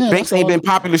 Yeah, Banks that's ain't all- been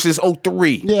popular since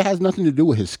 03. Yeah, it has nothing to do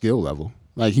with his skill level.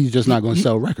 Like, he's just not gonna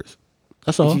sell records.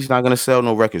 That's all. He's not gonna sell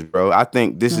no records, bro. I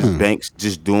think this is Banks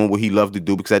just doing what he loved to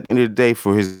do, because at the end of the day,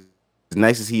 for his as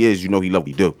nice as he is, you know he love what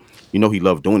he do. You know he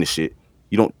love doing this shit.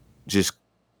 You don't just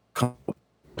come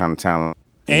kind of talent.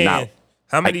 And not-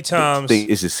 how many I times? think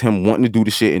it's just him wanting to do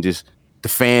the shit and just the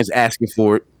fans asking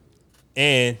for it.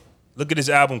 And look at his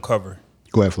album cover.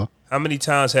 Go ahead, Flo. How many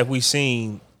times have we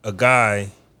seen a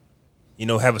guy,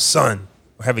 have a son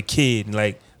or have a kid, and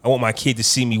like, I want my kid to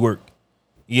see me work.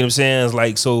 You know what I'm saying? It's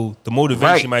like, so the motivation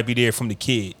Right. might be there from the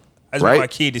kid. I just Right. want my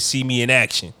kid to see me in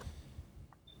action.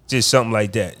 Just something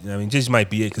like that. I mean, just might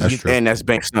be it. That's true. And that's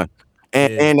Banks' son.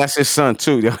 And that's his son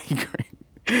too, yo. He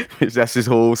great. That's his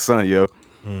whole son, yo.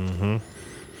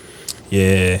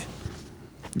 Yeah.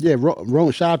 Yeah,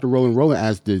 Roland. Shout out to Roland. Roland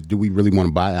asked, "Do we really want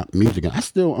to buy out music?" I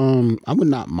still, I would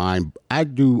not mind. I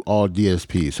do all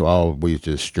DSP, so I always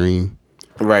just stream.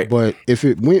 Right. But if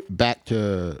it went back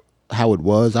to how it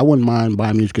was, I wouldn't mind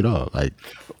buying music at all. Like,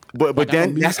 But Like,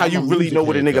 then that's how I'm you a really music know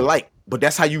what a head, nigga though. like. But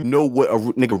that's how you know what a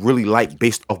nigga really like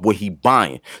based off what he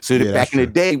buying. So that Yeah, back that's in the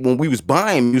true. day when we was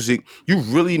buying music, you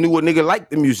really knew a nigga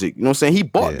liked the music. You know what I'm saying? He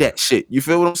bought Yeah. that shit. You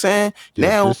feel what I'm saying? Yeah,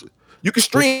 now this- you can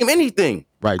stream anything.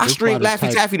 Right, I just streamed by the Laffy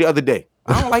type- Taffy the other day.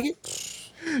 I don't like it.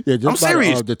 yeah, just I'm by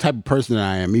serious. the type of person that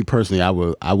I am. Me personally,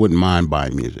 I wouldn't mind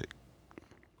buying music.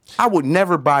 I would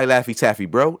never buy Laffy Taffy,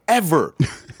 bro. Ever.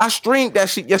 I streamed that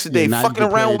shit yesterday, Yeah, now you fucking can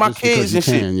play around it with my just because kids you and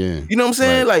shit. can, yeah. You know what I'm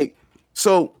saying? Right. Like,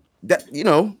 so that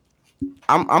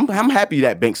I'm happy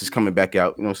that Banks is coming back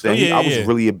out. You know what I'm saying? I was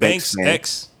really a Banks fan.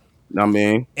 X. You know what I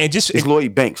mean? And just It's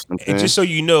Lloyd Banks. You know what I'm and saying? just so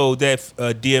you know, that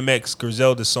DMX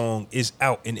Griselda song is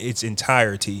out in its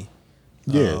entirety.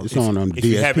 Yeah, it's If- on if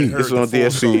you haven't DSP. heard It's the on full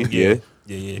DSP, song, yeah. yeah.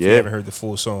 If you Yeah. haven't heard the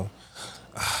full song,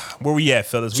 where we at,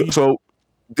 fellas? So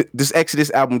this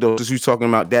Exodus album, though, since you talking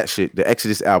about that shit, the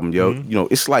Exodus album, yo, Mm-hmm. you know,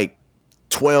 it's like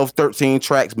 12, 13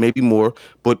 tracks, maybe more,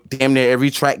 but damn near every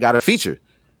track got a feature.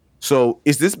 So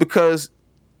is this because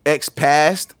X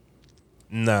passed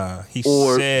Nah, he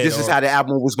or said this is how the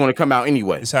album was going to come out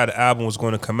anyway. this is how the album was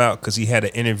going to come out because he had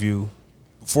an interview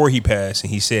before he passed,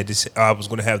 and he said this album was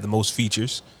going to have the most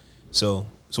features. So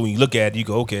when you look at it, you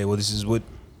go, okay, well, this is what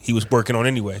he was working on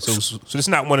anyway. So it's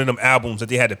not one of them albums that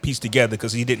they had to piece together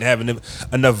because he didn't have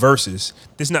enough verses.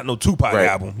 This is not no Tupac Right.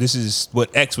 album. This is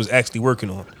what X was actually working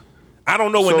on. I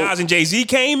don't know when So- Nas and Jay-Z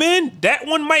came in. That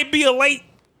one might be a late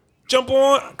jump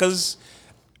on because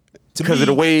Because of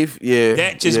the wave, yeah.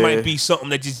 that just yeah. might be something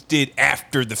that just did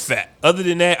after the fact. Other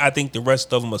than that, I think the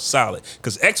rest of them are solid.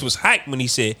 Because X was hyped when he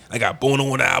said, I got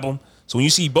Bono on the album. So when you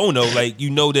see Bono, like, you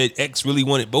know that X really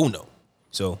wanted Bono.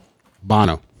 So,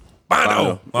 Bono.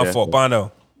 Bono. My yeah. fault,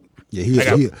 Bono.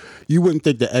 Yeah, you wouldn't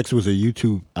think that X was a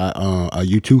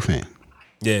U2 fan.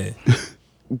 Yeah.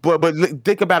 But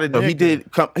think about it though. He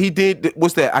did.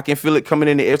 What's that? I Can Feel It Coming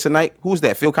in the Air Tonight. Who's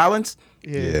that? Phil Collins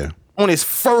Yeah. on his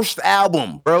first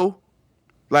album, bro.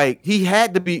 Like he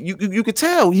had to be. You could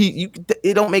tell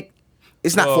it don't make.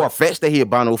 It's not Well- far fetched that he a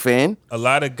Bono fan. A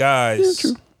lot of guys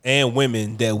and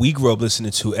women that we grew up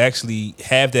listening to actually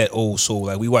have that old soul.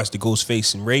 Like, we watched the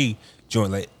Ghostface and Ray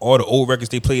joint. Like, all the old records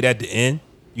they played at the end.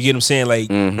 You get what I'm saying? Like,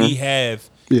 we have.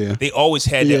 Yeah. They always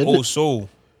had Yeah, that old soul.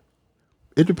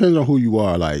 It depends on who you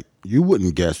are. Like, you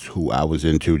wouldn't guess who I was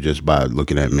into just by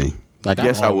looking at me. Like,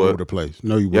 Yes, I'm I all would. over the place.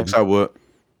 No, you wouldn't. Yes, I would.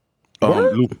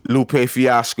 Lupe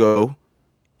Fiasco.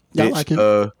 Yeah, I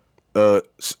Bitch, like him.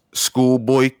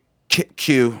 Schoolboy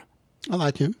Q. I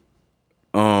like him.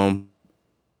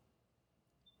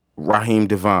 Raheem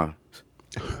Devon.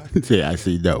 Yeah, I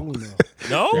see. No,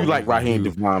 No? You like Raheem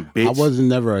Devon, bitch? I wasn't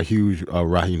never a huge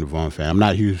Raheem Devon fan. I'm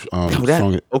not a huge That-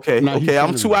 song. okay, I'm not a huge okay. fan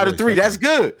I'm of 2 his out of voice. 3. That's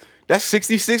good. That's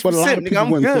 66%. But a lot of Nigga, people I'm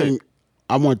wouldn't good. think.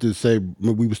 I wanted to say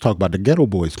when we was talking about the Ghetto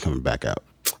Boys coming back out.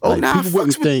 Oh, nah, people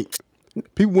wouldn't fucks with- think.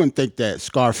 People wouldn't think that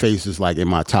Scarface is like in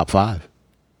my top 5.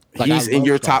 Like, He's I in love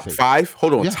your top Scarface. 5?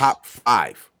 Hold on, Yes. top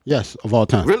 5. Yes, of all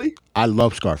time. Really? I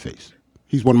love Scarface.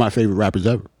 He's one of my favorite rappers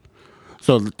ever.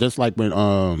 So just like when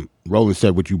Roland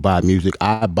said, "Would you buy music?"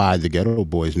 I buy the Ghetto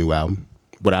Boys' new album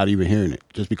without even hearing it,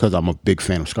 just because I'm a big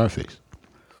fan of Scarface.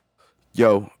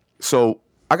 Yo, so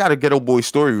I got a Ghetto Boy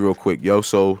story real quick, yo.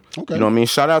 So, Okay. you know what I mean?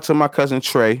 Shout out to my cousin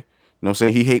Trey. You know what I'm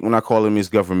saying? He hate when I call him his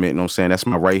government. You know what I'm saying? That's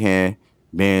my right hand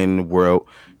man in the world.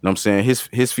 You know what I'm saying?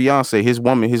 His fiance, his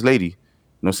woman, his lady. You know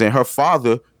what I'm saying? Her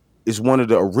father is one of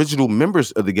the original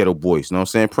members of the Ghetto Boys. You know what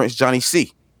I'm saying? Prince Johnny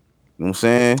C. You know what I'm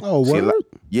saying? Oh, See, word?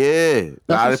 yeah.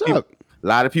 That's what's up. A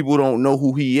lot of people don't know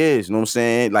who he is. You know what I'm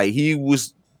saying? Like, he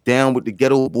was down with the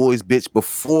Ghetto Boys, bitch,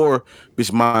 before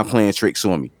bitch Mind playing tricks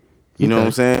on me. You know what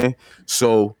I'm saying?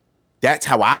 So that's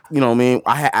how I, you know what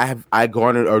I mean? I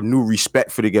garnered a new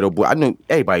respect for the Ghetto Boy. I know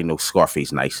everybody knows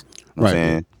Scarface nice. You know what I'm Right.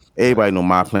 saying? Everybody know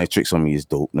Mind playing tricks on me is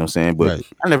dope. You know what I'm saying? But Right.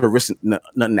 I never risked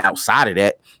nothing outside of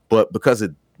that. But because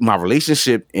of my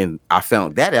relationship and I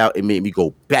found that out, it made me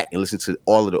go back and listen to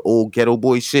all of the old Ghetto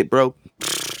Boy shit, bro.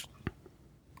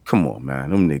 Come on,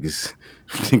 man. Them niggas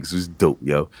was dope,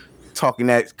 yo. Talking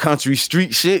that country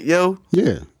street shit, yo.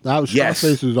 Yeah, Yes.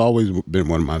 Scarface has always been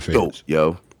one of my Dope, favorites.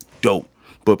 yo. Dope.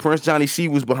 But Prince Johnny C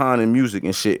was behind in music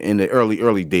and shit in the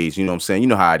early days. You know what I'm saying? You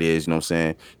know how it is. You know what I'm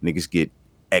saying? Niggas get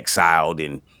exiled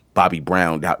and Bobby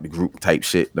Browned out the group type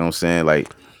shit. You know what I'm saying?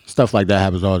 Like, Stuff like that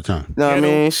happens all the time. you know what I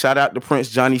mean? Shout out to Prince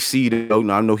Johnny C. Though.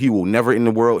 Now, I know he will never in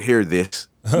the world hear this.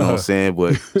 You know what I'm saying?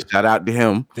 But shout out to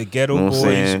him. The Ghetto You know what I'm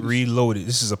Boys saying? Reloaded.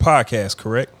 This is a podcast,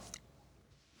 correct?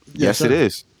 Yes, sir. it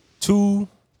is. Two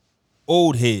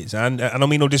old heads. I don't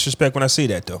mean no disrespect when I say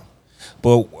that, though.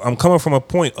 But I'm coming from a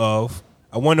point of,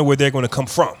 I wonder where they're going to come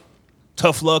from.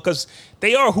 Tough Love, because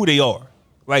they are who they are.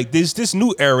 Like, this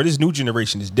new era, this new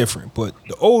generation is different. But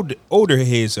the older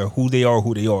heads are who they are.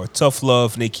 Tough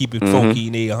Love, and they keep it funky,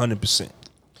 and they 100%.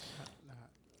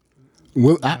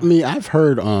 Well, I mean, I've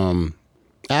heard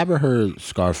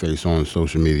Scarface on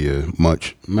social media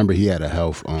much. Remember, he had a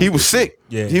health. He was sick.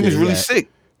 Yeah. He was Yeah, really yeah. sick.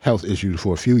 Health issues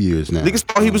for a few years now. Niggas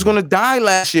thought he was gonna die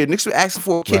last year. Niggas were asking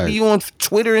for a kidney Right. on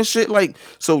Twitter and shit. Like,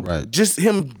 so Right. just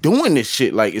him doing this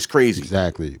shit, like, it's crazy.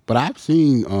 Exactly. But I've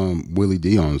seen Willie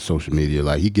D on social media.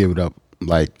 Like, he give it up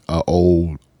like a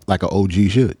OG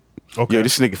should. Okay. Yo,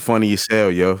 this nigga funny as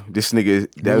hell, yo. This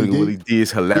nigga, that Willie nigga D? Willie D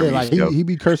is hilarious, Yeah, like yo. he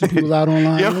be cursing people out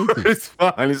online. Yo, and everything. it's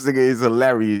fine. This nigga is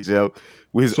hilarious, yo.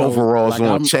 With his So, overalls like,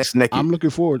 on, chest naked. I'm looking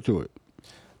forward to it.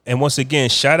 And once again,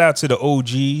 shout out to the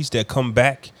OGs that come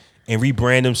back and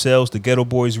rebrand themselves, the Ghetto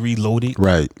Boys Reloaded.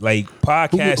 Right. Like, Who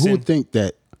podcasting. would think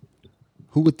that?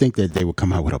 Who would think that they would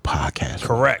come out with a podcast?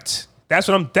 Correct.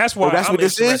 That's why that's I'm what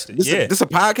this is. interested. This a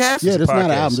podcast. Yeah, this is not an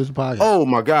podcast. album. This is a podcast. Oh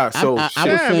my god. So I was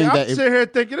shit. saying I'm that if- sitting here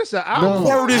thinking this an album.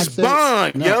 Word is I said-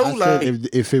 bond, no, yo. I said Like,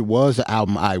 if it was an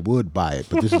album, I would buy it.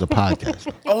 But this is a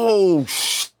podcast. oh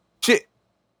shit.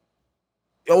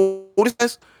 Oh, what is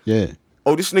this? Yeah.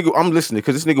 Oh, this nigga, I'm listening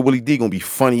because this nigga Willie D gonna be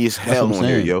funny as hell what I'm on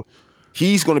here, saying. yo.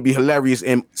 He's gonna be hilarious,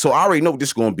 and so I already know what this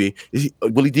is gonna be.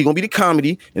 Willie D gonna be the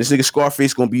comedy, and this nigga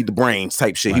Scarface gonna be the brains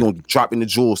type shit. He gonna drop in the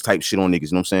jewels type shit on niggas. You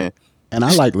know what I'm saying? And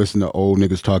I like listening to old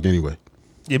niggas talk anyway.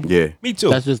 Yeah. Me too.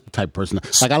 That's just the type of person.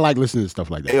 Like I like listening to stuff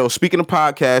like that. Hey, yo, speaking of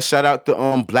podcasts, shout out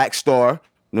to Black Star, you know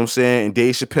what I'm saying, and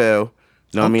Dave Chappelle.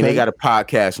 You know what I mean? Okay. They got a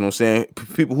podcast, you know what I'm saying?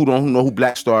 People who don't know who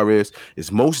Black Star is,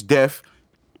 it's Most Def,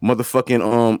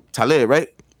 motherfucking Talib, right?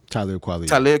 Talib Kweli.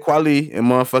 Talib Kweli and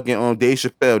motherfucking Dave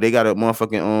Chappelle. They got a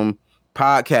motherfucking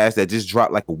podcast that just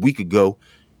dropped like a week ago.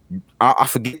 I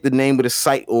forget the name of the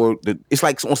site it's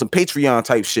like on some Patreon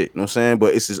type shit, you know what I'm saying?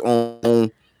 But it's his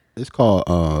own. It's called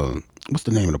what's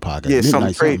the name of the podcast? Yeah, something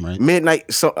Midnight crazy. right?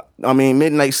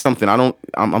 Midnight something.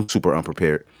 I'm super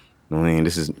unprepared. You know what I mean?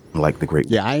 This is like the great.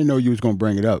 Yeah, I didn't know you was gonna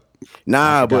bring it up.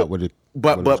 Nah, forgot but what it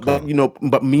was called. you know,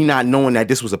 but me not knowing that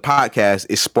this was a podcast,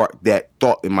 it sparked that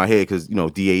thought in my head because you know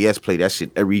DAS play that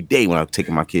shit every day when I'm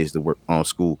taking my kids to work on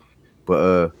school.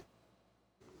 But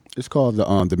It's called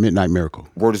the Midnight Miracle.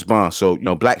 word is bond. So you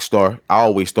know, Black Star, I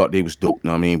always thought they was dope. You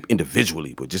know what I mean,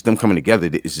 individually, but just them coming together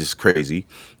is just crazy.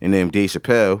 And then Dave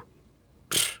Chappelle,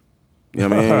 you know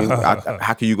what I mean?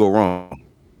 How can you go wrong?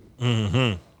 Mm-hmm. You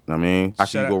know what I mean, how can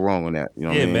Shout you go wrong on that? You know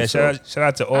what Yeah, I mean? man. So- Shout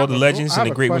out to I all have the a- legends I have and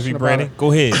the a great ones we question branded. about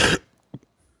Go ahead.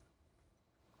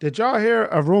 Did y'all hear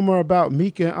a rumor about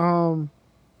Meek and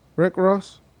Rick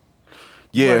Ross?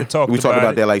 Yeah, already talked we talked about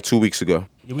about it. that like 2 weeks ago.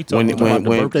 Yeah, we talked about About the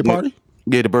birthday party?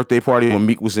 Yeah, the birthday party when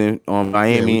Meek was in Miami,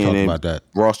 Yeah, we talked and then about that.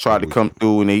 Ross tried to come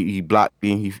through and he blocked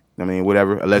me. I mean,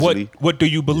 whatever. Allegedly. What do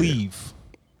you believe?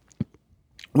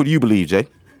 What do you believe, Jay?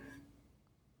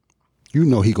 You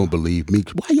know he gonna believe me.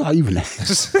 Why y'all even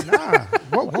ask? Nah.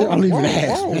 Whoa, whoa, Y'all even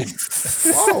ask whoa,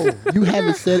 me. whoa. You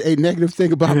haven't said a negative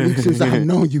thing about me since I've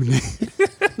known you.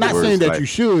 nigga. Not Word saying is that like- you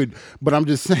should, but I'm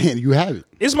just saying you haven't.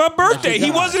 It's my birthday. He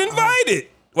God. wasn't invited.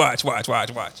 Watch.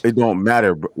 It don't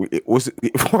matter, bro. Word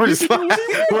is like,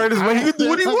 he can do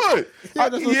what he want. Yeah,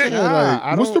 that's what I'm saying. Nah, Like,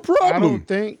 I what's the don't- I problem? don't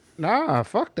think. Nah,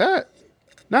 fuck that.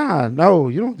 Nah, no,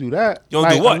 you don't do that. You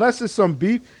don't do what? Unless it's some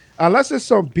beef. Unless it's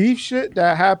some beef shit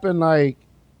that happened like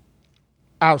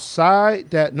outside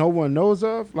that no one knows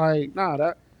of. Like, nah,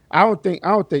 that I don't think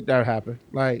that happened.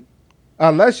 Like,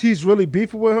 unless he's really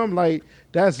beefing with him, like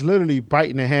that's literally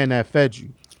biting the hand that fed you.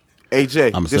 Hey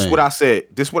Jay, I'm this is saying. what I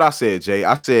said. Jay.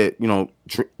 I said, you know,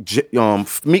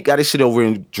 Meek got his shit over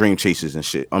in Dream Chasers and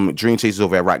shit. Dream Chasers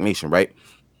over at Rock Nation, right?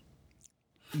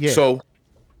 Yeah. So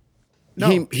No.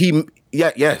 he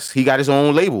got his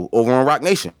own label over on Rock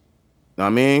Nation. Know what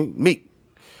I mean? Meek.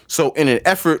 So in an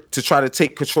effort to try to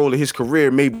take control of his career,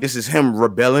 maybe this is him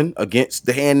rebelling against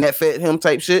the hand that fed him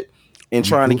type shit and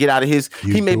trying to get out of his.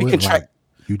 You He may be do it contract.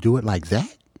 You do it like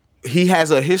that? He has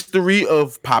a history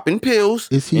of popping pills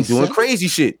Is he and doing sick? crazy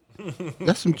shit.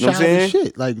 That's some know what I'm saying? childish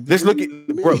shit. Like, Let's look at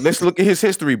bro. Let's look at his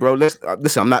history, bro. Let's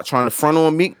listen. I'm not trying to front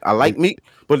on Meek. I like Meek,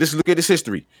 but let's look at his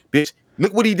history, bitch.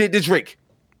 Look what he did to Drake.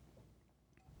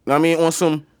 Know what I mean, on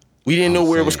some we didn't know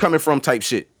where it was saying. coming from type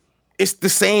shit. It's the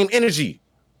same energy.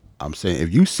 I'm saying,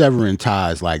 if you severing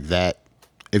ties like that,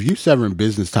 if you severing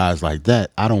business ties like that,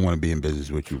 I don't want to be in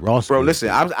business with you, Ross. Bro, listen,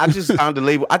 I just signed the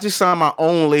label. I just signed my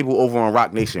own label over on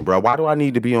Rock Nation, bro. Why do I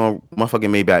need to be on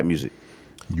motherfucking Maybach Music?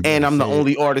 You And better I'm the say it.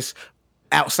 only artist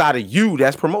outside of you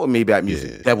that's promoting Maybach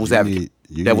Music. Yeah, That was you advocate.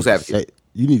 need- That was need to advocate. say-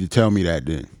 You need to tell me that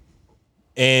then.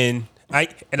 And I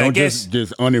Don't guess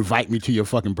just uninvite me to your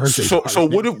fucking birthday. So party.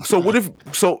 what if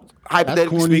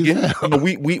hypothetically corny as speaking, hell. you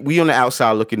know, we on the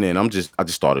outside looking in. I just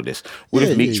thought of this. What Yeah,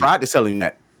 if Meek yeah. tried to sell him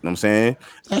that? You know what I'm saying?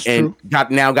 That's and true.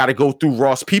 got to go through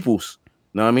Ross Peoples.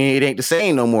 Know what I mean? It ain't the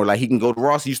same no more. Like he can go to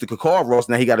Ross. He used to call Ross.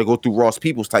 Now he got to go through Ross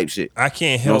Peoples type shit. I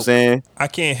can't You know what I'm help. saying? I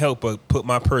can't help but put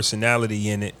my personality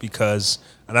in it because,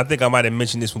 and I think I might have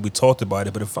mentioned this when we talked about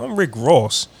it. But if I'm Rick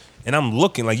Ross and I'm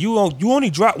looking like you only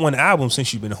dropped one album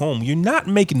since you've been home, you're not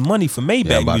making money for Yeah, I'm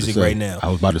Maybach about to music say. right now. I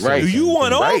was about to say. Right. Do you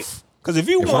want Right. off? Because if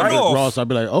you If want I'm Rick off, Ross, I'd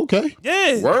be like, okay.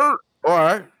 yeah, Word. All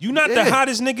right. you're not Yeah. the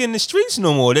hottest nigga in the streets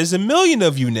no more. There's a million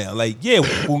of you now. Like, yeah,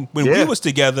 when we Yeah. was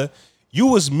together, you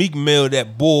was Meek Mill,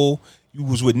 that bull. You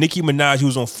was with Nicki Minaj. You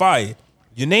was on fire.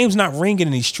 Your name's not ringing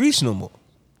in these streets no more.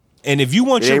 And if you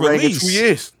want It your ain't rang in release, 2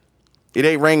 years. It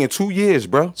ain't rang in 2 years,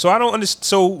 bro. so I don't understand.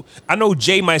 So I know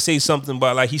Jay might say something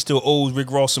about like he still owes Rick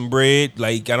Ross some bread.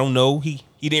 Like I don't know, he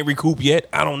didn't recoup yet.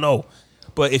 I don't know,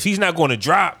 but if he's not going to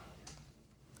drop,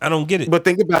 I don't get it. But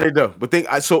think about it though. But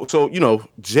so you know,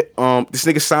 this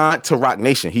nigga signed to Rock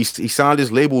Nation. He signed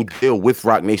his label deal with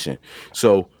Rock Nation.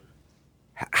 So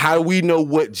how do we know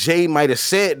what Jay might have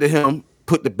said to him?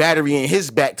 Put the battery in his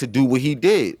back to do what he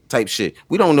did, type shit.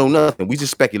 We don't know nothing. We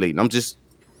just speculating. I'm just,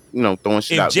 throwing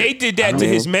shit if out. Jay did that to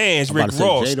his man's I'm about Rick to say,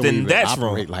 Ross, Jay don't then even that's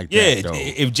wrong. operate like yeah, that, though.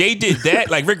 if Jay did that,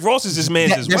 like Rick Ross is his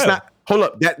man's as That's well. not. Hold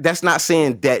up. That's not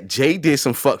saying that Jay did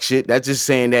some fuck shit. That's just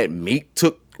saying that Meek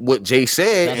took what Jay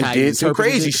said That's how and you did some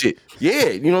interpreted crazy it? shit. Yeah,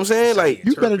 you know what I'm saying? Like,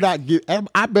 You better not give.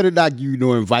 I better not give you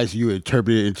no advice. You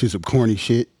interpret it into some corny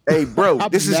shit. hey, bro, I'll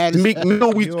this be is mad as Meek hell.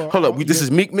 Mill. This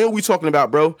is Meek Mill we talking about,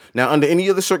 bro. Now, under any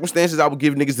other circumstances, I would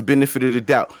give niggas the benefit of the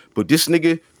doubt. But this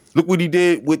nigga, look what he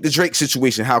did with the Drake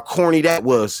situation, how corny that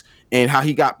was, and how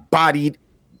he got bodied.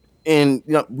 And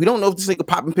we don't know if this nigga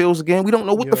popping pills again. We don't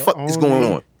know what the fuck is going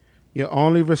on. You're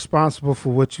only responsible for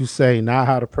what you say, not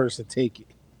how the person take it.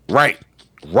 Right.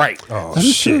 Oh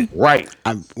shit! Right.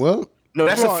 Well, No,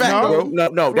 that's Flaw, a fact, no. bro.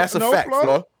 No, that's a No, fact, Flaw?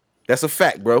 Flaw. That's a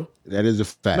fact, bro. that is a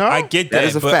fact. No? I get That that,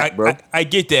 is a but fact, bro. I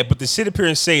get that, but to sit up here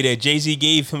and say that Jay-Z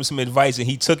gave him some advice and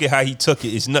he took it how he took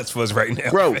it is nuts for us right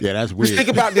now. Bro, Yeah, that's weird. Just think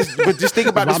about this. But just think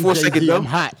about this I'm for a Jay-Z, second, though. I'm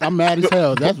hot. I'm mad as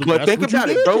hell. That's But think what you about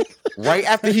it, did. bro. Right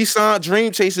after he signed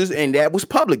Dream Chasers, and that was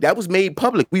public. That was made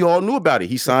public. We all knew about it.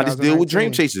 He signed his deal with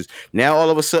Dream 2019. Chasers. Now all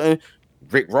of a sudden,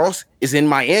 Rick Ross is in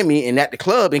Miami and at the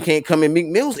club and can't come in Meek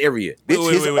Mill's area.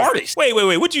 Bitch, he's an artist. Wait.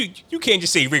 What you can't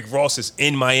just say Rick Ross is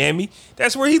in Miami.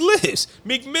 That's where he lives.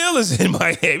 Meek Mill is in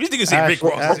Miami. This nigga say Rick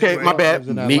Actually- Ross. Okay, Ross my bad. lives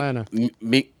in Atlanta.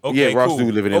 Meek, Okay, yeah, Ross cool.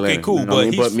 do live in Okay, Atlanta. cool, You know what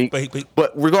I but mean? he's-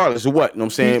 but regardless of what, you know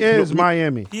what I'm He saying? is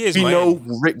Miami. He is We Miami. know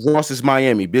Rick Ross is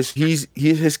Miami, bitch.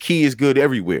 His key is good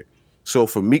everywhere. So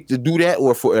for Meek to do that,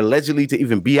 or for allegedly to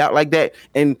even be out like that,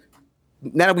 and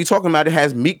now that we talking about it,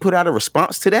 has Meek put out a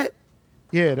response to that?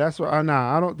 Yeah, that's why.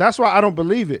 I don't. That's why I don't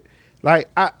believe it. Like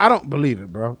I don't believe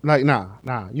it, bro. Like nah.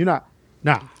 You're not.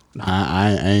 Nah.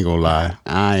 I ain't gonna lie.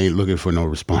 I ain't looking for no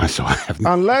response. So I have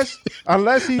no. Unless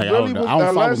he Like, really I was. don't follow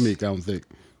Unless, Meek. I don't think.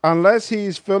 unless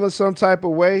he's feeling some type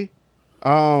of way,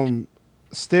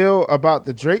 still about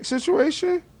the Drake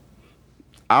situation.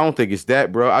 I don't think it's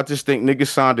that, bro. I just think niggas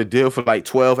signed a deal for like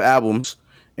 12 albums,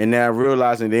 and now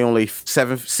realizing they only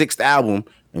sixth album,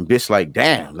 and bitch like,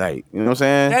 damn, like, you know what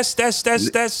I'm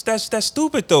saying? That's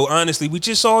stupid though. Honestly, we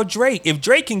just saw Drake. If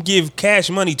Drake can give Cash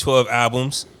Money 12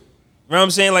 albums, you know what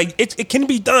I'm saying? Like it can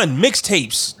be done.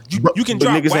 Mixtapes. You can But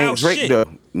drop niggas wild ain't Drake shit. though.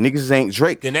 Niggas ain't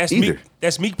Drake Then that's either. Meek.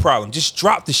 That's Meek problem. Just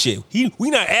drop the shit. We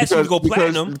not asking you to go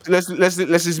platinum. Let's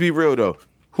just be real though.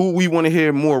 Who we want to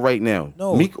hear more right now?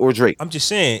 No. Meek or Drake? I'm just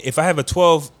saying, if I have a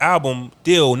 12 album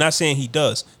deal, not saying he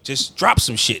does, just drop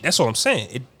some shit. That's all I'm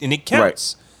saying. It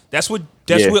counts. That's what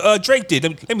Yeah. Drake did.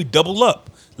 Let me double up.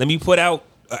 Let me put out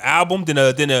an album, then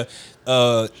a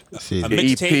See, a the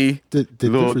mixtape. The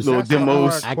Little difference. little That's a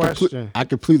demos. hard question. I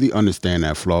completely understand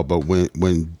that flaw, but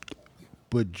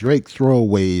but Drake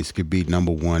throwaways could be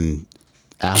number one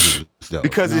albums though.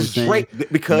 Because You know it's what I'm saying?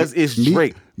 Drake. Because it's Meek-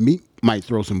 Drake. Meek might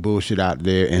throw some bullshit out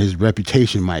there, and his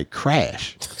reputation might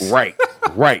crash. Right.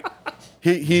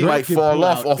 He Drake might can fall pull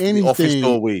off out his anything,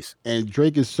 throwaways. And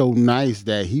Drake is so nice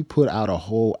that he put out a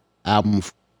whole album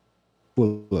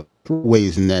full of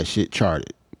throwaways, and that shit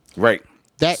charted. Right.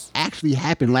 That actually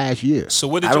happened last year. So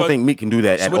what did I don't y'all think Meek can do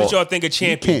that So at what all. did y'all think of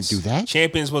Champions? do that.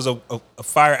 Champions was a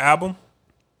fire album.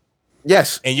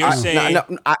 Yes. And you're saying-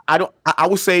 I don't. I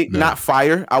would say not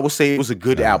fire. I would say it was a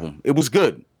good album. It was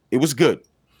good. It was good.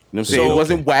 You know what I'm saying? So- It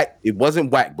wasn't whack. It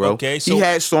wasn't whack, bro. Okay, so- he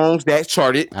had songs that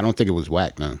charted. I don't think it was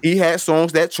whack, no. He had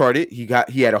songs that charted. He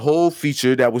had a whole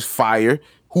feature that was fire.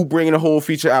 Who bringing a whole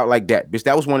feature out like that, bitch?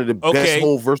 That was one of the best Okay,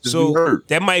 whole verses so we heard.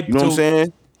 that might You know what I'm so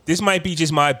saying? This might be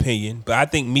just my opinion, but I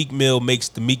think Meek Mill makes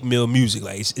the Meek Mill music.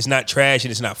 Like it's not trash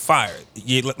and it's not fire.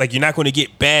 Like you're not going to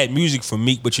get bad music from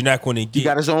Meek, but you're not going to He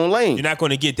got get his own lane. you're not going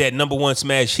to get that number one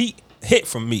smash hit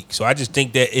from Meek. So I just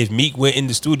think that if Meek went in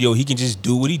the studio, he can just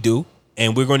do what he do,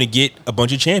 and we're going to get a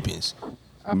bunch of champions.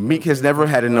 Meek has never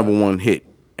had a number one hit,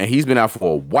 and he's been out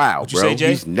for a while, you bro. say, Jay?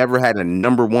 He's never had a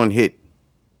number one hit.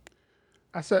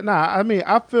 I said nah. I mean,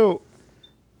 I feel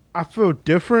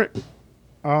different.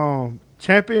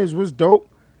 Champions was dope.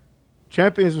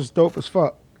 Champions was dope as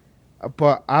fuck.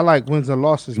 But I like wins and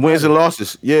losses. Wins better. and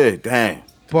losses, yeah, damn.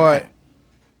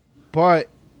 But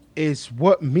it's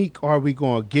what Meek are we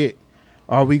gonna get?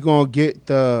 Are we gonna get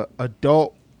the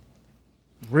adult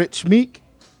rich Meek?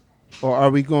 Or are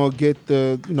we gonna get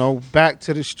the, back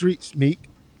to the streets Meek?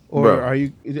 Or Bro. are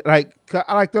you like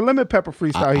I like the Lemon Pepper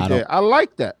freestyle he I did. don't- I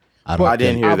like that. I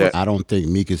didn't hear that. I don't think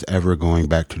Meek is ever going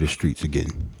back to the streets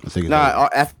again. I think it's Nah,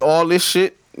 after all this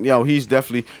shit, he's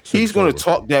definitely he's gonna over.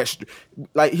 talk that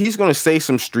like he's gonna say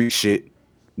some street shit,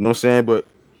 You know what I'm saying? But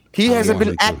he hasn't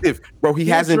been active, bro. He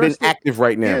hasn't been active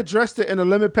right now. He addressed it in the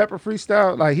Lemon Pepper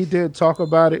freestyle. Like, he did talk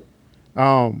about it.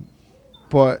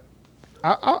 But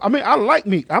I mean, I like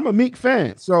Meek. I'm a Meek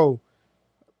fan. So,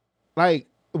 like,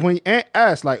 when you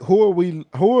ask, like, who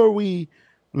are we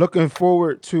looking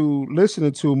forward to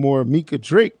listening to more, Meek or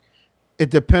Drake? It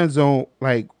depends on,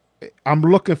 like, I'm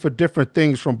looking for different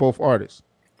things from both artists.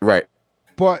 Right.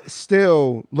 But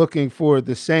still looking for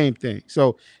the same thing.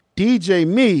 So DJ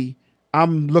Me,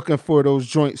 I'm looking for those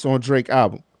joints on Drake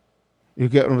album. You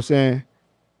get what I'm saying?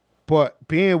 But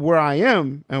being where I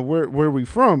am and where we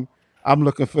from, I'm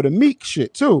looking for the Meek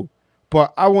shit too.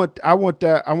 But I want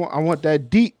that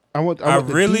deep. I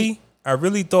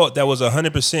really thought that was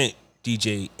 100%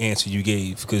 DJ answer you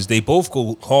gave, because they both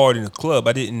go hard in the club.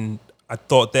 I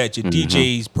thought that your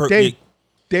DJs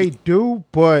they do,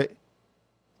 but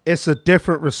it's a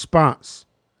different response.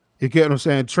 You get what I'm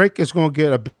saying? Drake is going to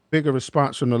get a bigger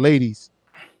response from the ladies.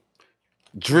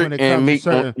 Drake and Meek,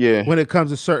 when it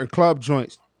comes to certain club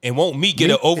joints. And won't Meek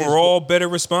get an overall better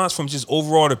response from just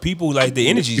overall the people, like the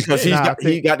energy? Because he'll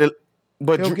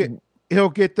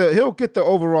get the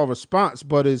overall response,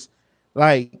 but it's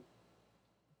like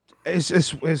it's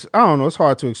I don't know, it's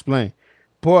hard to explain.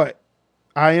 But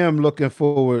I am looking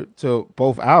forward to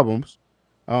both albums.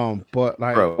 But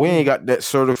like, bro, we ain't got that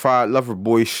certified lover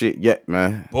boy shit yet,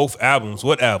 man. Both albums.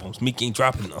 What albums? Meek ain't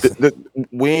dropping nothing.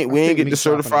 We ain't get the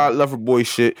certified lover boy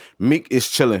shit. Meek is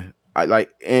chilling. I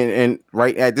like and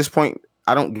right at this point,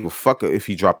 I don't give a fuck if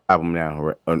he drop album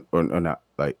now or not.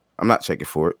 Like, I'm not checking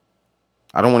for it.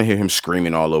 I don't want to hear him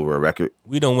screaming all over a record.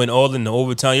 We don't win all in the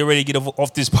overtime. You ready to get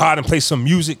off this pod and play some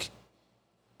music?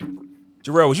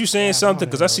 Jarrell, was you saying something?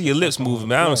 Because I see your lips moving,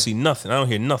 man. I don't see nothing. I don't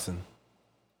hear nothing.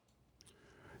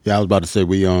 Yeah, I was about to say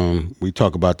we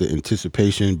talk about the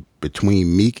anticipation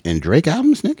between Meek and Drake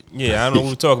albums, nigga. Yeah, I don't know what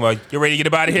we're talking about. You ready to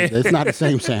get up out of here? It's not the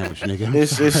same sandwich, nigga.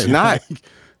 It's not.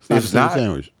 It's not the same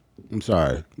sandwich. I'm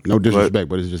sorry. No disrespect,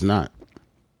 but it's just not.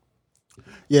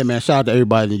 Yeah, man. Shout out to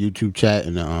everybody in the YouTube chat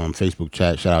and the Facebook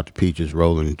chat. Shout out to Peaches,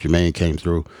 Roland, Jermaine came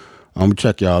through. We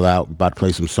check y'all out. About to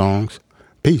play some songs.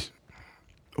 Peace.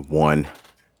 One.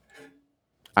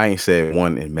 I ain't said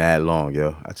one in mad long,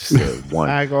 yo. I just said one.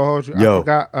 I ain't gonna hold you. Yo. I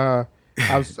forgot.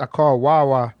 I called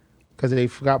Wawa because they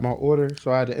forgot my order.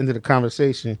 So at the end of the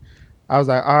conversation, I was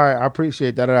like, "All right, I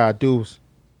appreciate that. I deuce,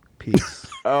 peace."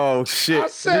 Oh shit! I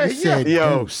said,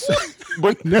 yo,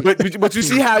 but you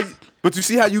see how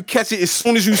you catch it as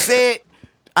soon as you said.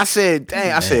 I said,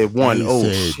 dang. I said one. Oh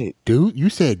shit, dude. You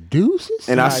said deuces,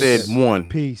 and I said one.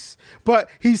 Peace. But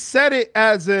he said it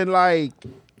as in like.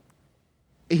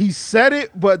 He said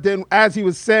it, but then as he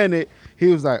was saying it, he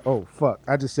was like, "Oh fuck!"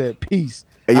 I just said peace.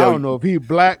 Hey, yo, I don't know if he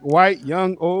black, white,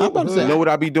 young, old. I'm about to say, you know what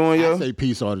I be doing, yo? I say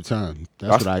peace all the time.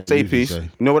 That's what I say. Peace. Say. You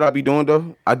know what I be doing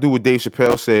though? I do what Dave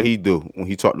Chappelle said he do when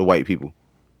he talk to white people. You know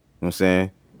what I'm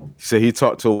saying? He said he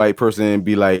talk to a white person and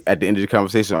be like, at the end of the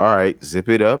conversation, "All right, zip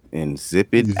it up and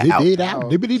zip it out." Zip it out.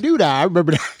 Dippity doo dah. I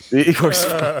remember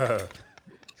that.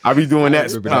 I be doing that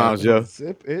sometimes, yo.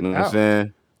 Zip it out. You know what I'm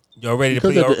saying? Y'all ready to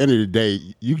play? Because at the end of the day,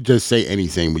 you can just say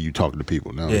anything when you talking to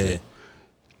people. No,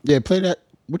 yeah. Play that.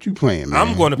 What you playing, man?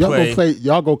 I'm going to play.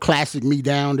 Y'all go classic me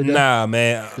down today. Nah,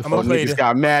 man. I'm gonna play. Niggas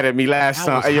got mad at me last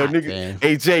time. Hey, yo, niggas.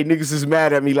 Hey, Jay, niggas is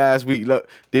mad at me last week. Look,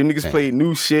 them niggas played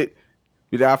new shit.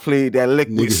 I played that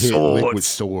liquid swords. Liquid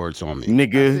swords on me,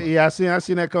 nigga. Yeah, I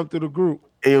seen that come through the group.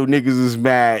 Hey, yo, niggas is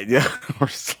mad. Yeah,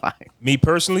 me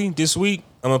personally, this week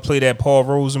I'm gonna play that Paul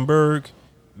Rosenberg,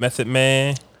 Method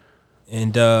Man.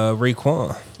 And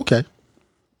Raekwon. Okay.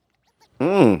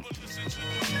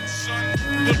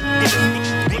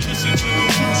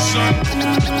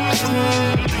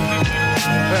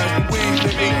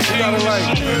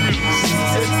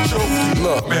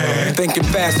 Look, thinking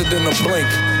faster than a blink.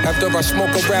 After I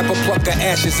smoke a rapper, pluck the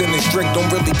ashes in his drink. Don't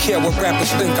really care what rappers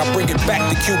think. I bring it back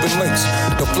to Cuban links.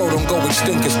 The flow don't go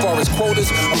extinct. As far as quotas,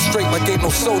 I'm straight like ain't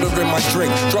no soda in my drink.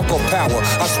 Drunk on power.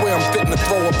 I swear I'm fitting to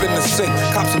throw up in the sink.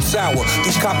 Cop some sour.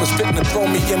 These coppers fitting to throw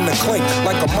me in the clink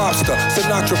like a mobster.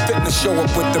 Sinatra fitting to show up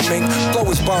with the mink. Flow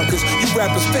is bonkers. You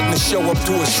rappers fitting to show up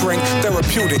to a shrink.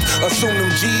 Therapeutic. Assume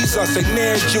them G's. I say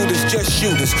near Judas, just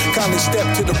shooters. Kindly step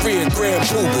to the rear, Grand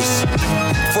Poobas.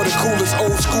 For the coolest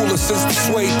old schoolers since the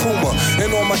suede Puma.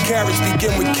 And all my carriage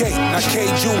begin with K, not K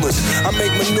Jewelers. I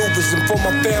make maneuvers and for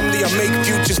my family I make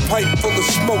futures pipe full of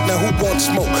smoke. Now who wants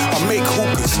smoke? I make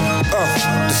hookahs.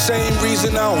 The same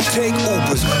reason I don't take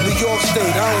Ubers. New York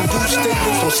State, I don't do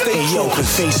statements on state. Hey yo, the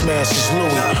face mask is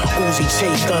Louis. Uzi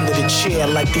taped under the chair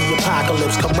like the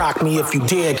apocalypse. Come rock me if you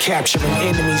dare. Capturing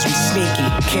enemies, we sneaky.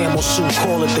 Camel suit,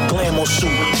 call it the glamour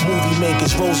suit. Movie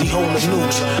makers, Rosie holding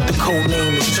nukes. The code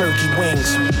name is Turkey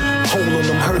Wings. Holding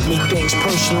them hurt me things.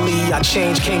 Personally, I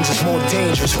change kings, it's more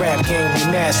dangerous. Rap game,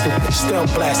 we nasty.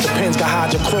 Stealth blast, the pens got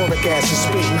hydrochloric acid.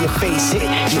 Spit in your face, hit,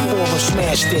 your forearm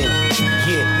smashed in.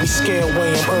 Yeah, we scare away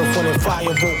in earth, wind and fire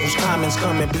vocals. Comments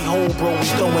coming, behold, bro, we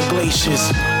throwing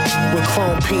glaciers. With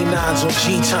chrome P9s on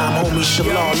G-Time, homie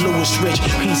Shalal Lewis Rich,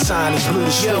 peace sign, he blew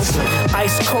the streets.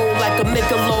 Ice cold like a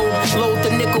Michelob. Load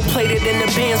the nickel plated in the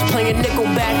bands playing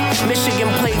Nickelback. Michigan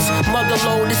plates, mother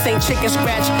load. This ain't chicken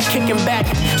scratch, kicking back.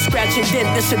 Scratch and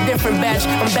dent, this a different batch.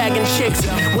 I'm bagging chicks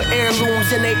with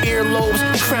heirlooms in their earlobes.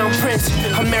 Crown Prince,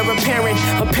 I'm heir apparent.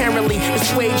 Apparently,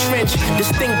 it's Wade Trench.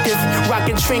 Distinctive,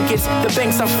 rocking trinkets. The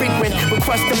banks I frequent.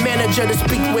 Request the manager to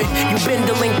speak with. You been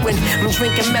delinquent. I'm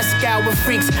drinking mezcal with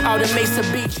freaks out in Mesa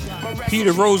Beach.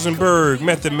 Peter Rosenberg,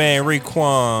 Method Man,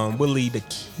 Raekwon, Willie the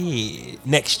Kid,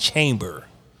 Next Chamber.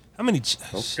 How many?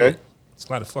 Shit. It's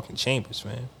a lot of fucking chambers,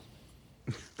 man.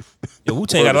 Yo,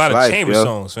 Wu-Tang got a lot of chamber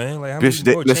songs, man. Like, how Bitch,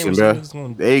 many more listen, chambers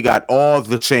bro. They got all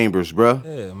the chambers, bro.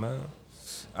 Yeah, man.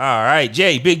 All right,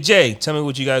 Jay, Big J, tell me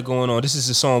what you got going on. This is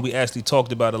a song we actually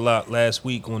talked about a lot last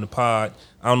week on the pod.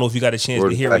 I don't know if you got a chance to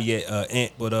hear it yet,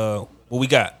 Ant, but what we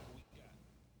got?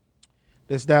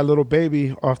 It's that little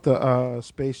baby off the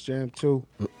Space Jam 2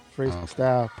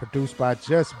 freestyle, produced by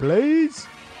Just Blaze.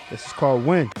 This is called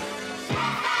Win.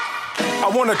 I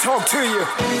wanna talk to you.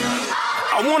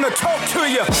 I wanna talk to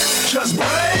you. Just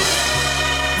Blaze.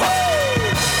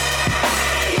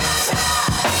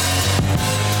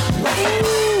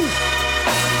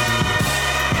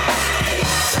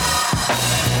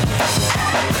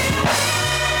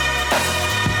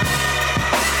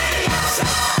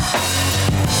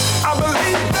 I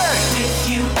believe that with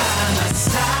you by my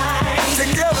side,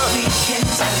 together we can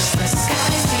touch the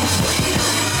skies.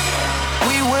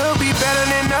 We will be better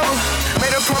than ever.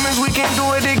 Made a promise we can do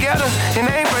it together, and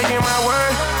I ain't breaking my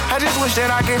word. I just wish that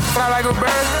I could fly like a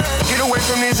bird, get away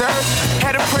from this earth.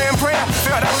 Had to pray and pray, I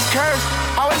felt I was cursed.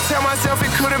 Always tell myself it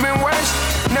could have been worse.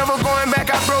 Never going back,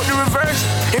 I broke the reverse.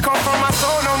 It come from my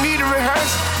soul, no need to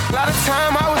rehearse. A lot of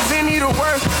time I was in need of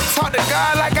work. Talk to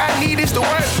God like I needed to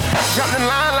work. Jumped in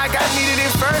line like I needed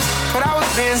it first. But I was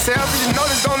being selfish. Know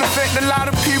this don't affect a lot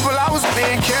of people. I was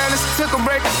being careless. Took a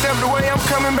break and stepped away. I'm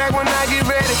coming back when I get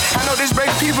ready. I know this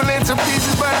breaks people into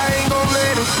pieces, but I ain't gon'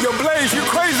 let it. Yo, Blaze, you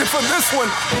crazy for this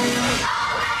one.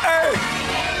 Hey,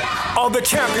 all the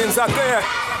champions out there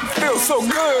feel so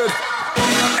good.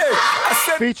 Hey, I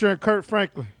said featuring Kurt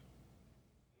Franklin.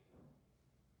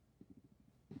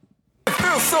 It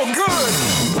feels so good.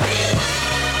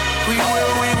 We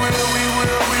will, we will, we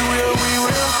will, we will, we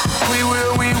will, we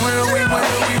will, we will, we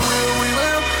will, we will, we will,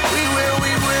 we will,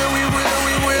 we will, we will,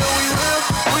 we will, we will,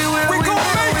 we will, we gon'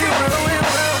 make it.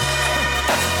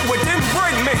 What didn't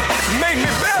break me made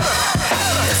me better.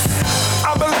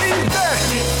 I believe that.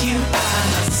 With you by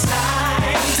my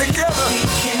side, together we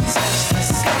can touch the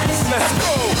skies. Let's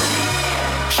go.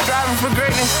 Striving for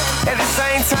greatness, at the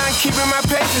same time keeping my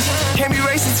patience. Can't be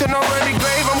racing to no early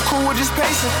grave, I'm cool with just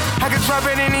pacing. I can drop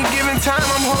at any given time,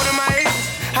 I'm holding my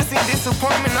aces. I see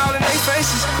disappointment all in their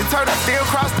faces. The turtle still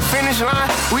cross the finish line.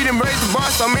 We done raised the bar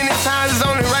so many times, it's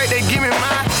only right they give me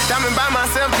mine. Diamond by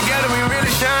myself, together we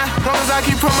really shine. As long as I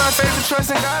keep putting my faith and trust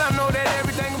in God, I know that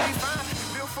everything will be fine.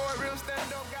 Built for a real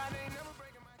stand up, God ain't never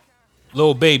breaking my kind.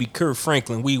 Lil Baby, Kurt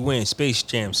Franklin, We Win, Space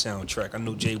Jam soundtrack. I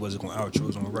know Jay wasn't going to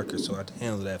outros on the record, so I had to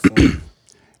handle that for him.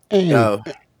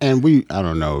 And we, I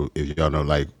don't know if y'all know,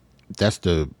 like, that's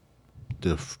the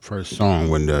first song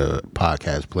when the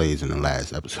podcast plays in the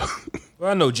last episode. Well,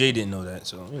 I know Jay didn't know that,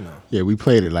 so, you know. Yeah, we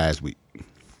played it last week.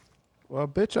 Well,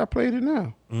 bitch, I played it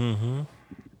now. Mm-hmm.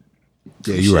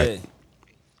 Yeah, you're right.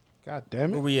 God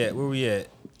damn it. Where we at?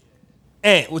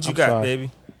 Ant, what you got, sorry.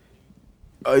 baby?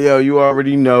 Oh, yo, you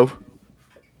already know.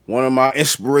 One of my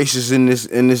inspirations in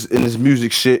this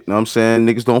music shit. Know what I'm saying?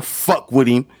 Niggas don't fuck with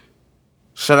him.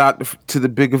 Shout out to the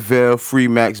Bigger Veil, Free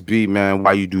Max B, man.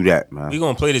 Why you do that, man? We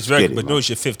gonna play this record, but no, it's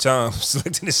your fifth time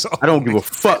selecting this song. I don't give a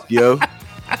fuck, yo.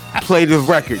 Play the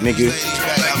record, nigga.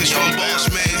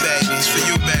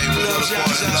 Why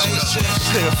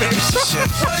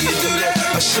you do that?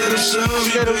 I said I'm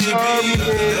sorry, baby.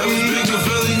 That was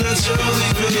Machiavelli, not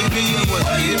Charlie, baby.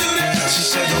 Why you do that? She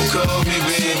said don't call me,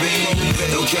 baby.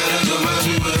 Don't categorize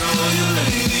me with all your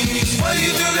ladies. Why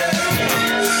you do that?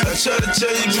 I tried to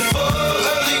tell you before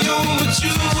early on, but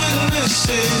you wouldn't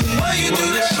listen. Why you do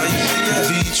that?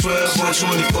 V12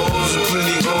 124s with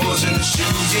plenty holes in the shoes.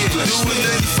 Yeah, doing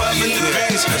 95 in the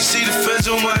bands. See the feds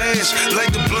on my ass, like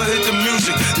the blood hit the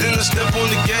music. Then I step on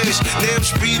the gas. Now I'm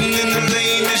speeding in the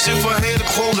lane as if I had a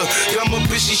quota. Got my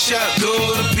bitch, she shot, go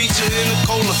the pizza and the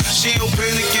cola. She don't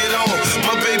panic at all.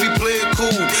 My baby play it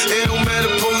cool. It don't matter,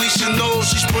 police you know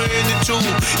she's spraying it too.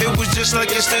 It was just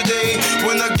like yesterday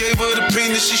when I gave her the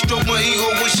penis. She stroked my ego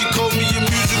when she called me a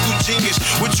musical genius.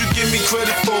 What you give me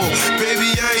credit for?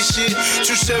 Baby, I ain't shit.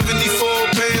 274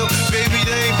 pounds, baby,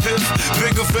 they ain't pimp.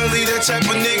 Bigger belly, that type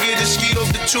of nigga that skied off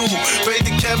the tube. Raid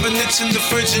the cabinets in the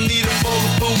fridge and need a bowl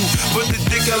of food. But the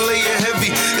dick I lay it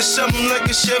heavy. It's something like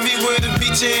a Chevy with a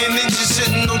V10 engine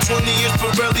sitting on 20-inch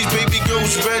Pirellis. Baby girl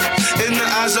was red. In the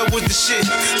eyes I was the shit.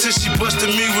 Till she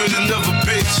busted me with another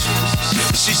bitch.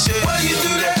 She said, why you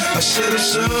do that? I said, I'm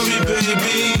sorry,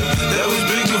 baby. That was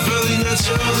Machiavelli, not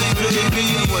Charlie, baby.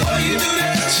 Why you do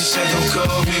that? She said, don't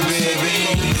call me,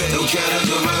 baby. Don't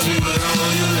categorize me with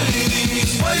all your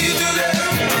ladies. Why you do that?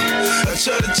 I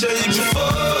tried to tell you before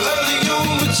early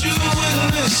on, but you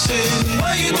wouldn't listen.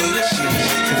 Why you do that?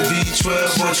 The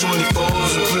V12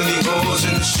 124s with plenty holes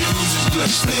in the shoes is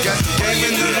blessed. Got the game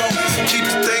in the loop, keep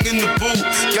the thing in the boot.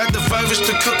 Got the virus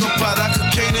to cook a pot, I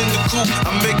cocaine in the coop.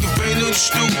 I make it rain on the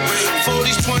stoop.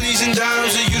 40s, 20s, and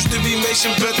dimes. It used to be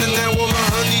Mason better, now all my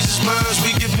honeys is mine.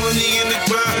 We get money in the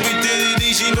grind. We did it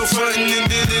easy, no frontin', and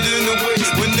did it in the way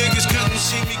when niggas couldn't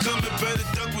see me coming. Better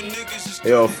duck when niggas is.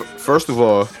 Yo, first of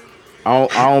all, I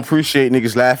don't appreciate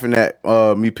niggas laughing at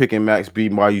me picking Max B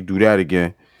while you do that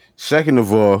again. Second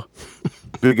of all,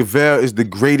 Big Avail is the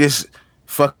greatest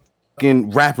fucking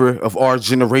rapper of our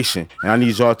generation, and I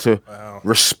need y'all to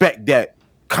respect that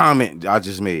comment I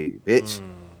just made, bitch.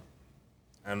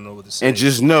 I don't know what to say. And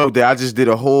just know that I just did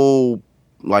a whole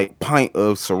like pint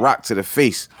of Ciroc to the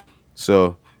face.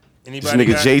 So this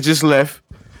nigga Jay just left.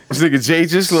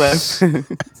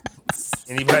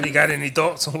 Anybody got any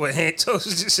thoughts on what Hantos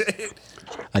just said?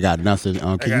 I got nothing.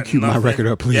 Can you cue my record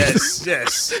up, please?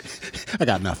 Yes. I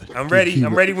got nothing. I'm ready.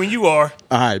 I'm ready when you are.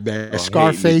 All right, man.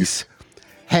 Scarface,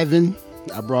 Heaven.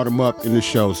 I brought him up in the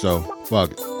show, so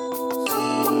fuck it.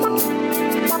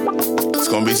 It's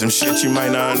gonna be some shit you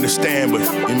might not understand, but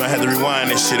you might have to rewind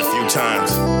this shit a few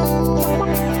times.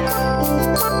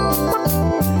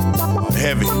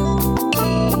 Heavy.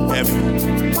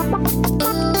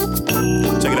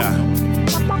 Check it out.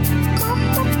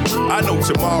 I know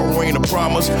tomorrow ain't a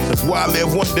promise. That's why I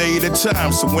live one day at a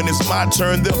time. So when it's my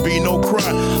turn, there'll be no cry.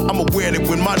 I'm aware that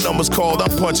when my number's called,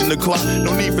 I'm punching the clock.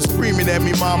 No need for screaming at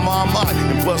me, my.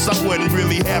 And plus, I wasn't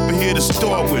really happy here to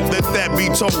start with. Let that be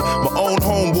told. My own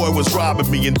homeboy was robbing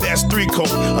me, and that's 3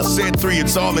 cold. I said 3,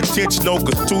 it's all intentional,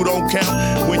 cause 2 don't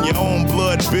count. When your own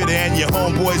blood bitter and your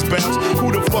homeboys bounce,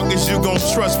 who the fuck is you gonna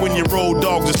trust when your road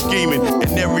dogs are scheming?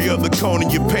 And every other corner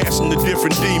you're passing a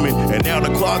different demon. And now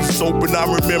the closet's open, I'm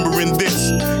remembering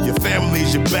this. Your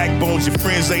family's your backbones, your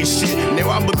friends ain't shit.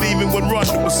 Now I'm believing what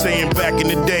Russia was saying back in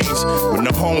the days. When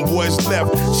the homeboys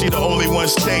left, she the only one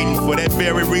staying. For that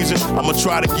very reason, I'ma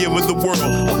try to give her the world.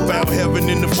 I found heaven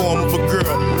in the form of a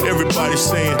girl. Everybody's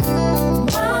saying,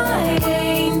 my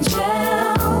angel,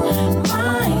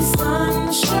 my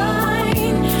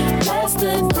sunshine. That's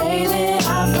the day that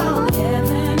I found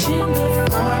heaven in the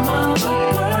form of a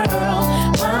girl.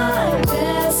 My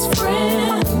best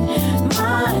friend,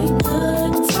 my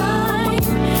good time.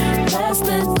 That's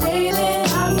the day that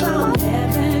I found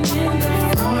heaven in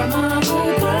the form of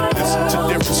a girl. listen to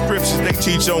different scriptures they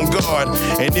teach on God.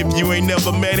 And if you ain't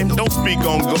never met him, don't speak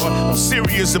on God. I'm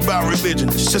serious about religion,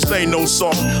 this just ain't no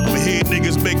song. I'm hear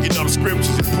niggas making up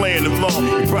scriptures and playing along.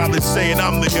 You're probably saying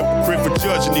I'm the hypocrite for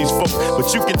judging these folks,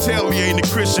 but you can tell he ain't a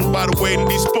Christian by the way that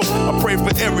he spoke. I pray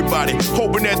for everybody,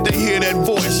 hoping that they hear that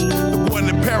voice, the one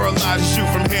that paralyzes you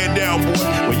from head down, boy.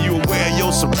 When you aware of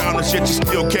your surroundings, yet you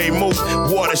still can't move.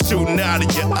 Water shooting out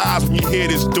of your eyes when you hear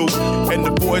this dude. And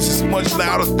the voice is much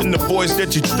louder than the voice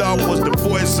that you thought was the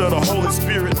voice of the Holy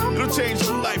Spirit. It'll change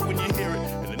your life when you hear it.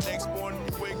 And the next morning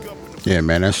you wake up in the Yeah,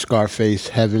 man, that's Scarface,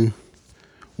 Heaven.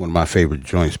 One of my favorite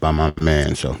joints by my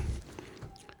man, so.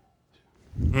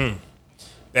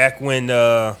 Back when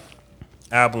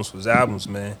albums was albums,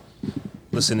 man.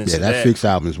 Listening to that Fix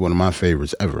album is one of my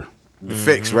favorites ever. The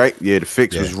Fix, right? Yeah, the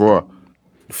Fix was raw.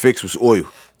 The Fix was oil.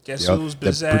 Guess Yup. who's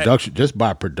The Bizak? production, just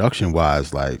by production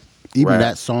wise, like even Right.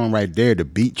 that song right there, the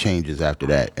beat changes after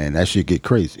that, and that shit get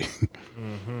crazy.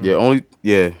 Never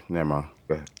mind.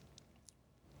 Go ahead.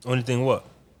 Only thing what?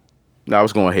 No, I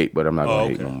was gonna hate, but I'm not gonna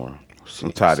hate okay. no more.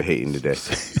 I'm tired of hating today.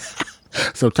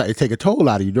 So it take a toll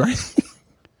out of you, right?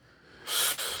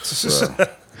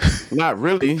 Not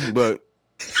really, but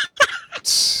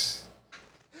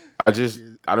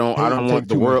I don't Hating want take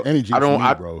the too much world. energy I don't from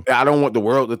me, bro. I don't want the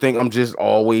world to think I'm just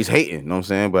always hating. You know what I'm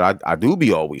saying? But I do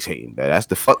be always hating. That's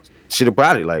the fuck shit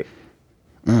about it. Like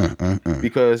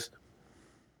because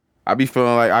I be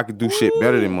feeling like I could do shit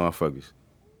better than motherfuckers.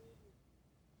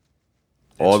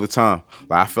 All the time.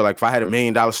 Like I feel like if I had $1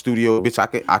 million studio, bitch,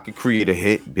 I could create a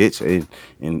hit, bitch,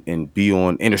 and be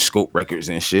on Interscope Records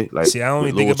and shit. Like See, I don't with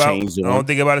even think little about. chains I on. don't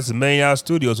think about it as $1 million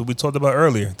studios. What we talked about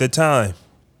earlier, the time.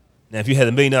 Now, if you had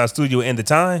 $1 million studio and the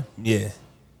time, yeah.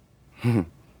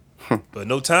 But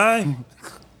no time,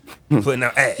 putting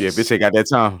out ass. Yeah, bitch, ain't got that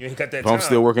time. You ain't got that if I'm time.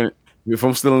 still working, if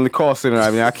I'm still in the call center, I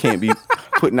mean, I can't be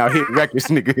putting out hit records,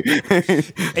 nigga.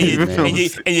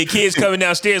 And your kids coming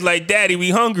downstairs like, Daddy, we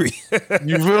hungry.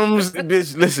 You feel me,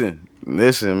 bitch? Listen,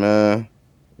 man,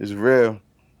 it's real.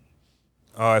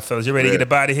 All right, fellas, you ready to get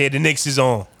up out of here? The Knicks is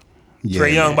on.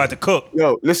 Trae Young about to cook.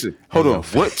 Yo, listen, hold on.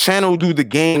 What channel do the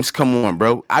games come on,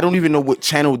 bro? I don't even know what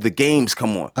channel the games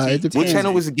come on. It What depends.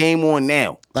 channel is the game on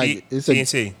now? Like it's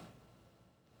TNT.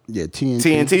 Yeah, TNT.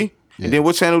 TNT. Yeah. And then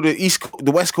what channel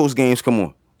the West Coast games come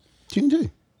on? TNT.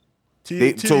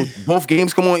 So both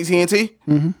games come on TNT?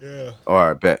 Mm-hmm. Yeah. All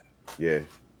right, bet. Yeah.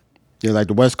 Yeah, like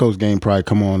the West Coast game probably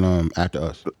come on after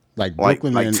us. Like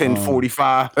Brooklyn like and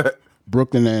 10:45.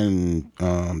 Brooklyn and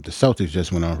the Celtics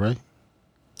just went on, right?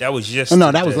 That was just. Oh,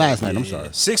 no, that was last night. I'm sorry.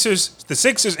 The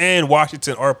Sixers and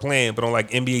Washington are playing, but on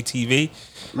like NBA TV.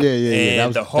 Yeah.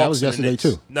 And the That Hawks was and the yesterday Knicks.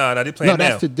 too. No, they playing now. No,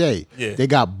 that's today. Yeah. They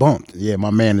got bumped. Yeah,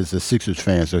 my man is a Sixers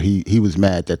fan, so he was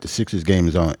mad that the Sixers game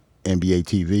is on NBA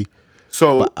TV.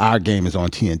 So but our game is on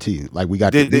TNT. Like we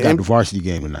got the varsity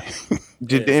game tonight.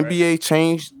 Did the NBA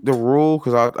change the rule?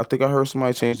 Because I think I heard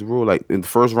somebody change the rule. Like in the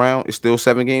first round, it's still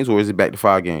 7 games, or is it back to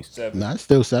 5 games? Nah, it's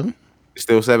still 7. It's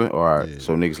still 7? All right.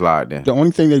 So niggas lied then. The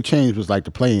only thing they changed was like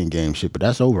the playing game shit, but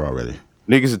that's over already.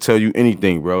 Niggas will tell you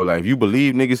anything, bro. Like if you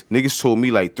believe niggas told me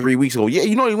like 3 weeks ago, yeah,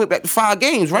 you know they went back to 5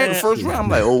 games, right? In the first round. I'm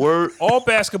like, oh word. All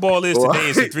basketball is today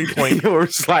is a 3-point. Yo,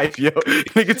 it's like, yo,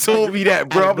 nigga told me that,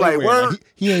 bro. I'm like, word. Like,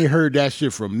 he ain't heard that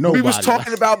shit from nobody. We was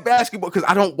talking about basketball because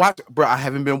I don't watch, bro. I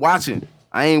haven't been watching.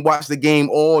 I ain't watched the game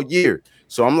all year.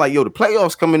 So I'm like, yo, the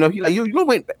playoffs coming up. He like, yo, you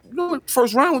know,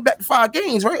 first round we back to 5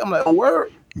 games, right? I'm like, oh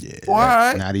word. Yeah. All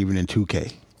right. Not even in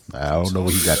 2K. I don't know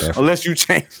where he got that from. Unless you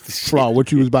change the shit. Flaw,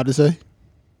 what you was about to say?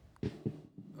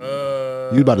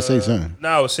 You was about to say something. No,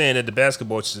 I was saying that the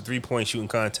basketball is just a 3-point shooting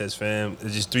contest, fam.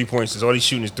 It's just 3 points. It's all he's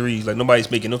shooting is threes. Like nobody's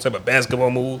making no type of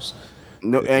basketball moves.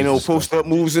 No, ain't no post up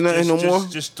moves in there no more.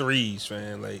 Just threes,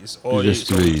 fam. Like it's all Just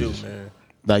it's all he threes. do, man.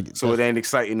 Like So it ain't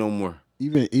exciting no more.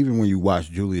 even when you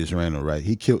watch Julius Randle, right?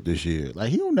 He killed this year. Like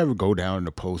he don't never go down in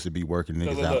the post and be working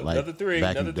niggas Look, out like another three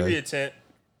back in the day. attempt,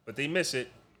 but they miss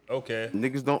it. Okay.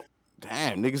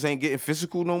 Niggas ain't getting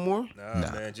physical no more.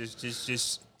 Nah. Man.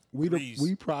 Just.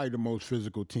 We probably the most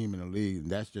physical team in the league, and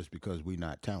that's just because we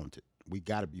not talented. We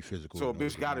got to be physical. So a in order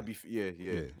bitch to gotta win.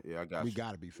 be I got you. We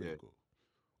got to be physical,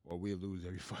 or we'll lose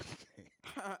every fucking game.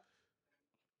 All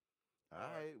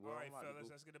right, well, All right, I'm about to fellas, go.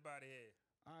 let's get up out of here.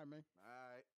 All right, man.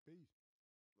 All right. Peace.